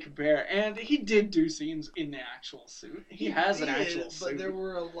really compare. And he did do scenes in the actual suit. He has an actual suit. But there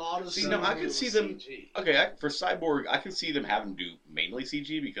were a lot of I could see them. CG. Okay, for Cyborg, I can see them having to do mainly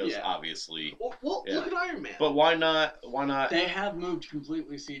CG because obviously. Well, look at Iron Man. But why not? Why not? They have moved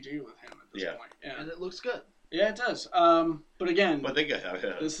completely CG with him at this point. Yeah. And it looks good. Yeah, it does. But again,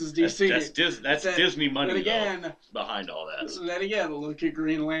 this is DC. That's Disney money. But again, behind all that. So then again, look at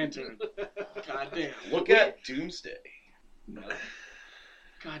Green Lantern. God damn. Look at Doomsday. No.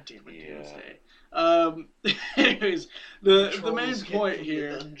 God damn it, Doomsday. Anyways, the main point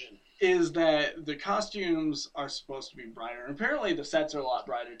here is that the costumes are supposed to be brighter. And apparently, the sets are a lot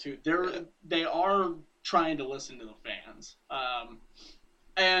brighter too. They are trying to listen to the fans.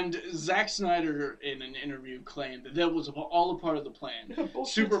 And Zack Snyder, in an interview, claimed that was all a part of the plan. Yeah,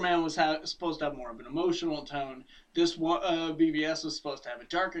 Superman was supposed to have more of an emotional tone. This BVS was supposed to have a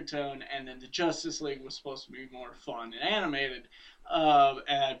darker tone, and then the Justice League was supposed to be more fun and animated.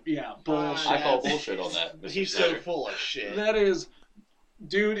 Bullshit. I call bullshit on that. He's so full of shit. That is,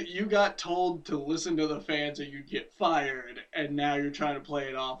 dude, you got told to listen to the fans or you'd get fired, and now you're trying to play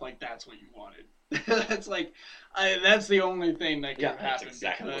it off like that's what you wanted. That's like, that's the only thing that could have happened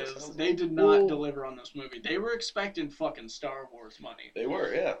because they did not deliver on this movie. They were expecting fucking Star Wars money. They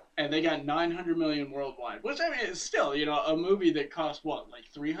were, yeah. And they got $900 million worldwide, which I mean, it's still, a movie that cost what, like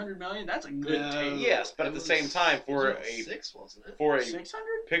 $300 million? That's a good take. Yes, but at the same time, for a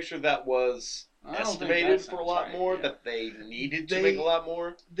 600 picture that was estimated for a lot more, that they needed to make a lot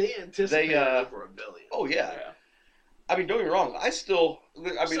more. They anticipated over $1 billion. Oh yeah. I mean, don't get me wrong. I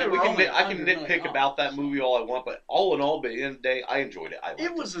can nitpick about that movie all I want, but all in all, by the end of the day, I enjoyed it.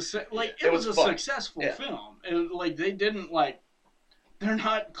 It was a successful film. And they didn't they're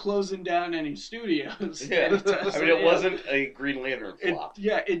not closing down any studios. Yeah, it wasn't a Green Lantern flop.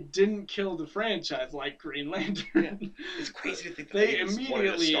 It didn't kill the franchise like Green Lantern. Yeah. It's crazy to think that they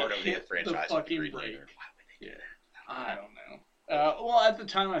immediately hit the fucking break. Why would they do that? I don't know. Well, at the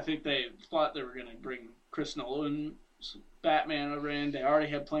time, I think they thought they were going to bring Chris Nolan. Batman over in. They already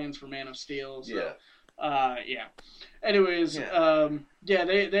had plans for Man of Steel. So, Anyways,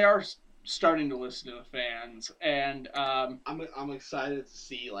 they are starting to listen to the fans, and I'm excited to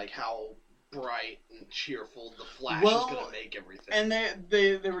see how bright and cheerful the Flash is going to make everything. And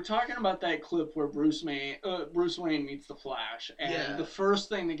they were talking about that clip where Bruce Wayne meets the Flash, and the first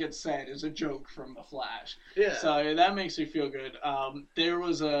thing that gets said is a joke from the Flash. Yeah. So that makes me feel good. There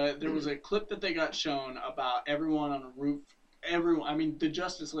was a clip that they got shown about everyone on a roof. The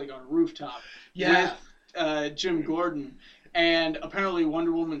Justice League on a rooftop with Jim Gordon. And apparently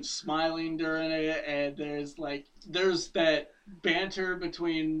Wonder Woman's smiling during it, and there's that banter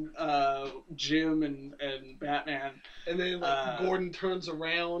between Jim and Batman. And then Gordon turns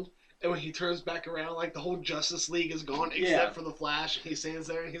around, and when he turns back around, the whole Justice League is gone except for the Flash. He stands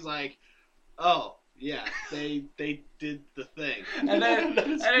there and he's like, "Oh yeah, they did the thing." And then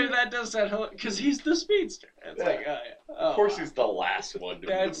that does that because he's the speedster. It's of course he's the last one.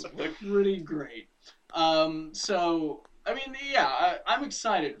 That's pretty great. I'm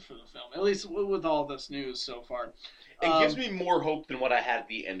excited for the film, at least with all this news so far. It gives me more hope than what I had at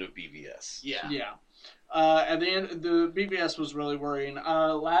the end of BVS. Yeah. At the end, the BVS was really worrying.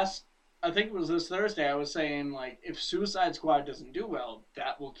 I think it was this Thursday, I was saying, if Suicide Squad doesn't do well,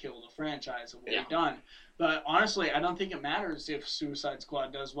 that will kill the franchise of what we've done. But honestly, I don't think it matters if Suicide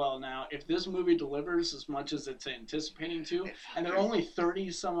Squad does well now. If this movie delivers as much as it's anticipating to, and they're only 30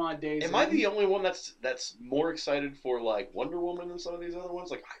 some odd days. Am I the only one that's more excited for like Wonder Woman than some of these other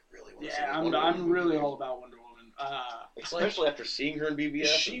ones? Like I really want to see. I'm really all about Wonder Woman. Especially after seeing her in BVS.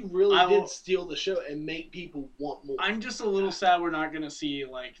 She really did steal the show and make people want more. I'm just a little sad we're not going to see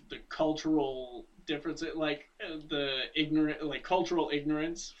like the cultural difference, like the ignorant, like cultural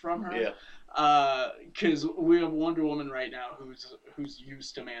ignorance from her. Yeah. Because we have Wonder Woman right now who's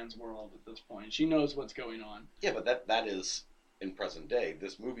used to man's world at this point. She knows what's going on. Yeah, but that is in present day.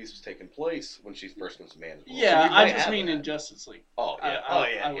 This movie's taking place when she first comes to man's world. Yeah, so I just mean in Justice League. Oh yeah.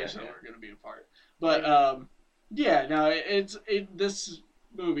 I wish they were going to be a part. But yeah, no, this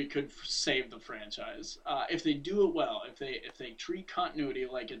movie could save the franchise if they do it well. If they treat continuity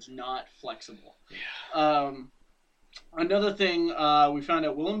like it's not flexible. Yeah. Another thing, we found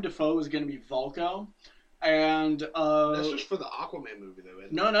out Willem Dafoe is going to be Vulko, and that's just for the Aquaman movie, though.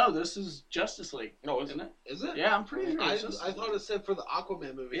 Isn't it? No, this is Justice League. No, isn't it? Is it? Yeah, I'm pretty sure. I thought it said for the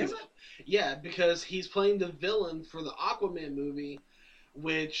Aquaman movie. Is it? Yeah, because he's playing the villain for the Aquaman movie,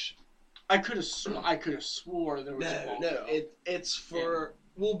 which I could have swore there was a Vulko. No, it's for.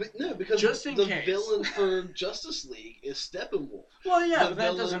 Well, because just in the case. villain for Justice League is Steppenwolf. Well, yeah, but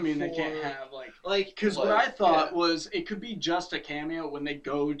that doesn't mean they can't have because what I thought was it could be just a cameo when they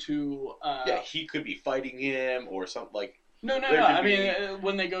go to. He could be fighting him or something like. No. I mean,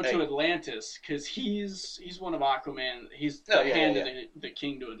 when they go to Atlantis, because he's one of Aquaman. He's the hand of the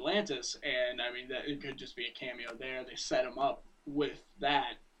king to Atlantis, and I mean that it could just be a cameo there. They set him up with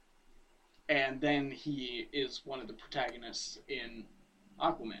that, and then he is one of the protagonists in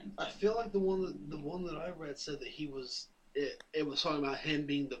Aquaman. I feel like the one that I read said that he was it was talking about him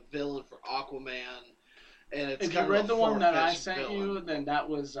being the villain for Aquaman, and it's if you read the one that I sent you, then that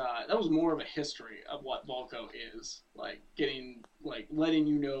was more of a history of what Vulko is, letting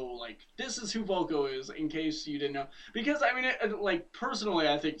you know this is who Vulko is in case you didn't know. Because I mean, personally,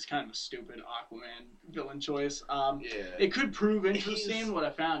 I think it's kind of a stupid Aquaman villain choice. It could prove interesting what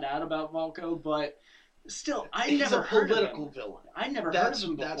I found out about Vulko, but. Still, I never heard of him. He's a political villain. I never heard of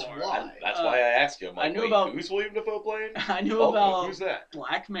him before. That's why. That's why I asked you. I knew about who's William Dafoe playing. I knew about who's that?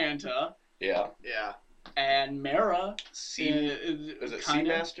 Black Manta. Yeah. And Mera. Is it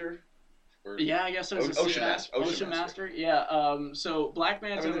Seamaster? Yeah, I guess there's Ocean Master. Ocean Master. Yeah. So Black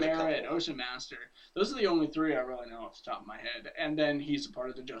Manta, Mera, and Ocean Master. Those are the only three I really know off the top of my head. And then he's a part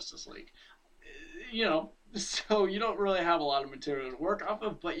of the Justice League. So you don't really have a lot of material to work off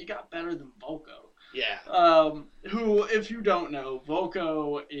of, but you got better than Vulko. Yeah. Who, if you don't know,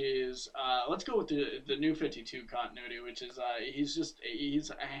 Vulko is, let's go with the New 52 continuity, which is, he's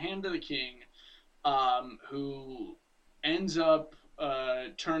a hand of the king, who ends up,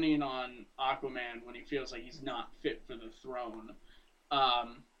 turning on Aquaman when he feels like he's not fit for the throne,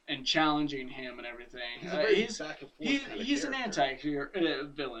 and challenging him and everything. He's an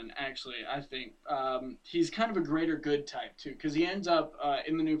anti-villain, actually, I think. He's kind of a greater good type, too, because he ends up,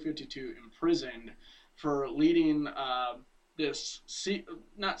 in the New 52, imprisoned for leading this,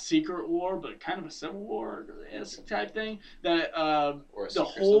 not secret war, but kind of a civil war type thing, that the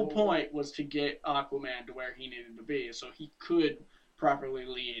whole point was to get Aquaman to where he needed to be, so he could properly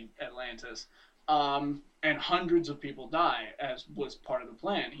lead Atlantis. And hundreds of people die, as was part of the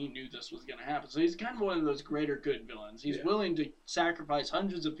plan. He knew this was going to happen. So he's kind of one of those greater good villains. He's willing to sacrifice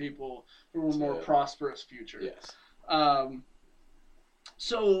hundreds of people for a more prosperous future. Yes.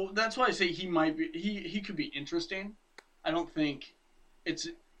 So that's why I say he could be interesting. I don't think it's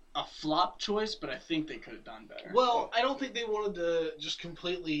a flop choice, but I think they could have done better. Well, I don't think they wanted to just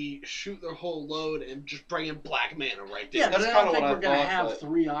completely shoot their whole load and just bring in Black Manta right there. Yeah, but I don't think we're going to have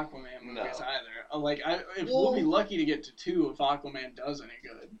 3 Aquaman movies either. We'll be lucky to get to 2 if Aquaman does any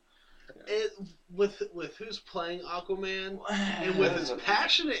good. With who's playing Aquaman and with as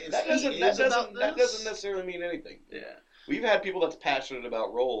passionate as that he is about this, that doesn't necessarily mean anything. Yeah. We've had people that's passionate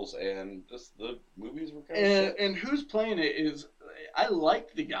about roles, and just the movies were kind of shit. And who's playing it is, I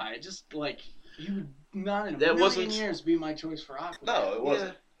like the guy, just he would not in a million years be my choice for Aquaman. No, it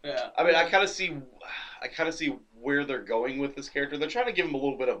wasn't. Yeah. I mean, I kind of see where they're going with this character. They're trying to give him a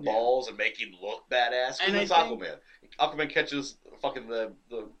little bit of balls and make him look badass. And it's Aquaman. Aquaman catches fucking the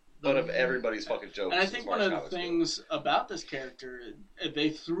butt of everybody's fucking jokes. And I think one of the things about this character, they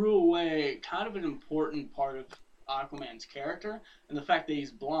threw away kind of an important part of Aquaman's character, and the fact that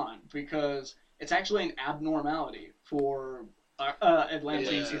he's blonde, because it's actually an abnormality for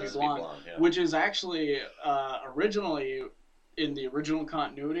Atlanteans to be blonde, which is actually originally in the original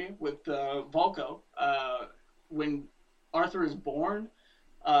continuity with Vulko. When Arthur is born,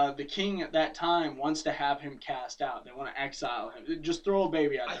 the king at that time wants to have him cast out. They want to exile him. Just throw a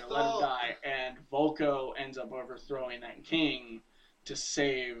baby out there, let him die. And Volko ends up overthrowing that king to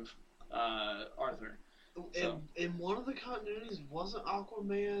save Arthur. In one of the continuities, wasn't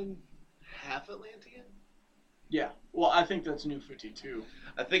Aquaman half Atlantean? Yeah. Well, I think that's New 52.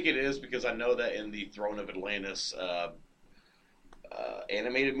 I think it is because I know that in the Throne of Atlantis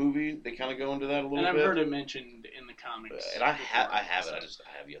animated movie, they kind of go into that a little bit. And I've heard it mentioned in the comics. And I have it. I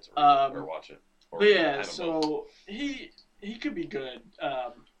have yet to read it or watch it. But yeah, so he could be good.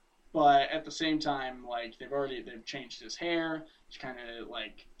 But at the same time, like they've changed his hair, which kind of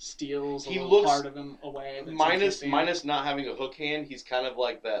like steals a little part of him away. Minus not having a hook hand, he's kind of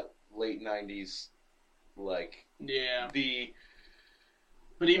like that late '90s, like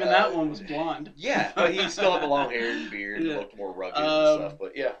But even that one was blonde. Yeah, but he still had the long hair and beard and looked more rugged and stuff.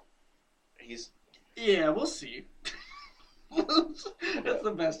 But yeah, yeah, we'll see. That's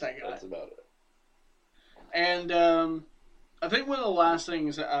the best I got. That's about it. And I think one of the last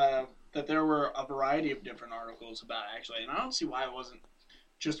things that there were a variety of different articles about, actually, and I don't see why it wasn't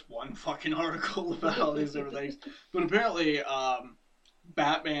just one fucking article about all these different things. But apparently,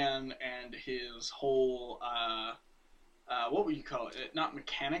 Batman and his whole, what would you call it? Not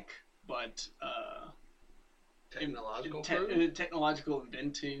mechanic, but technological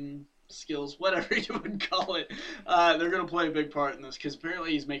inventing skills, whatever you would call it. They're going to play a big part in this because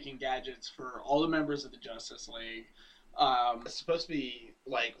apparently he's making gadgets for all the members of the Justice League. It's supposed to be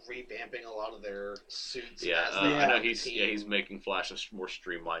like revamping a lot of their suits. Yeah, I know he's making Flash a more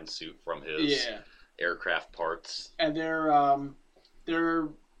streamlined suit from his aircraft parts. And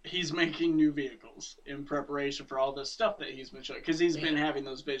he's making new vehicles in preparation for all this stuff that he's been showing. Because he's been having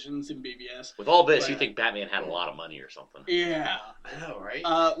those visions in BVS. With all this, you think Batman had a lot of money or something. Yeah. I know, right?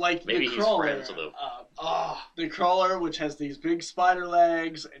 Like maybe the Crawler. He's friends with the Crawler, which has these big spider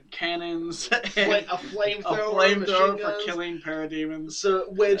legs and cannons. A flamethrower for killing parademons. So,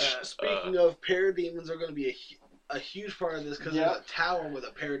 speaking of parademons, are going to be a huge part of this because there's a tower with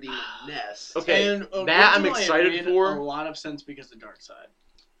a parademon nest. Okay, and that I'm excited for. A lot of sense because of the dark side.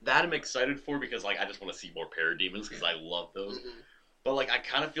 That I'm excited for because I just want to see more parademons because I love those. Mm-hmm. But I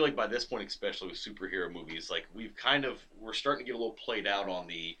kind of feel like by this point, especially with superhero movies, we're starting to get a little played out on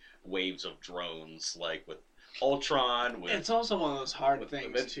the waves of drones, like with Ultron. It's also one of those hard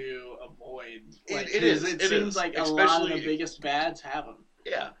things to avoid. It seems like a lot of the biggest bads have them.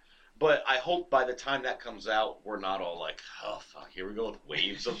 Yeah. But I hope by the time that comes out, we're not all like, oh, fuck, here we go with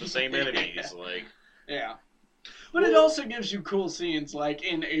waves of the same enemies. Yeah. But it also gives you cool scenes, like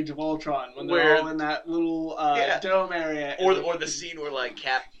in Age of Ultron, when they're all in that little dome area. Or the scene where,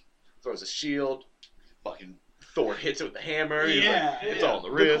 Cap throws a shield, fucking Thor hits it with the hammer. It's all on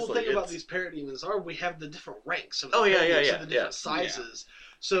the wrist. The cool thing about these parademons are we have the different ranks of the the different sizes.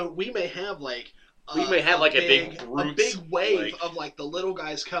 So we may have, a big wave of, the little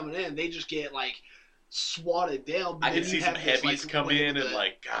guys coming in. They just get, swatted down. I can see some heavies come in and,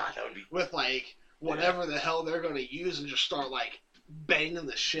 God, that would be... With, whatever the hell they're going to use and just start banging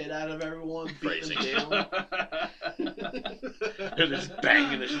the shit out of everyone, beating them down. They're just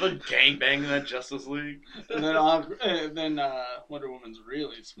banging the shit, gang banging that Justice League. And then Wonder Woman's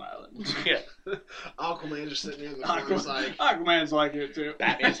really smiling. Yeah. Aquaman just sitting there in the corner Aquaman's like it too.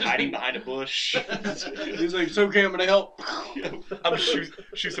 Batman's hiding behind a bush. He's like, it's okay, I'm gonna help. I'm gonna shoot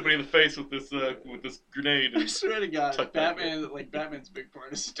somebody in the face with this grenade. I swear to God, Batman's big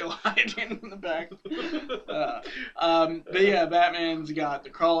part is still hiding in the back. But yeah, Batman's got the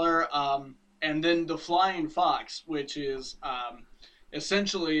Crawler, and then the Flying Fox, which is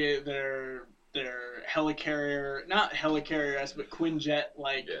essentially their helicarrier, not helicarrier, but Quinjet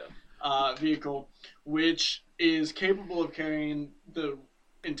vehicle, which is capable of carrying the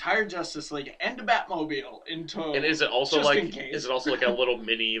entire Justice League and a Batmobile in tow. And is it also like a little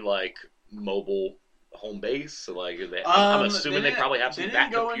mini mobile home base? So I'm assuming they probably have some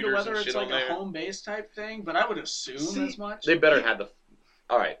back computers and shit on there. They didn't go into whether it's a home base type thing, but I would assume as much. They better have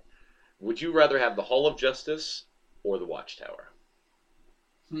all right. Would you rather have the Hall of Justice or the Watchtower?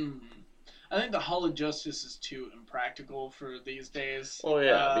 I think the Hall of Justice is too impractical for these days. Oh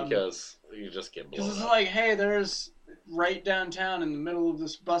yeah, because you just get blown up. Because it's hey, there's right downtown in the middle of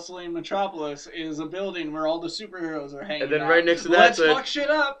this bustling metropolis is a building where all the superheroes are hanging out. And then right next to that, let's fuck shit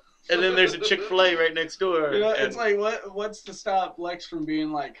up. And then there's a Chick-fil-A right next door. It's what's to stop Lex from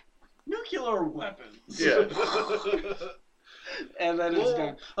being nuclear weapons? Yeah. And then it's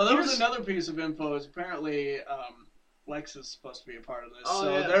done. Oh, there was another piece of info. Is apparently Lex is supposed to be a part of this. Oh,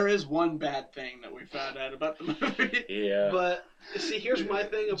 So yeah. there is one bad thing that we found out about the movie. Yeah. But see, here's my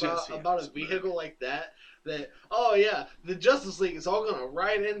thing Jesse about a vehicle like that. Oh yeah, the Justice League is all gonna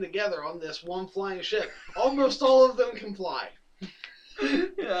ride in together on this one flying ship. Almost all of them can fly.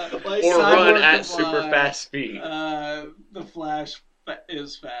 Yeah. Like or run at super fast speed. The Flash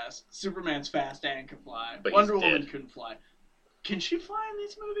is fast. Superman's fast and can fly. But Wonder Woman couldn't fly. Can she fly in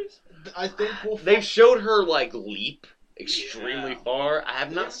these movies? I think they've showed her like leap extremely far. I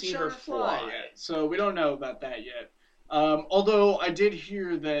have not seen her fly yet, so we don't know about that yet. Although I did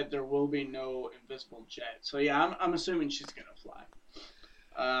hear that there will be no invisible jet, so yeah, I'm assuming she's gonna fly.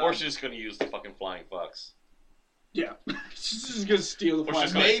 Or she's just gonna use the fucking flying fox. Yeah, she's just gonna steal the flying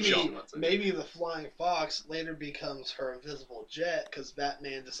fox. Maybe the flying fox later becomes her invisible jet because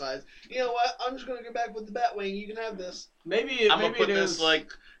Batman decides, you know what, I'm just gonna go back with the Batwing. You can have this. Maybe I'm gonna put this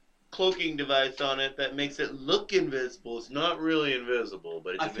like cloaking device on it that makes it look invisible. It's not really invisible,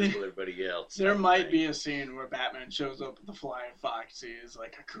 but it's invisible to everybody else. There might be a scene where Batman shows up with the flying fox. He's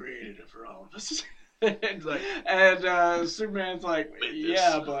like, I created it for all of us. and Superman's like,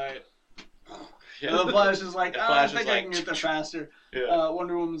 yeah, but... Yeah. And the Flash is like, I think I can get there faster. Yeah.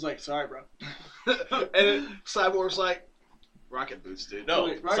 Wonder Woman's like, sorry, bro. And Cyborg's like, rocket boots, dude.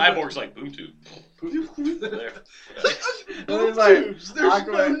 No, Cyborg's like, boom tube. There. Boom tubes. There's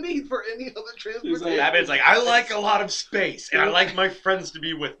no need for any other transportation. Batman's like, I like a lot of space, and I like my friends to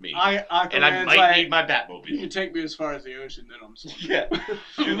be with me. And I might need my Batmobile. You can take me as far as the ocean, then I'm swimming. Yeah.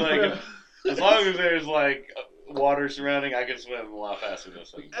 She's like, as long as there's like water surrounding, I can swim a lot faster than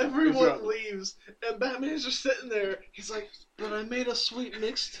this thing. Everyone leaves, and Batman's just sitting there. He's like, but I made a sweet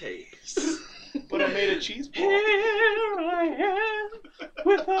mixtape. But I made a cheese ball. Here I am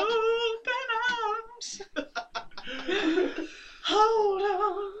with open arms. Hold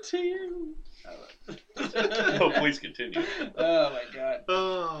on to you. Oh, please continue. Oh my god.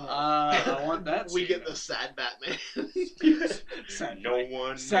 I want that. We get the sad Batman. Sad no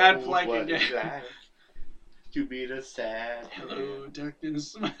one. Sad flight again. To be the sad. Hello,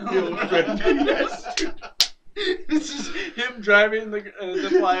 darkness. This is him driving the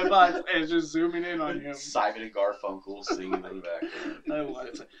flying box and just zooming in on him. Simon and Garfunkel singing in the background. I want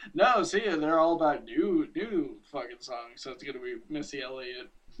it. No, see, they're all about new fucking songs. So it's gonna be Missy Elliott.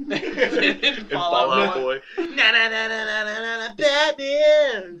 and Fall Out Boy. Na na na na na na na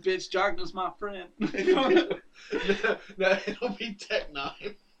Batman. Bitch, darkness, my friend. No, it'll be Tech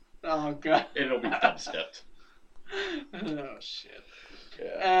 9. Oh god. It'll be dubstep. Oh shit.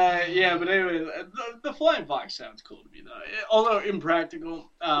 Yeah, but anyway, the flying fox sounds cool to me though. Although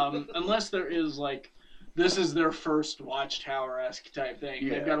impractical, unless there is like, this is their first Watchtower-esque type thing.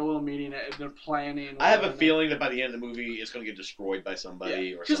 Yeah. They've got a little meeting. They're planning. I have a feeling that by the end of the movie, it's going to get destroyed by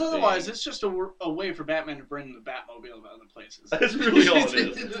somebody or something. Because otherwise, it's just a way for Batman to bring the Batmobile to other places. That's really all it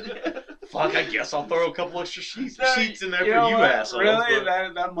is. Fuck, I guess I'll throw a couple extra seats in there for you assholes. Really?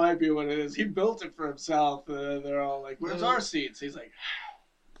 That might be what it is. He built it for himself. They're all like, where's our seats? He's like...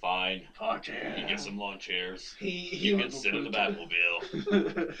 Fine. Fuck yeah. You get some lawn chairs. You can sit in the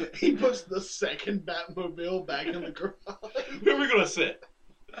Batmobile. He puts the second Batmobile back in the garage. Where are we gonna sit?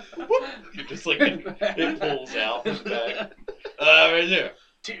 Just like it pulls out from the back. Right there.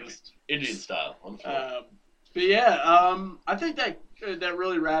 Indian style on the floor. But yeah, I think that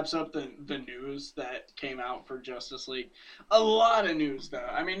really wraps up the news that came out for Justice League. A lot of news though.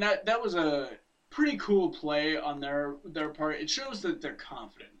 I mean that was a pretty cool play on their part. It shows that they're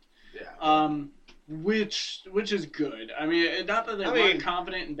confident. Yeah. Which is good. I mean, not that they weren't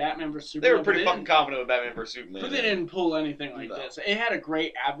confident in Batman vs Superman. They were pretty fucking confident with Batman vs Superman. But they didn't pull anything like this. It had a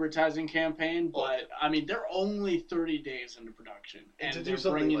great advertising campaign, but I mean, they're only 30 days into production, and they're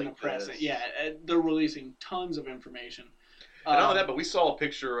bringing the press. Yeah, they're releasing tons of information. And not only that, but we saw a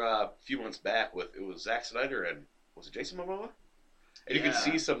picture a few months back with it was Zack Snyder and was it Jason Momoa? And you can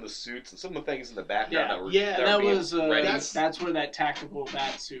see some of the suits and some of the things in the background that were that's where that tactical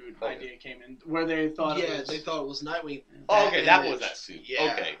bat suit idea came in, where they thought they thought it was Nightwing. Oh, okay, that was that suit.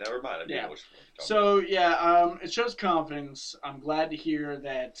 Yeah. Okay, never mind. I didn't know which one. So it shows confidence. I'm glad to hear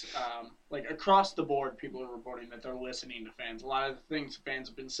that like across the board, people are reporting that they're listening to fans. A lot of the things fans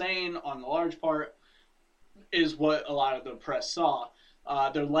have been saying, on the large part, is what a lot of the press saw.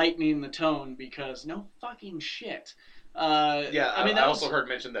 They're lightening the tone because no fucking shit. I mean, I also heard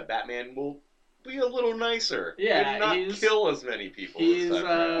mentioned that Batman will be a little nicer. Yeah, and not kill as many people. He's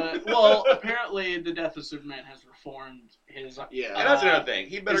well, apparently the death of Superman has reformed his. Yeah, and that's another thing.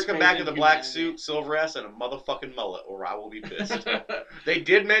 He better come back with a black suit, silver ass, and a motherfucking mullet, or I will be pissed. They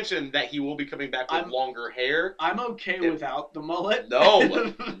did mention that he will be coming back with longer hair. I'm okay without the mullet. No,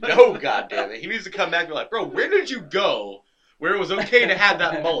 goddammit. He needs to come back and be like, bro, where did you go? Where it was okay to have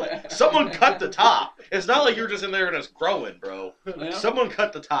that mullet. Someone cut the top. It's not like you're just in there and it's growing, bro. Yeah. Someone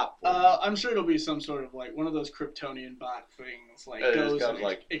cut the top. I'm sure it'll be some sort of like one of those Kryptonian bot things, like goes and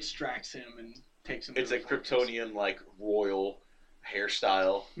like extracts him and takes him. It's a Kryptonian like royal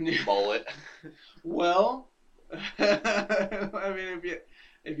hairstyle mullet. Well, I mean,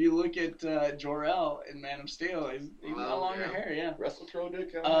 if you look at Jor-El in Man of Steel, he's no longer hair. Yeah, Russell Crowe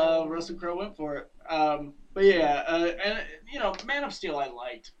did. Russell Crowe went for it. But yeah, and you know, Man of Steel I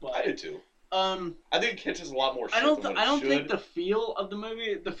liked, but I did too. I think it catches a lot more shit than I don't think the feel of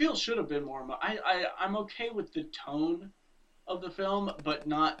the feel should have been more. I'm okay with the tone of the film, but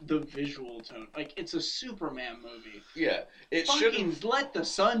not the visual tone. Like, it's a Superman movie. Yeah, it shouldn't let the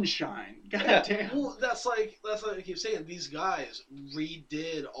sun shine. God damn. Well, that's like I keep saying. These guys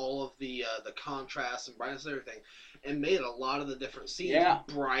redid all of the contrast and brightness and everything, and made a lot of the different scenes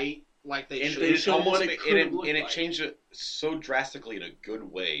bright. Like they should. It changed it so drastically in a good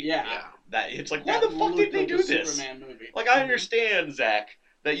way. Yeah. That it's like, why the fuck did they do this? Superman movie. Like, I understand, Zach,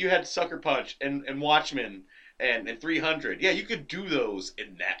 that you had Sucker Punch and Watchmen and 300. Yeah, you could do those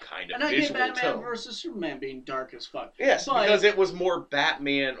in that kind of visual tone. And I get Batman versus Superman being dark as fuck. Yes, because it was more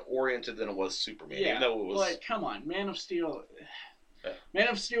Batman oriented than it was Superman. Yeah, even though it was like, come on, Man of Steel. Man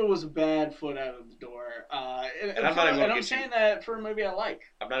of Steel was a bad foot out of the door. I'm saying that for a movie I like.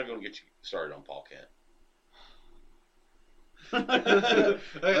 I'm not even going to get you started on Paul Kent.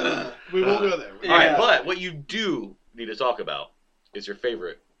 We won't go there. All right, but what you do need to talk about is your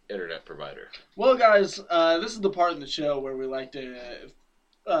favorite internet provider. Well, guys, this is the part in the show where we like to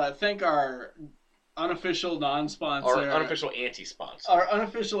thank our unofficial non-sponsor. Our unofficial anti-sponsor. Our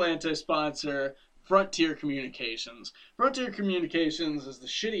unofficial anti-sponsor, Frontier Communications. Frontier Communications is the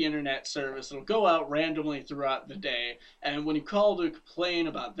shitty internet service that'll go out randomly throughout the day, and when you call to complain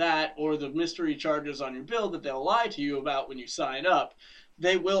about that or the mystery charges on your bill that they'll lie to you about when you sign up,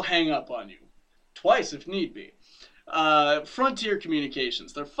 they will hang up on you. Twice if need be. Frontier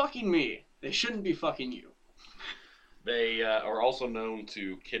Communications. They're fucking me. They shouldn't be fucking you. They are also known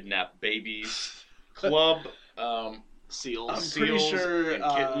to kidnap babies, club seals, and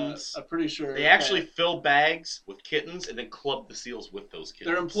kittens. I'm pretty sure they actually fill bags with kittens and then club the seals with those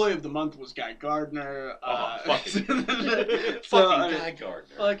kittens. Their employee of the month was Guy Gardner. Fucking Guy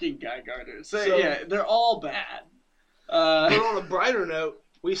Gardner. Fucking Guy Gardner. So yeah, they're all bad. But on a brighter note,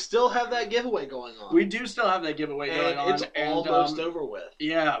 we still have that giveaway going on. We do still have that giveaway going on. It's almost over with.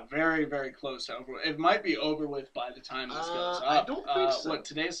 Yeah, very, very close to over. It might be over with by the time this goes up. I don't think so. What,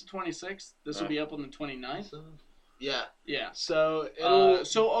 today's the 26th? This will be up on the 29th? Yeah. Yeah. So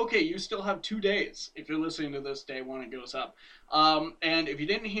okay, you still have 2 days if you're listening to this day when it goes up. And if you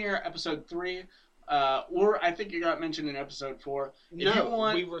didn't hear episode 3, or I think you got mentioned in episode 4.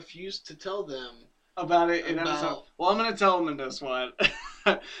 We refused to tell them about it in episode. Well, I'm going to tell them in this one.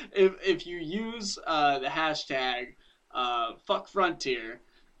 if you use the hashtag fuck Frontier,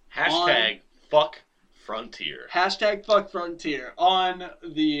 fuck Frontier, fuck Frontier on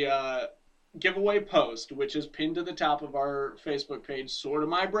the giveaway post, which is pinned to the top of our Facebook page, Sorta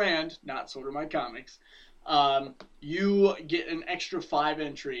My Brand, not Sorta My Comics, you get an extra 5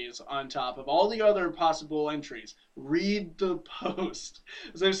 entries on top of all the other possible entries. Read the post.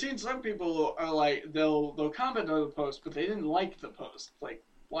 Because I've seen some people are like, they'll comment on the post, but they didn't like the post. Like,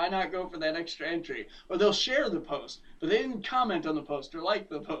 why not go for that extra entry? Or they'll share the post, but they didn't comment on the post or like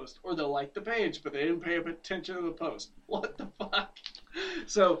the post. Or they'll like the page, but they didn't pay attention to the post. What the fuck?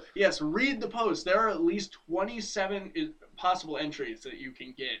 So, yes, read the post. There are at least 27 possible entries that you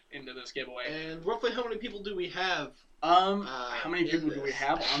can get into this giveaway. And roughly how many people do we have? How many people do we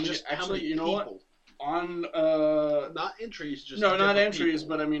have on this? Actually, you know what? On not entries, just not entries,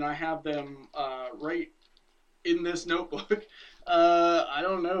 people. But I mean I have them right in this notebook. I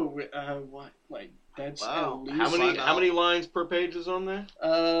don't know what, like, that's wow. At least how many lines per page is on there?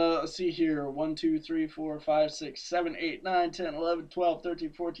 Let's see here. 1, 2, 3, 4, 5, 6, 7, 8, 9, 10, 11, 12, 13,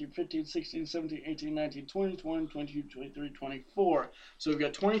 14, 15, 16, 17, 18, 19, 20, 21, 22, 23, 24. So we've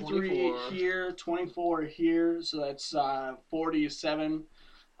got 23 here, 24 here, so that's 47.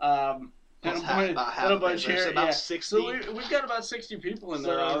 About 60. So we've got about 60 people in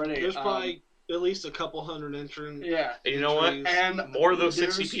there already. There's probably at least a couple hundred entrants. Yeah. And you know what? And more of those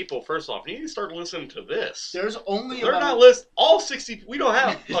 60 people, first off, you need to start listening to this. There's only They're about... not list all 60. We don't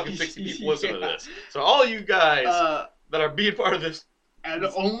have fucking 60 people listening to this. So all you guys that are being part of this, and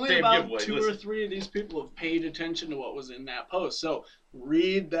only about giveaway, 2 or 3 of these people have paid attention to what was in that post. So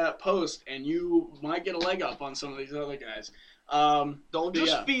read that post, and you might get a leg up on some of these other guys. Don't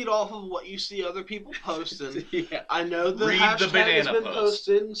just feed off of what you see other people posting. Yeah. I know the hashtag has been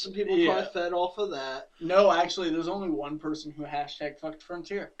posted, and some people probably fed off of that. No, actually, there's only one person who hashtag fucked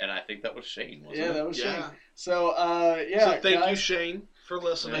Frontier. And I think that was Shane, wasn't it? Yeah, that was Shane. Yeah. So, So thank you, Shane, for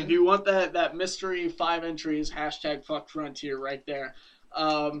listening. If you want that mystery 5 entries, hashtag fucked Frontier right there.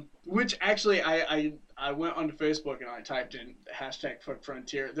 Which actually, I went onto Facebook and I typed in hashtag fuck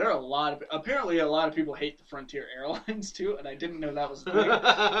Frontier. There are apparently a lot of people hate the Frontier Airlines too, and I didn't know that was a thing.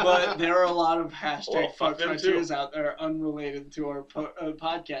 But there are a lot of hashtag fuck Frontiers out there unrelated to our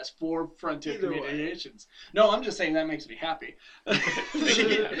podcast for Frontier Communications. No, I'm just saying that makes me happy. But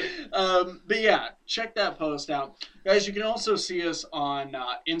yeah, check that post out. Guys, you can also see us on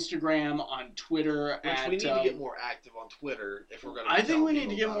Instagram, on Twitter. Which we need to get more active on Twitter if we're going to. I think we need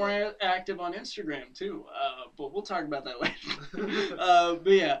to get more active on Instagram too, but we'll talk about that later.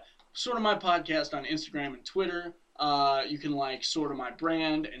 But yeah, Sort of My Podcast on Instagram and Twitter. You can like Sort of My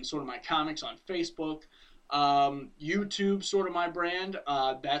Brand and Sort of My Comics on Facebook. YouTube, Sort of My Brand.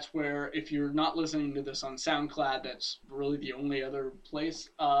 That's where, if you're not listening to this on SoundCloud, that's really the only other place.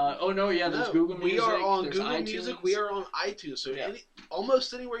 There's Google Music. We are on there's Google iTunes. Music. We are on iTunes. So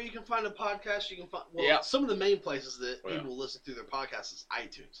almost anywhere you can find a podcast, you can find. Well, some of the main places that people listen through their podcasts is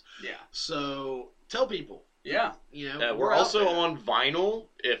iTunes. Yeah. So tell people. Yeah. You know, we're also on vinyl,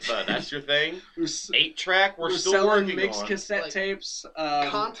 if that's your thing. 8-track, we're still selling working mixed on. cassette tapes.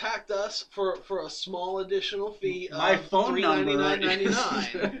 Contact us for a small additional fee of my phone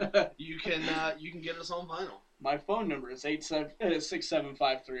 $3.99.99. You can get us on vinyl. My phone number is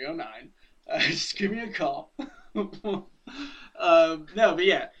 675-309. Just give me a call. And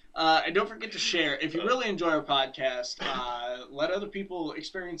don't forget to share. If you really enjoy our podcast, let other people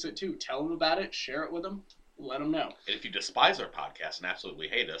experience it too. Tell them about it. Share it with them. Let them know. And if you despise our podcast and absolutely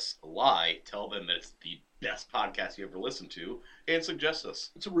hate us, lie. Tell them that it's the best podcast you ever listened to, and suggest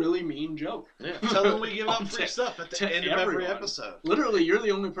us. It's a really mean joke. Yeah. Tell them we give out free stuff at the end of every episode. Literally, you're the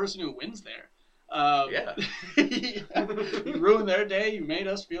only person who wins there. You ruined their day. You made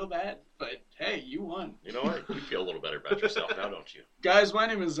us feel bad. But, hey, you won. You know what? You feel a little better about yourself now, don't you? Guys, my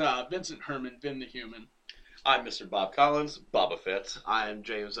name is Vincent Herman, Vin the Human. I'm Mr. Bob Collins, Boba Fett. I'm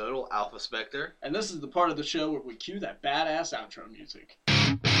James Odell, Alpha Spectre. And this is the part of the show where we cue that badass outro music.